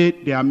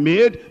they are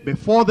made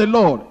before the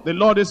Lord. The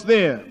Lord is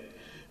there.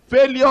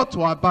 Failure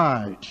to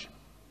abide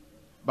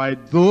by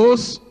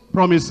those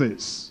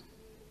promises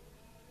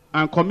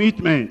and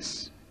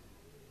commitments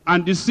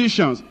and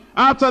decisions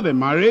after the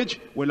marriage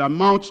will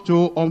amount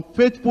to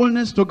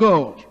unfaithfulness to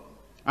God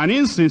and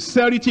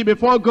insincerity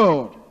before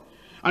God.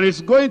 And it's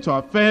going to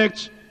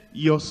affect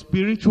your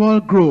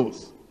spiritual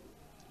growth,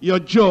 your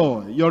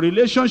joy, your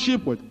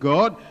relationship with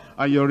God,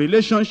 and your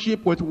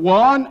relationship with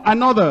one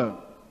another.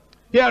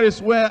 Here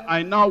is where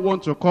I now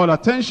want to call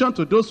attention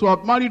to those who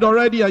have married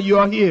already and you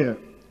are here.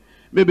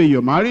 Maybe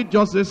you married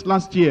just this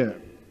last year,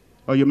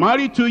 or you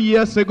married 2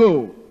 years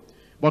ago.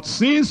 But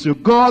since you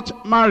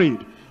got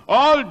married,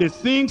 all the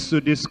things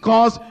you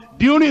discussed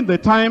during the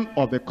time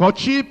of the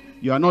courtship,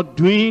 you are not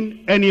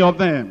doing any of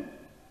them.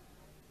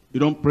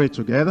 You don't pray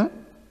together.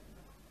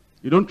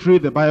 You don't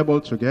read the Bible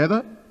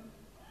together.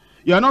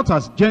 You are not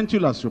as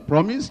gentle as you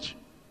promised.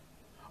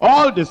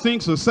 All the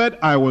things you said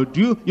I will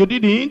do, you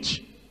didn't.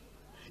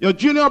 Your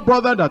junior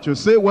brother that you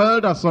say, well,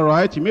 that's all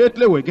right,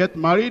 immediately we get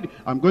married,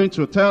 I'm going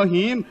to tell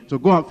him to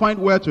go and find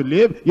where to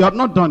live. You have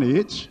not done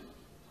it.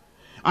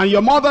 And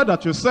your mother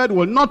that you said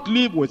will not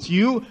live with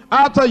you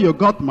after you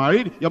got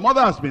married, your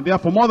mother has been there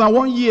for more than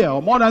 1 year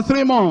or more than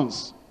 3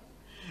 months.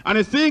 And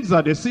the things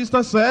that the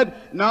sister said,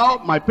 now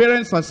my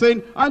parents are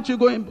saying, aren't you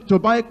going to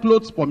buy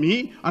clothes for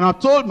me? And I've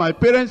told my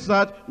parents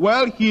that,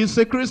 well, he is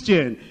a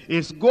Christian.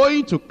 He's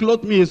going to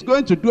clothe me. He's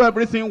going to do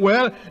everything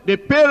well. The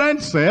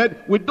parents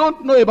said, we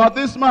don't know about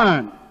this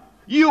man.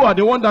 You are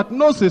the one that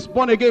knows he's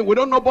born again. We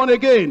don't know born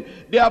again.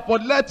 Therefore,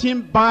 let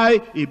him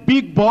buy a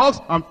big box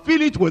and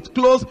fill it with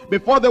clothes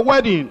before the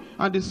wedding.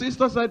 And the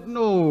sister said,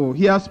 no,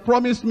 he has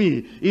promised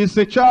me. He's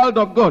a child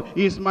of God.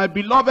 He's my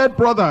beloved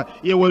brother.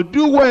 He will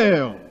do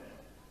well.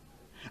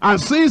 And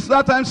since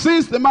that time,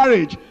 since the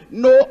marriage,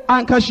 no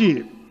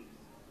handkerchief.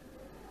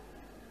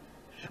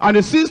 And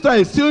the sister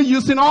is still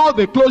using all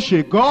the clothes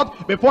she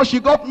got before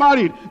she got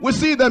married. We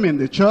see them in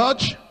the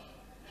church.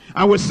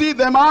 And we see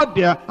them out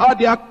there, how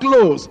their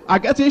clothes are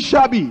getting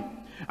shabby.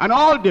 And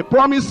all the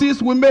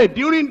promises we made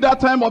during that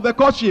time of the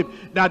courtship,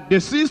 that the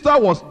sister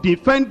was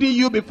defending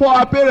you before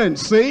her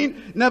parents,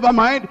 saying, never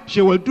mind,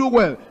 she will do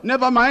well.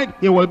 Never mind,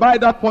 he will buy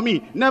that for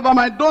me. Never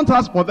mind, don't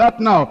ask for that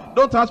now.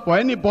 Don't ask for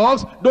any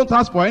box. Don't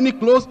ask for any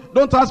clothes.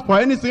 Don't ask for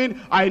anything.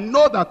 I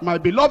know that my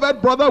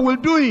beloved brother will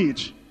do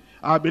it.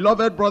 Our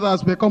beloved brother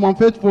has become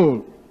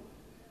unfaithful.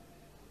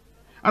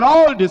 And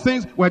all the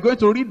things, we're going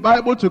to read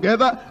Bible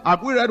together.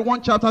 Have we read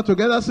one chapter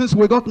together since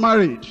we got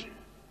married?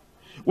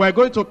 We're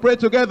going to pray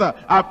together.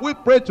 Have we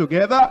prayed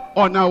together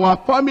on our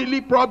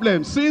family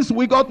problems since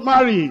we got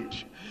married?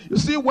 You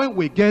see,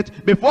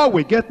 before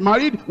we get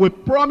married, we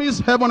promise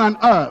heaven and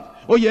earth.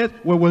 Oh yes,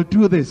 we will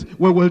do this,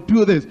 we will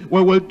do this,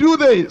 we will do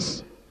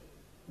this.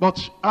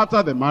 But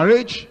after the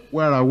marriage,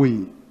 where are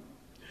we?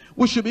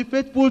 We should be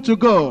faithful to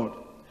God.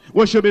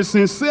 We should be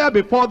sincere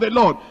before the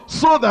Lord,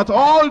 so that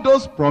all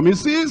those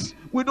promises,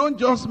 we don't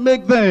just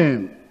make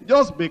them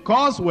just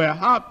because we're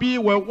happy,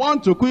 we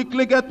want to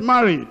quickly get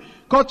married.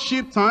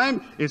 Courtship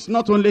time is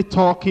not only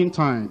talking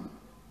time.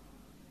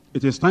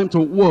 It is time to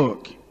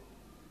work,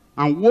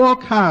 and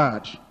work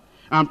hard,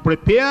 and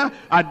prepare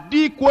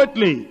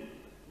adequately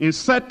in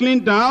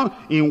settling down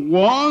in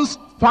one's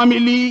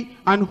family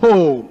and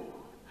home.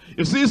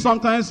 You see,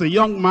 sometimes a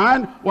young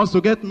man wants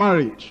to get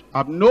married.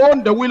 I've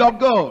known the will of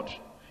God.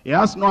 He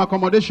has no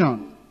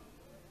accommodation.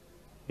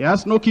 He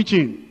has no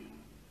kitchen.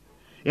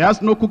 He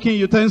has no cooking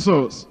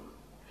utensils.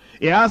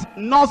 He has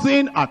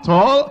nothing at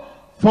all.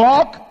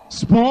 Fork,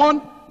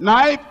 spoon,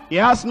 knife, he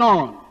has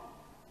none.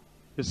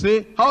 You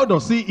see, how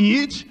does he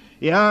eat?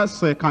 He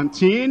has a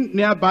canteen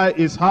nearby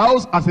his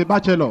house as a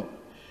bachelor.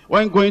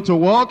 When going to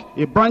work,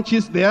 he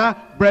branches there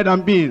bread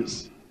and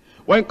beans.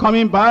 When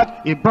coming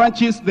back, he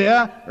branches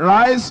there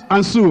rice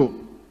and soup.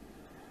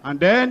 And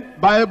then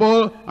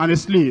Bible and he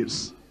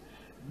sleeps.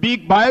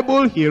 Big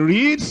Bible he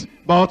reads,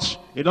 but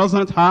he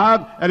doesn't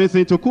have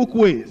anything to cook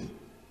with.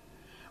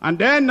 And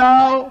then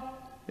now,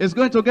 he's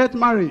going to get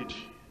married.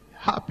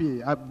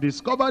 Happy, I've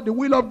discovered the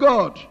will of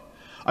God.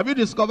 Have you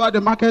discovered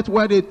the market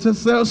where they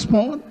sell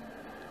spoon?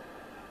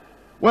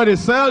 Where they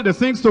sell the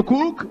things to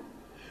cook?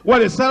 Where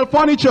they sell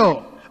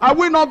furniture? Are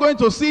we not going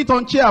to sit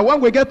on chair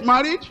when we get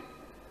married?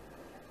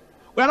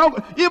 We're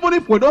not, even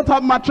if we don't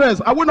have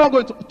mattress, are we not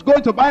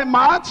going to buy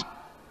mat?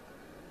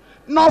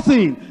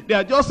 Nothing. They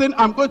are just saying,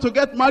 I'm going to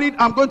get married,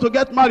 I'm going to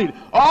get married.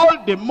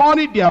 All the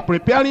money they are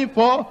preparing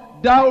for,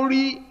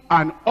 dowry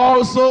and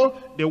also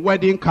the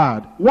wedding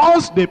card.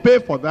 Once they pay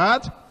for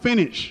that,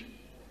 finish.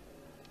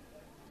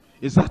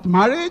 Is that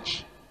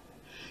marriage?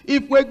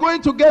 If we're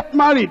going to get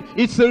married,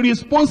 it's a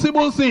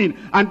responsible thing.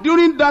 And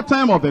during that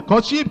time of the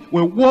courtship,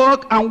 we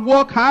work and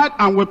work hard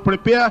and we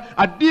prepare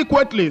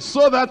adequately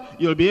so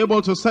that you'll be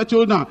able to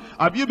settle down.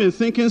 Have you been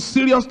thinking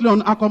seriously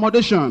on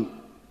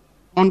accommodation,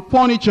 on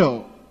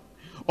furniture,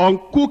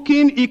 on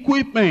cooking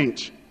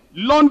equipment,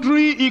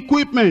 laundry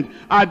equipment,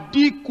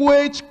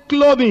 adequate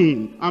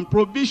clothing and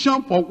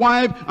provision for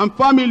wife and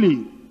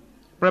family,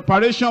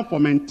 preparation for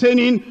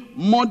maintaining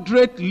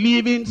moderate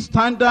living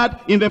standard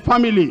in the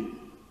family?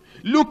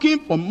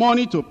 Looking for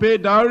money to pay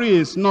dowry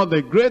is not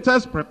the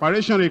greatest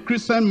preparation a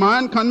Christian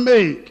man can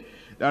make.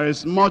 There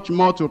is much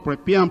more to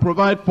prepare and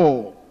provide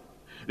for.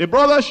 The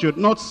brother should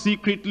not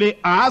secretly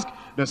ask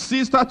the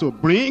sister to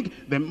bring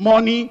the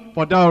money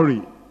for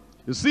dowry.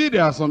 You see,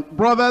 there are some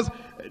brothers,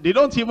 they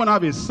don't even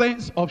have a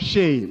sense of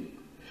shame.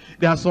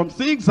 There are some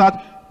things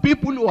that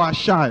people who are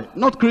shy,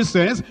 not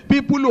Christians,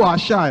 people who are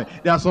shy,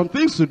 there are some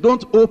things you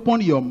don't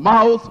open your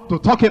mouth to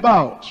talk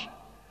about.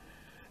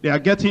 They are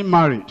getting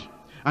married.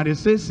 And they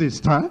say,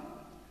 sister,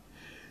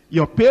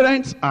 your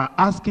parents are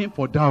asking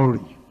for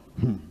dowry.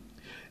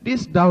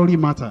 This dowry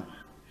matter,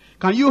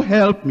 can you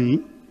help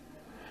me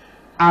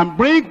and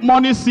bring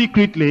money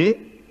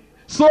secretly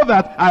so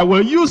that I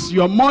will use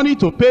your money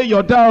to pay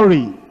your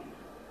dowry?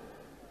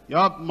 You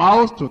have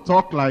mouth to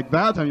talk like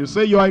that and you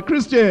say you are a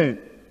Christian.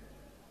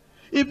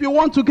 If you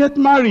want to get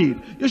married,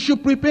 you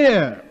should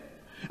prepare.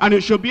 And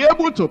you should be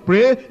able to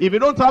pray. If you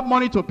don't have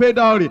money to pay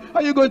dowry,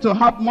 are you going to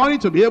have money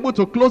to be able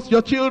to clothe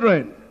your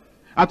children?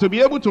 And to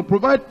be able to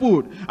provide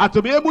food, and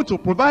to be able to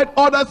provide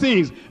other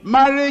things?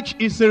 Marriage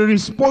is a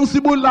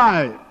responsible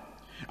life,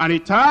 and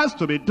it has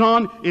to be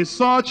done in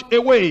such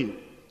a way.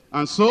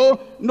 And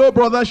so, no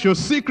brother should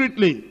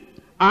secretly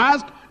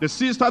ask the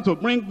sister to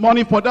bring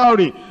money for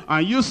dowry.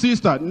 And you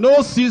sister,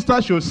 no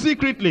sister should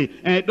secretly,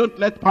 and don't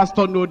let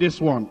pastor know this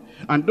one,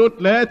 and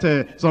don't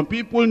let some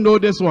people know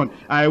this one.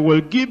 I will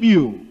give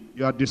you.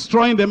 You are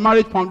destroying the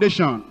marriage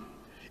foundation.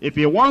 If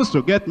he wants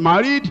to get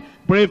married,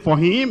 pray for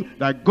him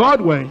that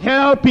God will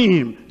help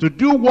him to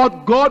do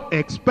what God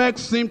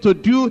expects him to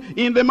do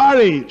in the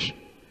marriage.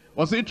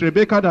 Was it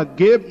Rebecca that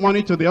gave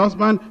money to the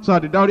husband so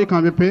that the dowry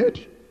can be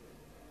paid?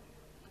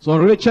 So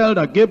Rachel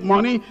that gave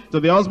money to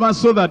the husband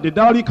so that the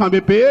dowry can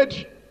be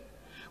paid?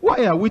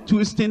 Why are we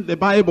twisting the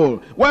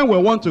Bible? When we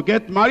want to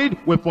get married,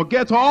 we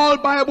forget all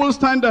Bible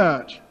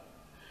standards.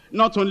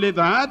 Not only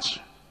that,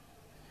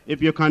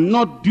 if you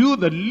cannot do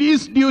the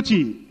least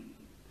duty,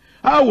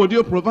 how would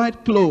you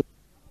provide clothes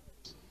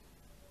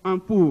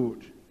and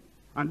food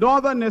and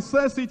other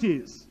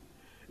necessities?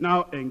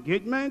 Now,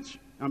 engagement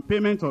and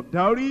payment of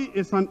dowry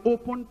is an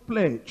open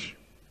pledge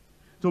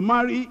to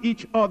marry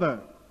each other.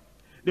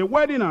 The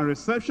wedding and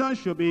reception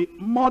should be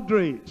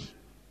moderate.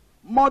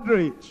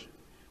 Moderate.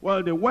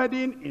 Well, the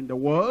wedding in the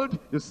world,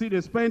 you see, they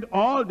spend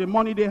all the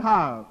money they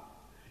have.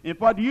 In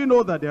fact, do you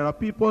know that there are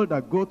people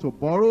that go to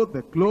borrow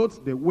the clothes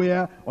they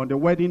wear on the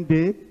wedding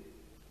day?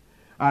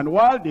 And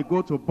while they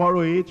go to borrow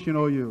it,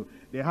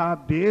 they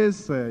have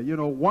this,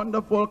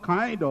 wonderful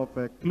kind of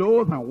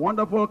clothes and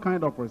wonderful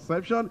kind of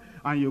reception.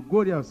 And you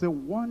go there and say,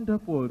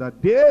 wonderful, that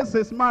this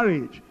is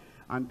marriage.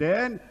 And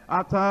then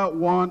after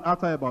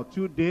about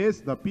 2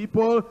 days, the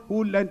people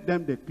who lent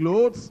them the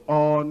clothes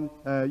on,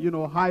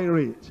 high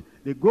rate,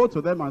 they go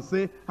to them and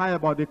say, hi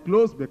about the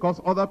clothes, because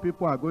other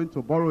people are going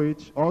to borrow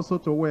it also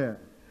to wear.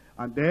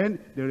 And then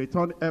they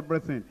return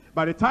everything.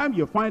 By the time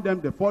you find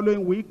them the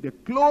following week, the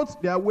clothes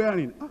they are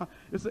wearing,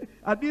 you say,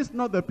 are these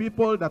not the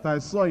people that I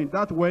saw in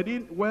that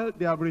wedding? Well,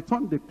 they have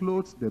returned the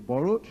clothes they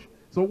borrowed.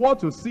 So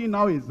what you see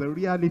now is the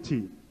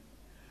reality.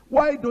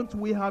 Why don't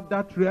we have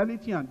that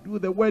reality and do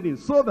the wedding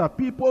so that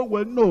people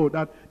will know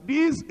that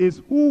this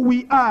is who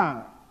we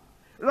are,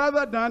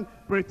 rather than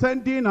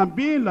pretending and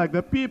being like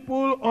the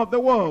people of the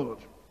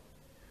world?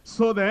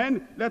 So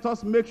then, let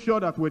us make sure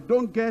that we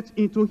don't get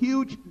into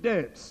huge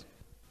debts,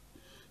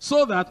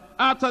 so that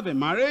after the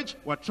marriage,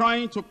 we're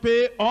trying to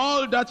pay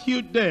all that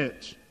huge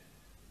debt,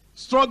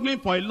 struggling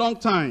for a long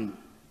time,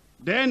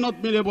 then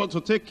not being able to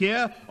take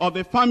care of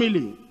the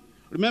family.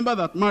 Remember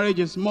that marriage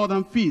is more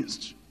than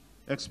feast,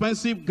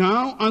 expensive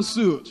gown and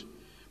suit.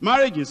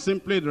 Marriage is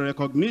simply the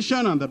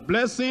recognition and the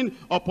blessing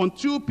upon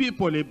two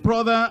people, a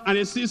brother and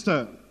a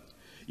sister.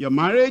 Your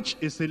marriage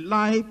is a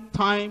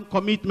lifetime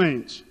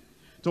commitment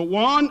to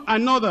one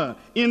another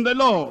in the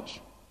Lord.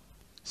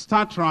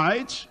 Start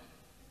right,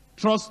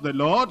 trust the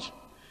Lord,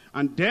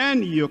 and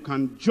then you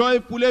can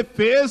joyfully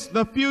face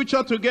the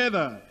future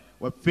together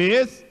with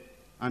faith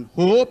and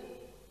hope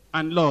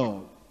and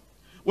love.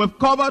 We've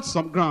covered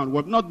some ground.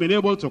 We've not been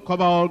able to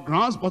cover all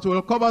grounds, but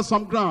we'll cover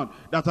some ground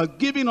that has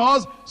given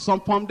us some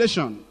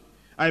foundation.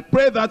 I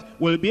pray that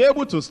we'll be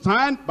able to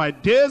stand by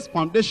this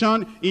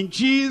foundation in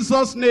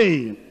Jesus'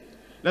 name.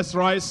 Let's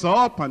rise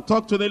up and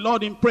talk to the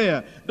Lord in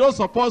prayer. Those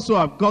of us who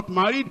have got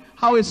married,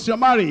 how is your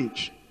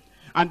marriage?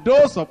 And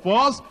those of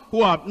us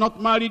who have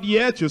not married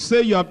yet, you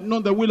say you have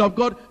known the will of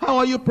God, how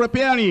are you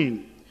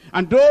preparing?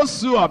 And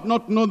those who have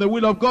not known the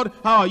will of God,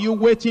 how are you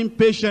waiting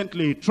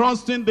patiently,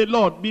 trusting the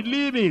Lord,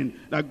 believing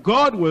that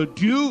God will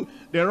do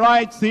the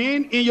right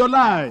thing in your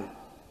life?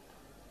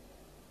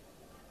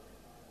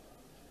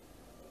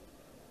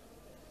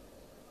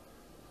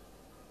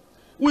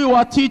 We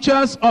were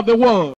teachers of the world.